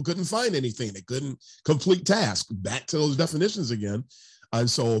 but people couldn't find anything. They couldn't complete tasks. Back to those definitions again. And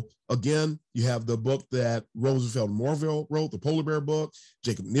so, again, you have the book that Roosevelt Morville wrote, the Polar Bear book.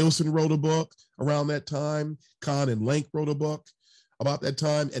 Jacob Nielsen wrote a book around that time. Kahn and Lenk wrote a book about that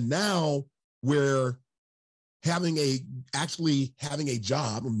time. And now we're actually having a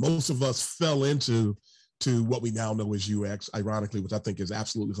job. Most of us fell into what we now know as UX, ironically, which I think is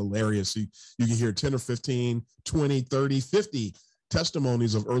absolutely hilarious. You can hear 10 or 15, 20, 30, 50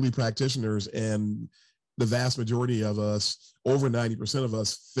 testimonies of early practitioners, and the vast majority of us, over 90% of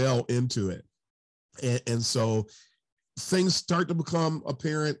us, fell into it. And so things start to become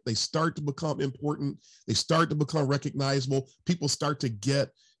apparent. They start to become important. They start to become recognizable. People start to get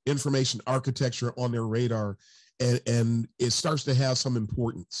information architecture on their radar, and it starts to have some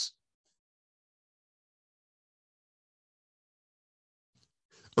importance.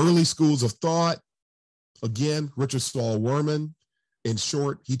 Early schools of thought, again, Richard Saul Wurman. In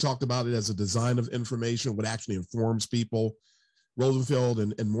short, he talked about it as a design of information, what actually informs people. Rosenfeld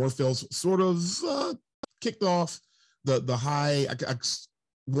and Morfield sort of kicked off the high, I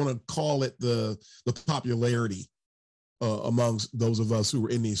want to call it the popularity amongst those of us who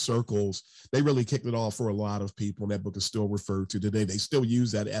were in these circles. They really kicked it off for a lot of people, and that book is still referred to today. They still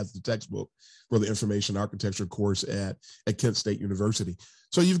use that as the textbook for the information architecture course at Kent State University.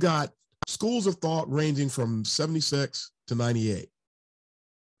 So you've got schools of thought ranging from 76 to 98.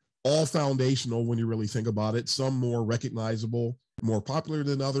 All foundational when you really think about it, some more recognizable, more popular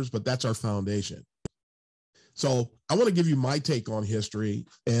than others, but that's our foundation. So I want to give you my take on history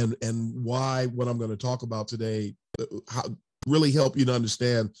and why what I'm going to talk about today really help you to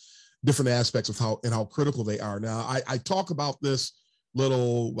understand different aspects of how critical they are. Now, I talk about this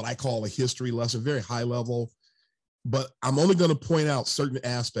little, what I call a history lesson, very high level, but I'm only going to point out certain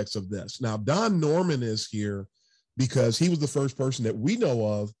aspects of this. Now, Don Norman is here because he was the first person that we know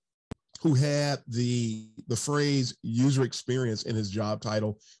of who had the phrase user experience in his job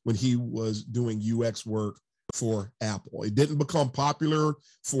title when he was doing UX work for Apple. It didn't become popular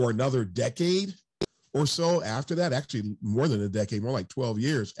for another decade or so after that, actually more than a decade, more like 12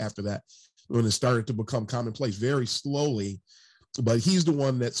 years after that, when it started to become commonplace very slowly. But he's the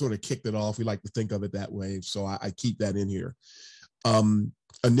one that sort of kicked it off. We like to think of it that way. So I keep that in here.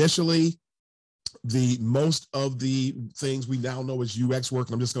 Initially, most of the things we now know as UX work,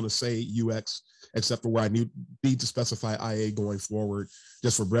 and I'm just going to say UX, except for where I need to specify IA going forward,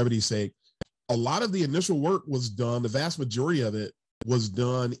 just for brevity's sake. A lot of the initial work was done, the vast majority of it was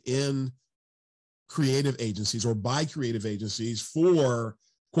done in creative agencies or by creative agencies for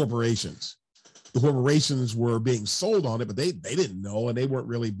corporations. The corporations were being sold on it, but they didn't know, and they weren't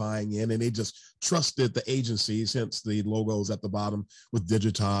really buying in, and they just trusted the agencies, hence the logos at the bottom with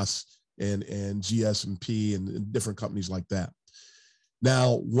Digitas and GS&P and different companies like that.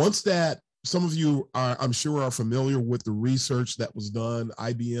 Now, once that, some of you are, I'm sure, are familiar with the research that was done.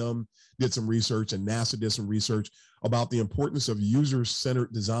 IBM did some research and NASA did some research about the importance of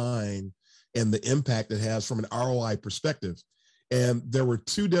user-centered design and the impact it has from an ROI perspective. And there were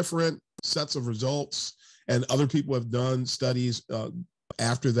two different sets of results, and other people have done studies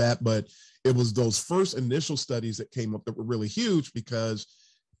after that, but it was those first initial studies that came up that were really huge, because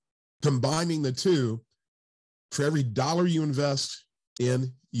combining the two, for every dollar you invest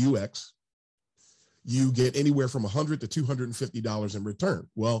in UX, you get anywhere from $100 to $250 in return.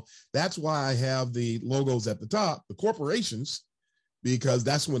 Well, that's why I have the logos at the top, the corporations, because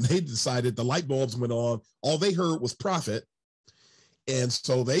that's when they decided the light bulbs went on. All they heard was profit. And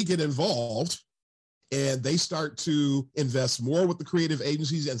so they get involved and they start to invest more with the creative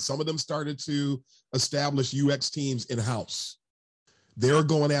agencies. And some of them started to establish UX teams in-house. They're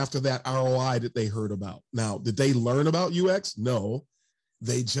going after that ROI that they heard about. Now, did they learn about UX? No,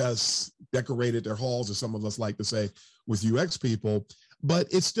 they just decorated their halls, as some of us like to say, with UX people,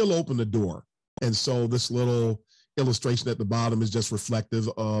 but it still opened the door. And so this little illustration at the bottom is just reflective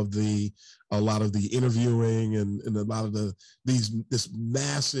of a lot of the interviewing and a lot of this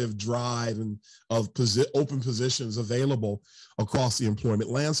massive drive and of open positions available across the employment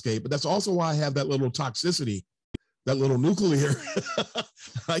landscape. But that's also why I have that little toxicity, that little nuclear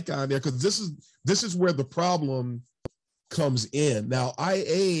icon there, because this is where the problem comes in. Now,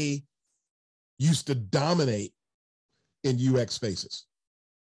 IA used to dominate in UX spaces.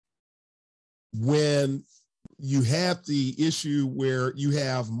 When you had the issue where you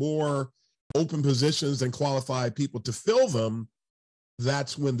have more open positions than qualified people to fill them.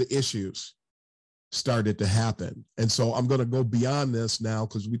 That's when the issues started to happen. And so I'm going to go beyond this now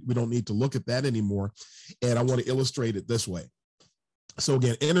because we don't need to look at that anymore. And I want to illustrate it this way. So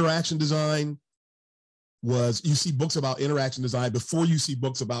again, interaction design was, you see books about interaction design before you see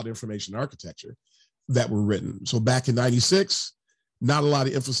books about information architecture that were written. So back in 96, not a lot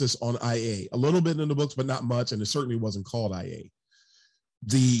of emphasis on IA, a little bit in the books, but not much. And it certainly wasn't called IA.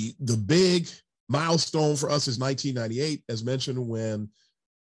 The big milestone for us is 1998, as mentioned, when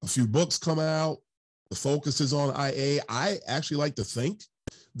a few books come out. The focus is on IA. I actually like to think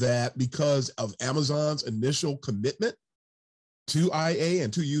that because of Amazon's initial commitment to IA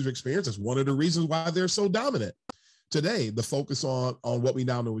and to user experience, is one of the reasons why they're so dominant today. The focus on what we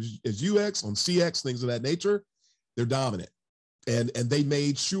now know as UX, on CX, things of that nature, they're dominant. And they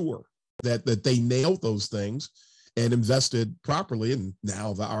made sure that they nailed those things and invested properly. And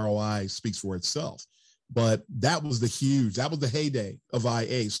now the ROI speaks for itself. But that was the heyday of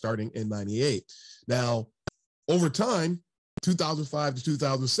IA starting in 98. Now, over time, 2005 to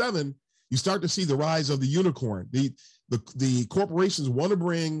 2007, you start to see the rise of the unicorn. The corporations want to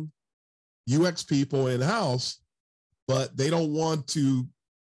bring UX people in-house, but they don't want to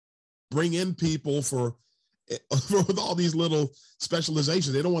bring in people for all these little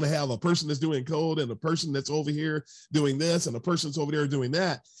specializations. They don't want to have a person that's doing code and a person that's over here doing this and a person that's over there doing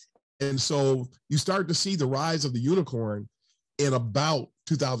that. And so you start to see the rise of the unicorn in about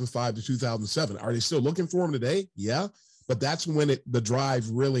 2005 to 2007. Are they still looking for them today? Yeah, but that's when the drive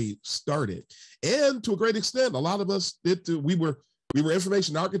really started. And to a great extent, a lot of us we were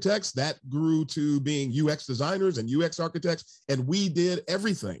information architects that grew to being UX designers and UX architects, and we did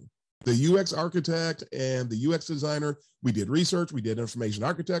everything. The UX architect and the UX designer, we did research, we did information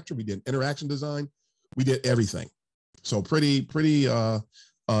architecture, we did interaction design, we did everything. So pretty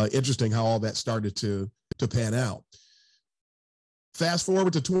interesting how all that started to pan out. Fast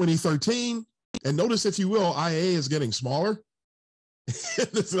forward to 2013, and notice, if you will, IA is getting smaller in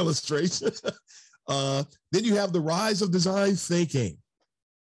this illustration. Then you have the rise of design thinking.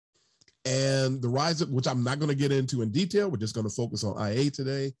 And the rise of, which I'm not going to get into in detail, we're just going to focus on IA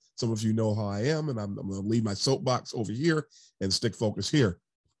today. Some of you know how I am, and I'm going to leave my soapbox over here and stick focus here.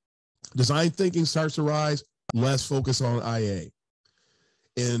 Design thinking starts to rise, less focus on IA.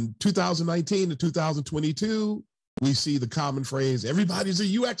 In 2019 to 2022, we see the common phrase, everybody's a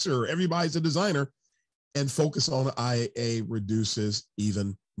UXer, everybody's a designer, and focus on IA reduces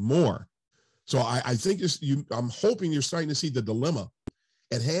even more. So I think I'm hoping you're starting to see the dilemma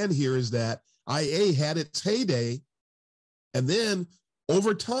at hand here, is that IA had its heyday, and then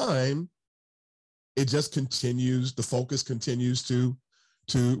over time, it just continues, the focus continues to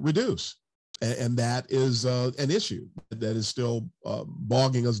reduce. And that is an issue that is still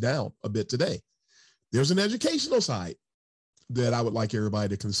bogging us down a bit today. There's an educational side that I would like everybody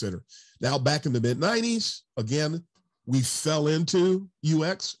to consider. Now, back in the mid-90s, again, we fell into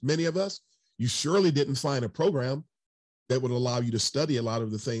UX, many of us. You surely didn't find a program that would allow you to study a lot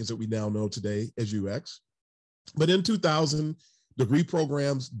of the things that we now know today as UX. But in 2000, degree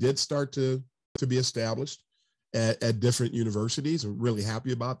programs did start to be established at different universities. I'm really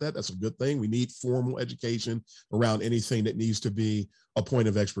happy about that. That's a good thing. We need formal education around anything that needs to be a point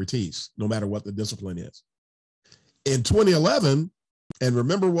of expertise, no matter what the discipline is. In 2011, and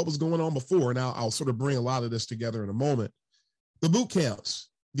remember what was going on before, and I'll sort of bring a lot of this together in a moment, the boot camps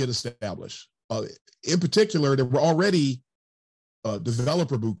get established. In particular, there were already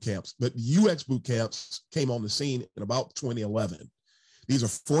developer boot camps, but UX boot camps came on the scene in about 2011. These are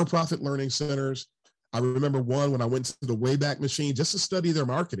for-profit learning centers. I remember one when I went to the Wayback Machine just to study their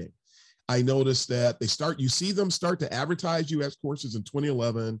marketing. I noticed that you see them start to advertise UX courses in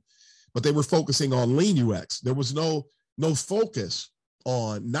 2011, but they were focusing on lean UX. There was no focus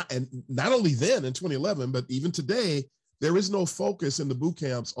on, not only then in 2011, but even today, there is no focus in the boot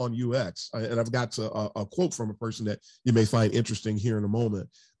camps on UX. And I've got a quote from a person that you may find interesting here in a moment,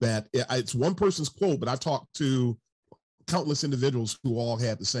 that it's one person's quote, but I've talked to countless individuals who all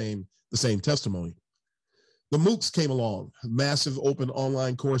had the same testimony. The MOOCs came along, massive open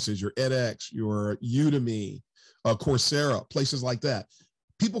online courses, your edX, your Udemy, Coursera, places like that.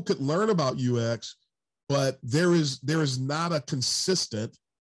 People could learn about UX, but there is not a consistent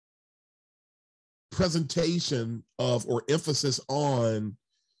presentation of or emphasis on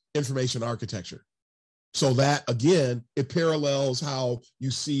information architecture. So that, again, it parallels how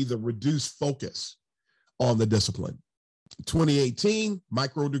you see the reduced focus on the discipline. 2018,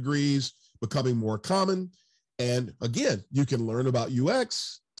 micro degrees becoming more common. And again, you can learn about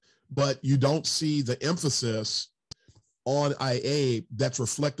UX, but you don't see the emphasis on IA that's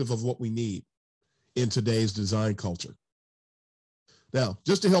reflective of what we need in today's design culture. Now,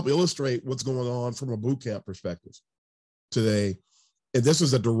 just to help illustrate what's going on from a bootcamp perspective today, and this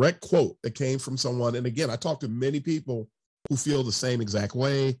is a direct quote that came from someone, and again, I talked to many people who feel the same exact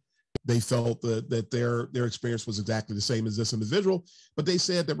way. They felt that their experience was exactly the same as this individual, but they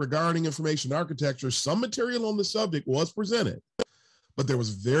said that regarding information architecture, some material on the subject was presented, but there was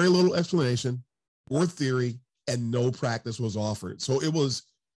very little explanation or theory, and no practice was offered. So it was,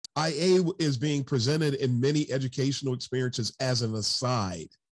 IA is being presented in many educational experiences as an aside.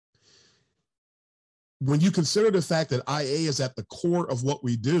 When you consider the fact that IA is at the core of what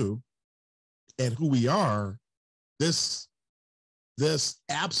we do and who we are, this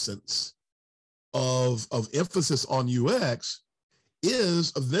absence of emphasis on UX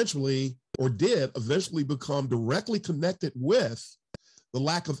is eventually, or did eventually, become directly connected with the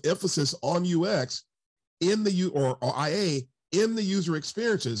lack of emphasis on UX in the or IA in the user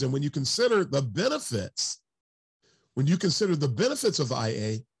experiences. And when you consider the benefits, of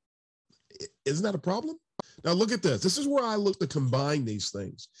IA, isn't that a problem? Now look at this. This is where I look to combine these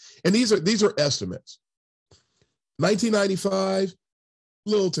things. And these are estimates. 1995,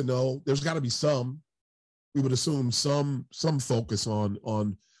 little to no. There's got to be some. We would assume some focus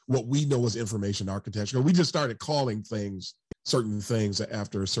on what we know as information architecture. We just started calling things certain things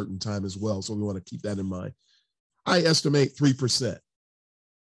after a certain time as well. So we want to keep that in mind. I estimate 3%,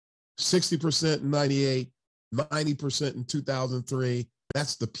 60% in 98, 90% in 2003.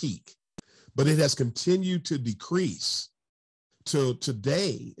 That's the peak. But it has continued to decrease. To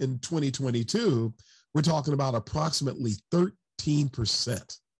today in 2022, we're talking about approximately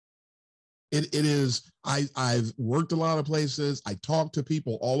 13%. It is, I've worked a lot of places. I talk to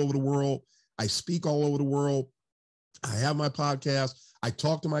people all over the world. I speak all over the world. I have my podcast. I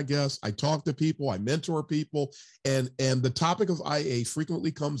talk to my guests. I talk to people. I mentor people. And the topic of IA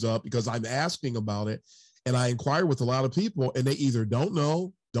frequently comes up because I'm asking about it. And I inquire with a lot of people, and they either don't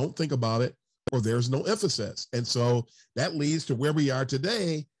know, don't think about it, or there's no emphasis. And so that leads to where we are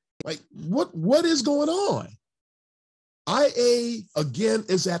today. Like, what is going on? IA, again,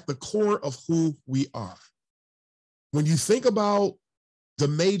 is at the core of who we are. When you think about the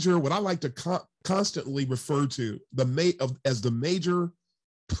major, what I like to constantly refer to as the major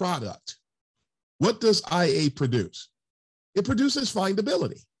product, what does IA produce? It produces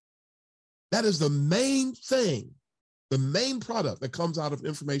findability. That is the main thing, the main product that comes out of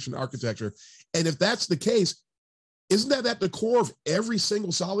information architecture. And if that's the case, isn't that at the core of every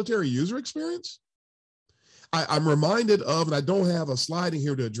single solitary user experience? I'm reminded of, and I don't have a slide in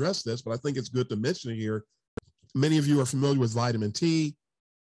here to address this, but I think it's good to mention it here. Many of you are familiar with vitamin T.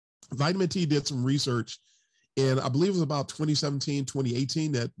 Vitamin T did some research, and I believe it was about 2017,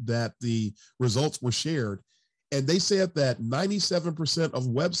 2018 that the results were shared. And they said that 97% of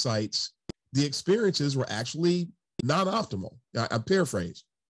websites, the experiences were actually not optimal. I paraphrase.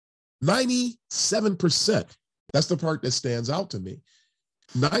 97%. That's the part that stands out to me.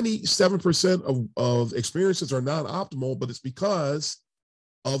 97% of experiences are not optimal, but it's because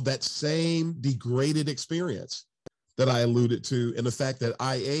of that same degraded experience that I alluded to, and the fact that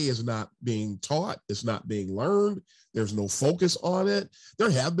IA is not being taught, it's not being learned, there's no focus on it. There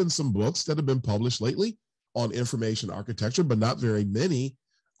have been some books that have been published lately on information architecture, but not very many.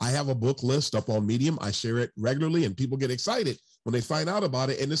 I have a book list up on Medium. I share it regularly, and people get excited when they find out about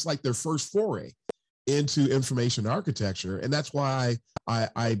it, and it's like their first foray into information architecture. And that's why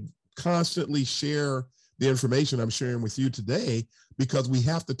I constantly share the information I'm sharing with you today, because we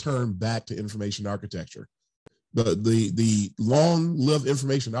have to turn back to information architecture. The long-lived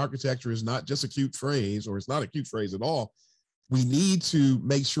information architecture is not just a cute phrase, or it's not a cute phrase at all. We need to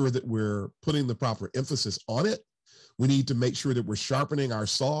make sure that we're putting the proper emphasis on it. We need to make sure that we're sharpening our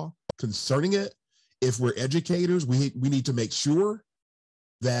saw concerning it. If we're educators, we need to make sure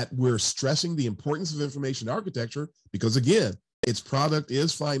that we're stressing the importance of information architecture, because again, its product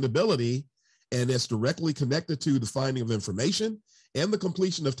is findability, and it's directly connected to the finding of information and the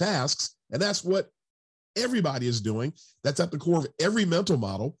completion of tasks. And that's what everybody is doing. That's at the core of every mental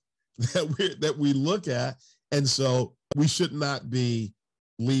model that we look at. And so we should not be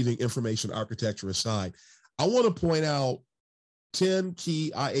leaving information architecture aside. I want to point out 10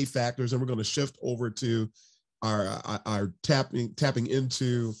 key IA factors, and we're going to shift over to our tapping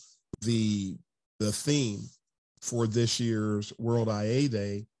into the theme for this year's World IA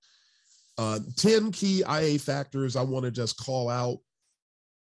Day. 10 key IA factors I want to just call out.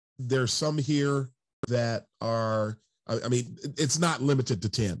 There's some here that are, I mean, it's not limited to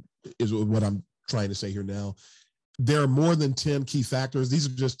 10 is what I'm trying to say here now. there are more than 10 key factors. These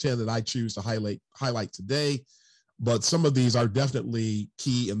are just 10 that I choose to highlight today, but some of these are definitely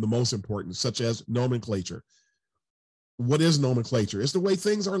key and the most important, such as nomenclature. What is nomenclature? It's the way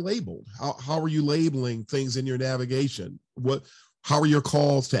things are labeled. How are you labeling things in your navigation? How are your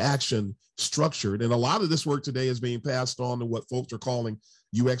calls to action structured? And a lot of this work today is being passed on to what folks are calling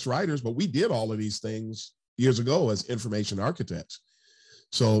UX writers, but we did all of these things years ago as information architects.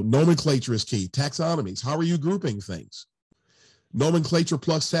 So nomenclature is key. Taxonomies, how are you grouping things? Nomenclature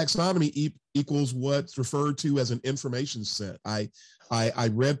plus taxonomy equals what's referred to as an information set. I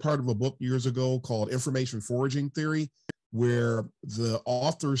read part of a book years ago called Information Foraging Theory, where the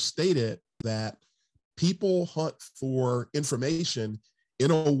author stated that people hunt for information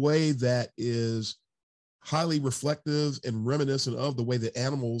in a way that is highly reflective and reminiscent of the way that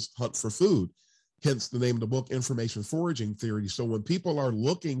animals hunt for food. Hence the name of the book, Information Foraging Theory. So when people are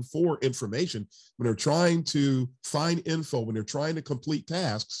looking for information, when they're trying to find info, when they're trying to complete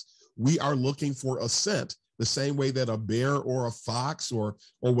tasks, we are looking for a scent, the same way that a bear or a fox or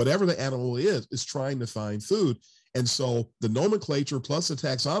whatever the animal is trying to find food. And so the nomenclature plus the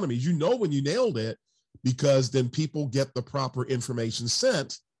taxonomy, you know when you nailed it, because then people get the proper information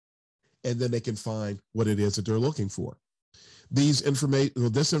sent, and then they can find what it is that they're looking for. This information,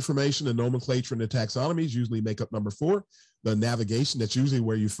 the nomenclature, and the taxonomies usually make up number 4. The navigation, that's usually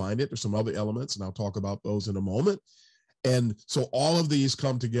where you find it. There's some other elements, and I'll talk about those in a moment. And so all of these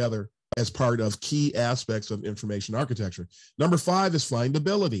come together as part of key aspects of information architecture. Number 5 is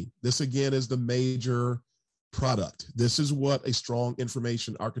findability. This, again, is the major product. This is what a strong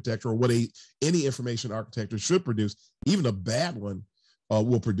information architecture, or what any information architecture should produce. Even a bad one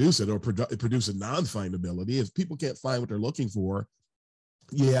will produce it, or produce a non-findability. If people can't find what they're looking for,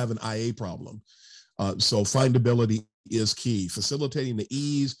 you have an IA problem. So findability is key, facilitating the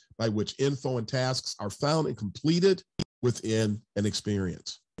ease by which info and tasks are found and completed within an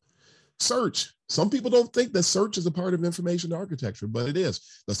experience. Search. Some people don't think that search is a part of information architecture, but it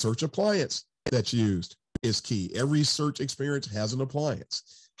is. The search appliance that's used is key. Every search experience has an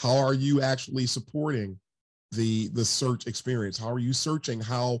appliance. How are you actually supporting the search experience? How are you searching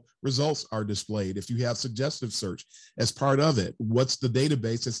how results are displayed? If you have suggestive search as part of it, what's the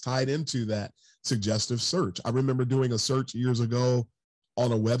database that's tied into that suggestive search? I remember doing a search years ago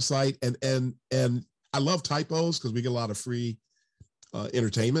on a website, and I love typos because we get a lot of free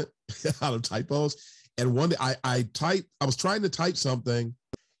entertainment out of typos. And one day I was trying to type something,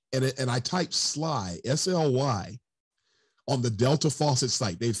 and I typed SLY, SLY, on the Delta Faucet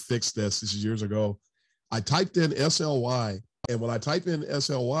site. They fixed this. This is years ago. I typed in SLY, and when I typed in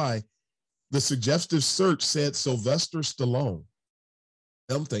SLY, the suggestive search said Sylvester Stallone.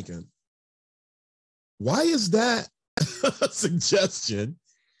 I'm thinking, why is that a suggestion?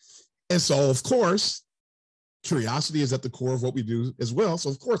 And so, of course, curiosity is at the core of what we do as well. So,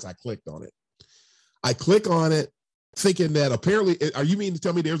 of course, I clicked on it. I click on it thinking that apparently, are you meaning to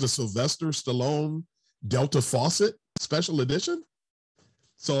tell me there's a Sylvester Stallone Delta Faucet special edition?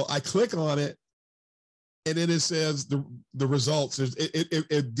 So I click on it, and then it says the results.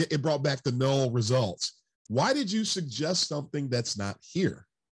 It brought back the null results. Why did you suggest something that's not here?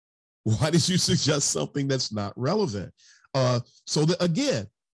 Why did you suggest something that's not relevant? Again,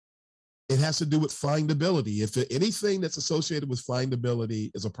 it has to do with findability. If anything that's associated with findability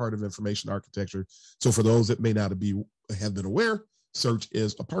is a part of information architecture. So for those that may not have been aware, search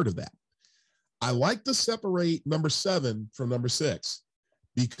is a part of that. I like to separate number 7 from number 6,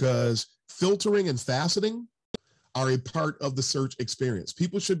 because filtering and faceting are a part of the search experience.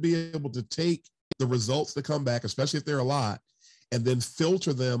 People should be able to take the results that come back, especially if they're a lot, and then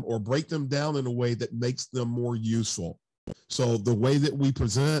filter them or break them down in a way that makes them more useful. So the way that we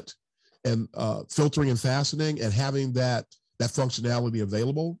present and filtering and faceting and having that functionality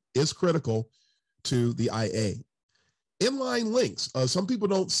available is critical to the IA. Inline links. Some people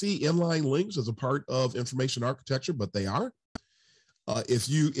don't see inline links as a part of information architecture, but they are.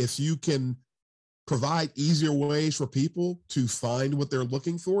 If you can provide easier ways for people to find what they're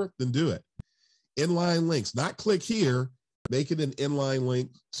looking for, then do it. Inline links, not click here, make it an inline link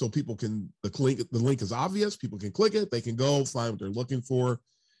so people can, the link is obvious, people can click it, they can go find what they're looking for,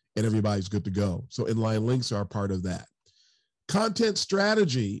 and everybody's good to go. So inline links are a part of that. Content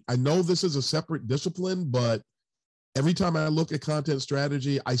strategy. I know this is a separate discipline, but every time I look at content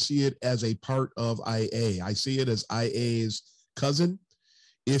strategy, I see it as a part of IA. I see it as IA's cousin,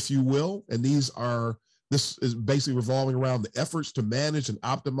 if you will. And this is basically revolving around the efforts to manage and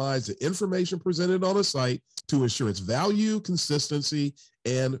optimize the information presented on a site to ensure its value, consistency,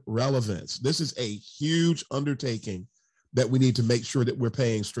 and relevance. This is a huge undertaking that we need to make sure that we're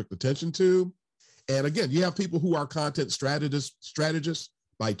paying strict attention to. And again, you have people who are content strategists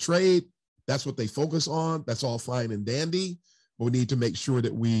by trade. That's what they focus on. That's all fine and dandy. But we need to make sure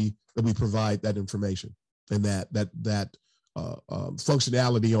that we provide that information and that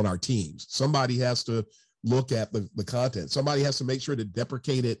functionality on our teams. Somebody has to look at the content. Somebody has to make sure that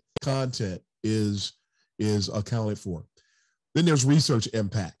deprecated content is accounted for. Then there's research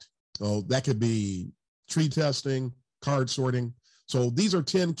impact. So that could be tree testing, card sorting. So these are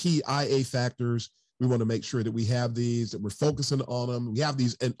 10 key IA factors. We want to make sure that we have these, that we're focusing on them. We have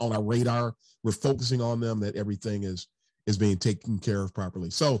these on our radar. We're focusing on them, that everything is being taken care of properly.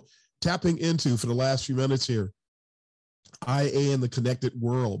 So tapping into, for the last few minutes here, IA in the connected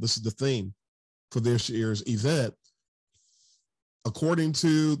world. This is the theme for this year's event. According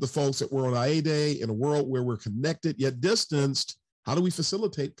to the folks at World IA Day, in a world where we're connected yet distanced, how do we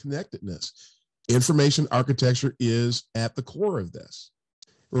facilitate connectedness? Information architecture is at the core of this.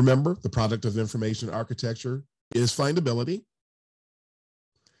 Remember, the product of information architecture is findability.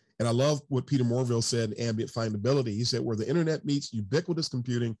 And I love what Peter Morville said in Ambient Findability. He said, where the internet meets ubiquitous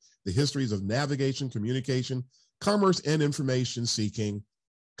computing, the histories of navigation, communication, commerce, and information seeking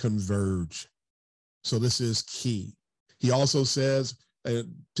converge. So this is key. He also says,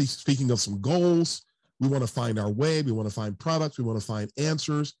 speaking of some goals, we want to find our way, we want to find products, we want to find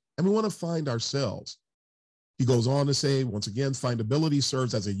answers, and we want to find ourselves. He goes on to say, once again, findability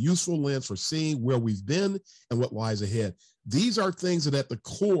serves as a useful lens for seeing where we've been and what lies ahead. These are things that are at the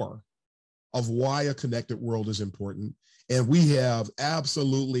core of why a connected world is important. And we have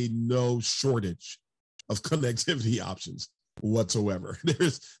absolutely no shortage of connectivity options whatsoever.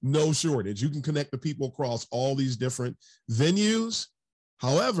 There's no shortage. You can connect the people across all these different venues.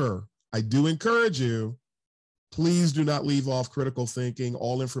 However, I do encourage you, please do not leave off critical thinking.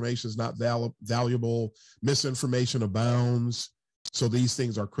 All information is not valuable. Misinformation abounds. So these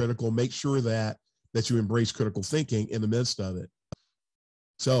things are critical. Make sure that you embrace critical thinking in the midst of it.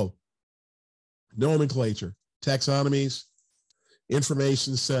 So nomenclature, taxonomies,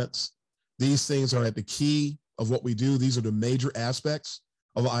 information sets, these things are at the key of what we do. These are the major aspects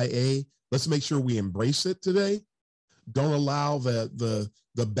of IA. Let's make sure we embrace it today. Don't allow the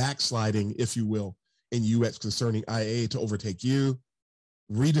backsliding, if you will, in UX concerning IA to overtake you.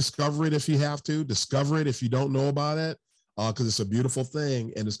 Rediscover it if you have to. Discover it if you don't know about it, because it's a beautiful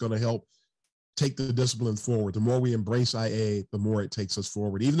thing and it's going to help take the discipline forward. The more we embrace IA, the more it takes us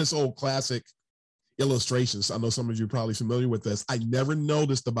forward. Even this old classic illustrations, I know some of you are probably familiar with this. I never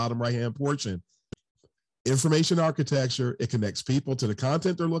noticed the bottom right-hand portion. Information architecture, it connects people to the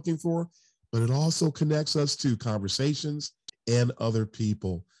content they're looking for, but it also connects us to conversations and other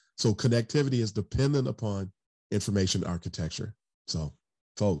people. So connectivity is dependent upon information architecture. So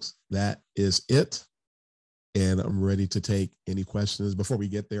folks, that is it. And I'm ready to take any questions. Before we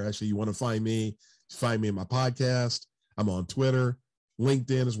get there, actually, you want to find me in my podcast. I'm on Twitter.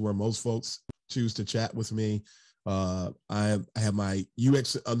 LinkedIn is where most folks choose to chat with me. I have my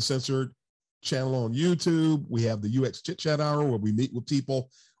UX Uncensored channel on YouTube. We have the UX Chit Chat Hour where we meet with people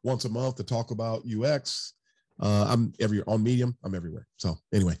once a month to talk about UX. I'm on Medium. I'm everywhere. So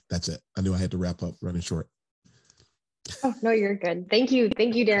anyway, that's it. I knew I had to wrap up running short. Oh, no, you're good. Thank you,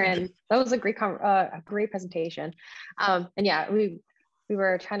 Darren. That was a great presentation. And yeah, we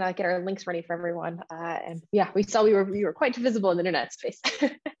were trying to get our links ready for everyone. And yeah, we saw we were quite visible in the internet space.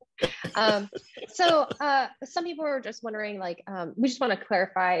 So some people were just wondering, like, we just want to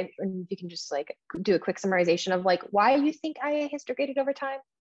clarify, and you can just like do a quick summarization of like why you think IA has degraded over time.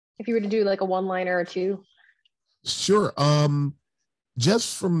 If you were to do like a one-liner or two. Sure.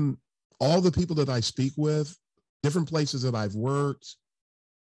 Just from all the people that I speak with, different places that I've worked,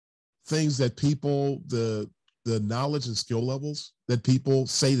 things that people, the knowledge and skill levels that people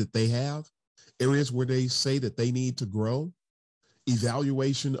say that they have, areas where they say that they need to grow,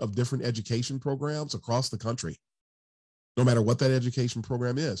 evaluation of different education programs across the country, no matter what that education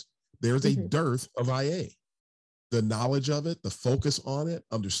program is, there's a dearth of IA. The knowledge of it, the focus on it,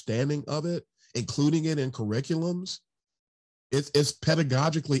 understanding of it, including it in curriculums, it's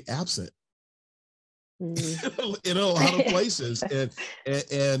pedagogically absent in a lot of places.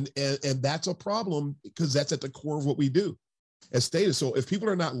 And that's a problem because that's at the core of what we do as stated. So if people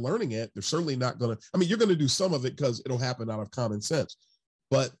are not learning it, they're certainly not going to, I mean, you're going to do some of it because it'll happen out of common sense,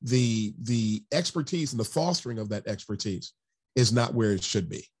 but the expertise and the fostering of that expertise is not where it should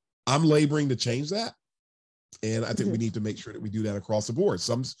be. I'm laboring to change that. And I think we need to make sure that we do that across the board.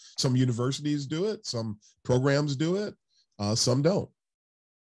 Some universities do it, some programs do it, some don't.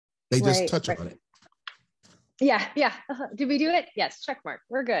 They just touch on it. Yeah. Did we do it? Yes, check mark.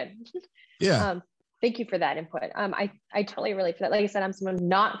 We're good. Yeah. Thank you for that input. I totally relate to that. Like I said, I'm someone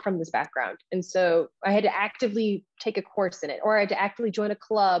not from this background. And so I had to actively take a course in it, or I had to actively join a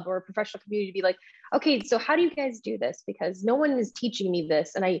club or a professional community to be like, okay, so how do you guys do this? Because no one is teaching me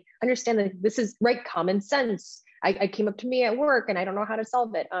this. And I understand that this is right common sense. I came up to me at work and I don't know how to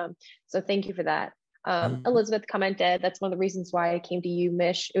solve it. So thank you for that. Elizabeth commented, that's one of the reasons why I came to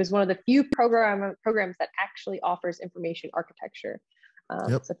UMich. It was one of the few programs that actually offers information architecture.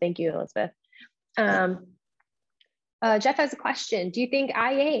 So thank you, Elizabeth. Jeff has a question. Do you think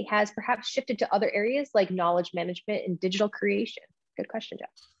IA has perhaps shifted to other areas like knowledge management and digital creation? Good question, Jeff.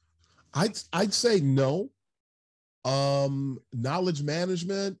 I'd say no. Knowledge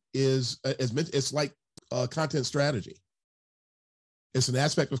management is, it's like content strategy. It's an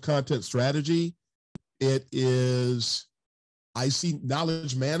aspect of content strategy. It is, I see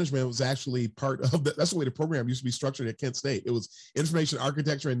knowledge management was actually part of that's the way the program used to be structured at Kent State. It was information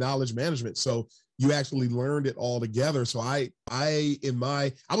architecture and knowledge management. So you actually learned it all together. So I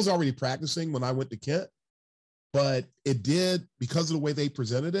was already practicing when I went to Kent, but it did, because of the way they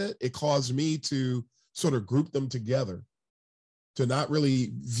presented it, it caused me to sort of group them together, to not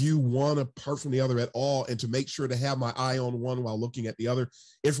really view one apart from the other at all, and to make sure to have my eye on one while looking at the other.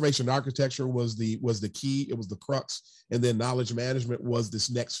 Information architecture was the key, it was the crux, and then knowledge management was this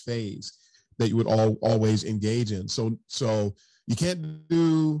next phase that you would always engage in. So you can't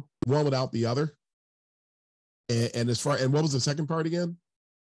do one without the other. And what was the second part again?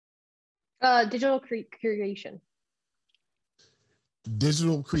 Digital creation.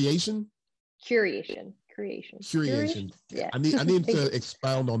 Digital creation? Curation. Yeah. I need to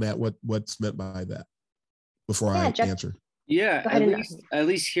expound on that, what's meant by that before I answer. Yeah, at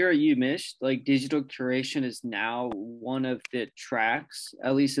least here at UMich, like digital curation is now one of the tracks,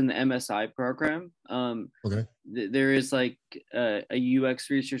 at least in the MSI program. Okay. There is like a UX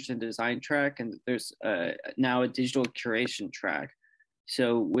research and design track, and there's now a digital curation track,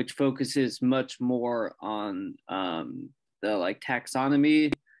 so which focuses much more on the like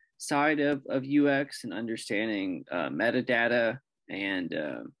taxonomy side of UX and understanding metadata, and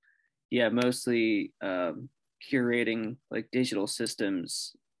mostly curating like digital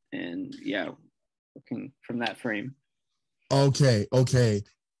systems, and looking from that frame. Okay.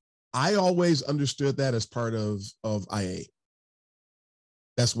 I always understood that as part of IA.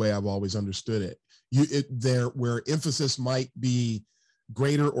 That's the way I've always understood it. Where emphasis might be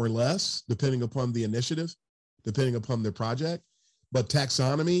greater or less depending upon the initiative, depending upon the project, but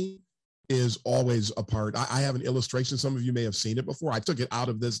taxonomy is always a part. I have an illustration. Some of you may have seen it before. I took it out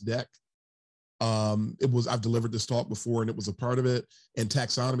of this deck. I've delivered this talk before, and it was a part of it. And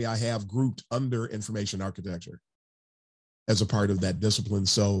taxonomy I have grouped under information architecture as a part of that discipline.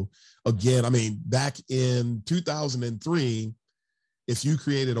 So again, I mean, back in 2003, if you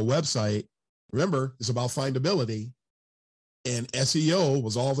created a website, remember, it's about findability, and SEO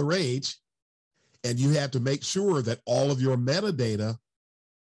was all the rage. And you had to make sure that all of your metadata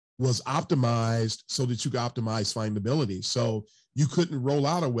was optimized so that you could optimize findability. So you couldn't roll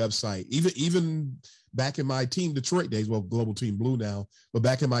out a website. Even back in my Team Detroit days, well, Global Team Blue now, but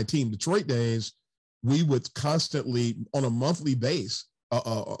back in my Team Detroit days, we would constantly, on a monthly basis,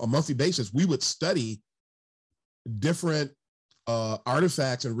 we would study different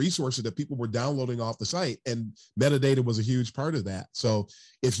artifacts and resources that people were downloading off the site, and metadata was a huge part of that. So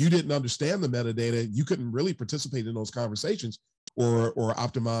if you didn't understand the metadata, you couldn't really participate in those conversations or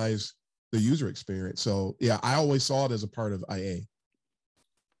optimize the user experience. So yeah, I always saw it as a part of IA.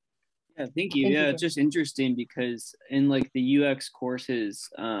 Yeah, thank you. Yeah, it's just interesting because in like the UX courses,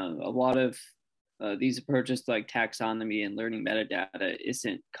 a lot of these approaches like taxonomy and learning metadata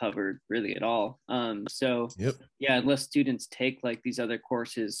isn't covered really at all. Yeah, unless students take like these other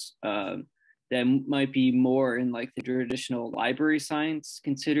courses that might be more in like the traditional library science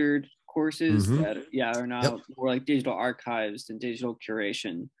considered courses that are now more like digital archives and digital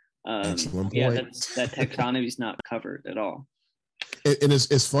curation. Excellent yeah, point. that taxonomy is not covered at all. And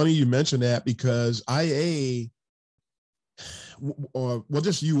it's funny you mentioned that, because IA, well,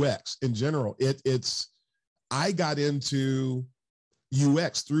 just UX in general, I got into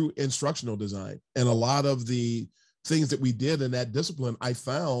UX through instructional design, and a lot of the things that we did in that discipline I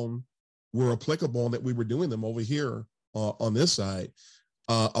found were applicable, and that we were doing them over here on this side.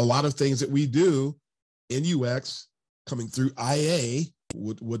 A lot of things that we do in UX coming through IA,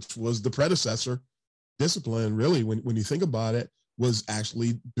 which was the predecessor discipline, really, when you think about it, was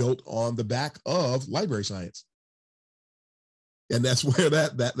actually built on the back of library science. And that's where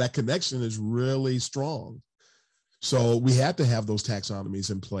that connection is really strong. So we had to have those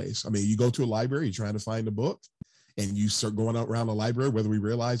taxonomies in place. I mean, you go to a library, you're trying to find a book, And you start going out around the library, whether we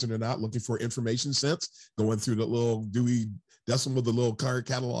realize it or not, looking for information sense, going through the little Dewey Decimal, the little card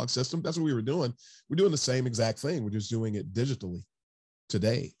catalog system. That's what we were doing. We're doing the same exact thing. We're just doing it digitally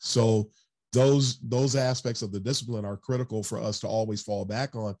today. So those aspects of the discipline are critical for us to always fall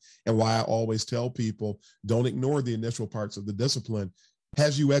back on, and why I always tell people, don't ignore the initial parts of the discipline.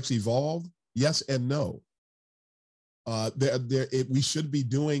 Has UX evolved? Yes and no. We should be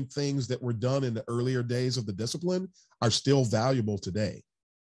doing things that were done in the earlier days of the discipline are still valuable today.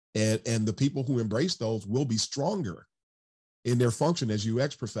 And the people who embrace those will be stronger in their function as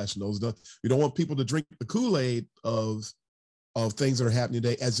UX professionals. We don't want people to drink the Kool-Aid of things that are happening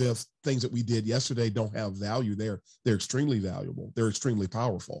today as if things that we did yesterday don't have value. They're extremely valuable. They're extremely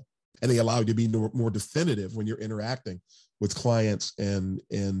powerful. And they allow you to be more definitive when you're interacting with clients and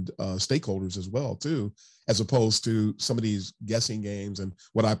stakeholders as well, too, as opposed to some of these guessing games and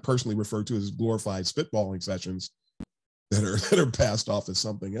what I personally refer to as glorified spitballing sessions that are passed off as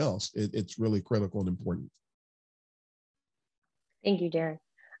something else. It's really critical and important. Thank you, Darren.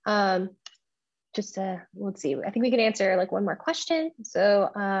 Let's see, I think we can answer like one more question. So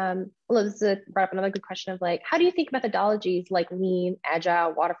Elizabeth brought up another good question of like, how do you think methodologies like Lean,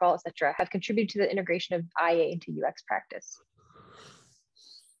 Agile, Waterfall, etc., have contributed to the integration of IA into UX practice?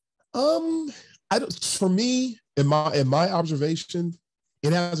 For me, in my observation,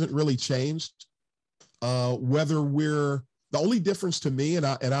 it hasn't really changed. Whether the only difference to me, and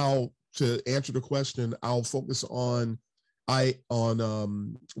I'll to answer the question, I'll focus on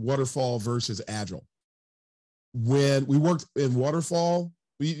Waterfall versus Agile. When we worked in Waterfall,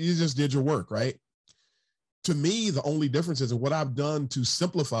 you just did your work, right? To me, the only difference is in what I've done to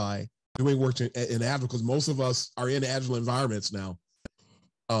simplify doing work in Agile, because most of us are in Agile environments now.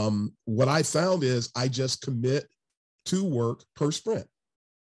 What I found is I just commit to work per sprint.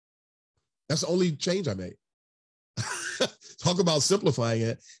 That's the only change I made. Talk about simplifying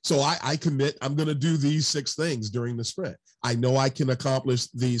it. So I commit, I'm going to do these 6 things during the sprint. I know I can accomplish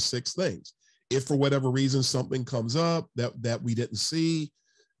these 6 things. If for whatever reason something comes up that we didn't see,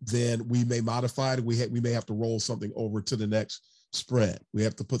 then we may modify it. We may have to roll something over to the next sprint. We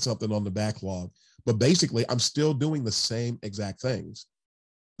have to put something on the backlog. But basically, I'm still doing the same exact things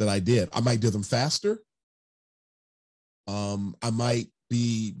that I did. I might do them faster. I might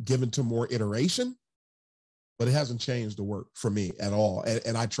be given to more iteration, but it hasn't changed the work for me at all.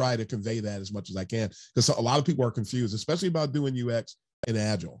 And I try to convey that as much as I can, because a lot of people are confused, especially about doing UX in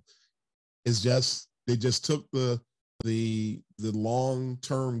Agile. It's just, they just took the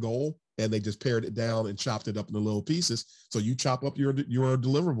long-term goal and they just pared it down and chopped it up into little pieces. So you chop up your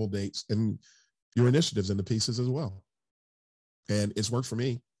deliverable dates and your initiatives into pieces as well. And it's worked for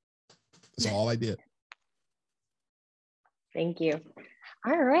me. That's all I did. Thank you.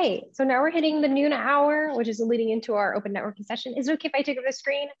 All right, so now we're hitting the noon hour, which is leading into our open networking session. Is it okay if I take over the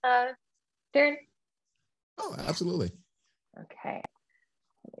screen, Darren? Oh, absolutely. Okay,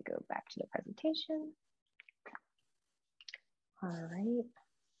 let me go back to the presentation. All right,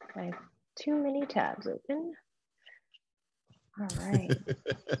 I have too many tabs open. All right.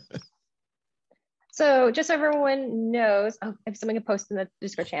 So just so everyone knows, if someone can post in the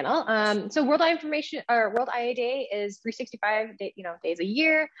Discord channel. So World IA Day is 365 days a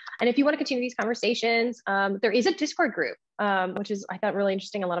year. And if you want to continue these conversations, there is a Discord group, which is, I thought, really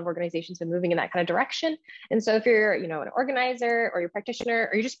interesting. A lot of organizations have been moving in that kind of direction. And so if you're, an organizer or you're a practitioner,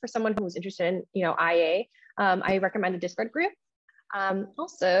 or you're just for someone who's interested in, IA, I recommend the Discord group.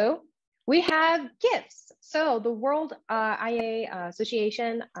 Also, we have gifts. So the World IA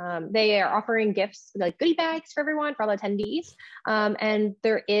Association, they are offering gifts like goodie bags for everyone, for all attendees. And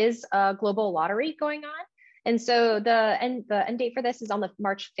there is a global lottery going on. And so the end date for this is on the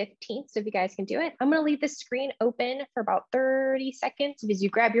March 15th. So if you guys can do it, I'm going to leave this screen open for about 30 seconds as you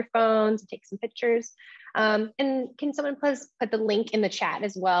grab your phones and take some pictures. And can someone please put the link in the chat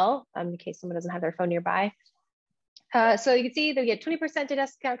as well, in case someone doesn't have their phone nearby. So you can see they get 20%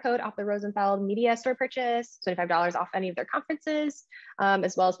 discount code off the Rosenfeld Media Store purchase, $25 off any of their conferences,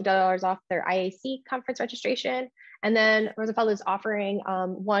 as well as $50 off their IAC conference registration. And then Rosenfeld is offering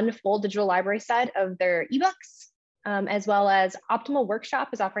one full digital library set of their ebooks, as well as Optimal Workshop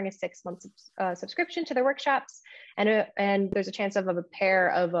is offering a 6-month subscription to their workshops. And there's a chance of a pair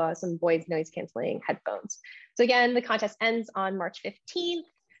of some Boyd's noise canceling headphones. So again, the contest ends on March 15th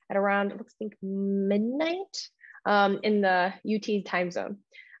at around, it looks like midnight. In the UT time zone.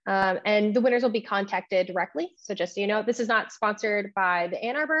 And the winners will be contacted directly. So just so you know, this is not sponsored by the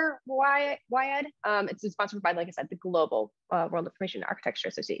Ann Arbor WIAD. It's sponsored by, like I said, the Global World Information Architecture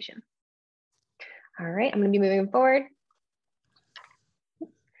Association. All right, I'm going to be moving forward.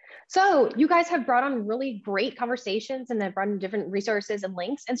 So you guys have brought on really great conversations and have brought in different resources and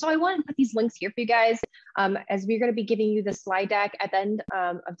links. And so I wanted to put these links here for you guys as we're going to be giving you the slide deck at the end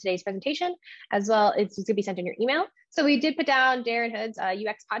of today's presentation, as well. It's going to be sent in your email. So we did put down Darren Hood's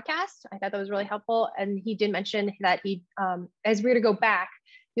UX podcast. I thought that was really helpful. And he did mention that he, as we're to go back,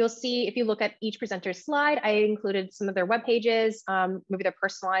 you'll see if you look at each presenter's slide, I included some of their web pages, maybe their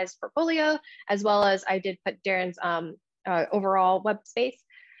personalized portfolio, as well as I did put Darren's overall web space.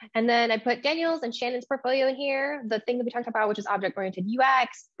 And then I put Daniel's and Shannon's portfolio in here, the thing that we talked about, which is object-oriented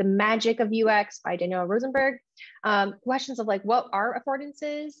UX, the magic of UX by Daniel Rosenberg. Questions of like, what are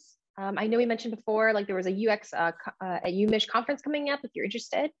affordances? I know we mentioned before, like there was a UX at UMich conference coming up if you're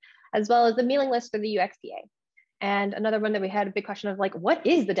interested, as well as the mailing list for the UXPA. And another one that we had a big question of like, what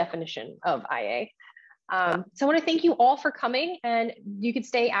is the definition of IA? So I want to thank you all for coming, and you could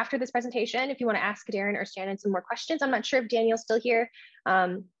stay after this presentation if you want to ask Darren or Shannon some more questions. I'm not sure if Daniel's still here.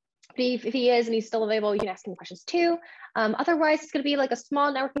 But if he is and he's still available, you can ask him questions too. Otherwise, it's going to be like a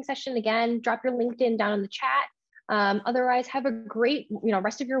small networking session. Again, drop your LinkedIn down in the chat. Otherwise, have a great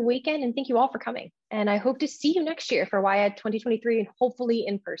rest of your weekend, and thank you all for coming. And I hope to see you next year for WIAD 2023 and hopefully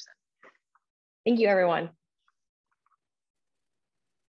in person. Thank you, everyone.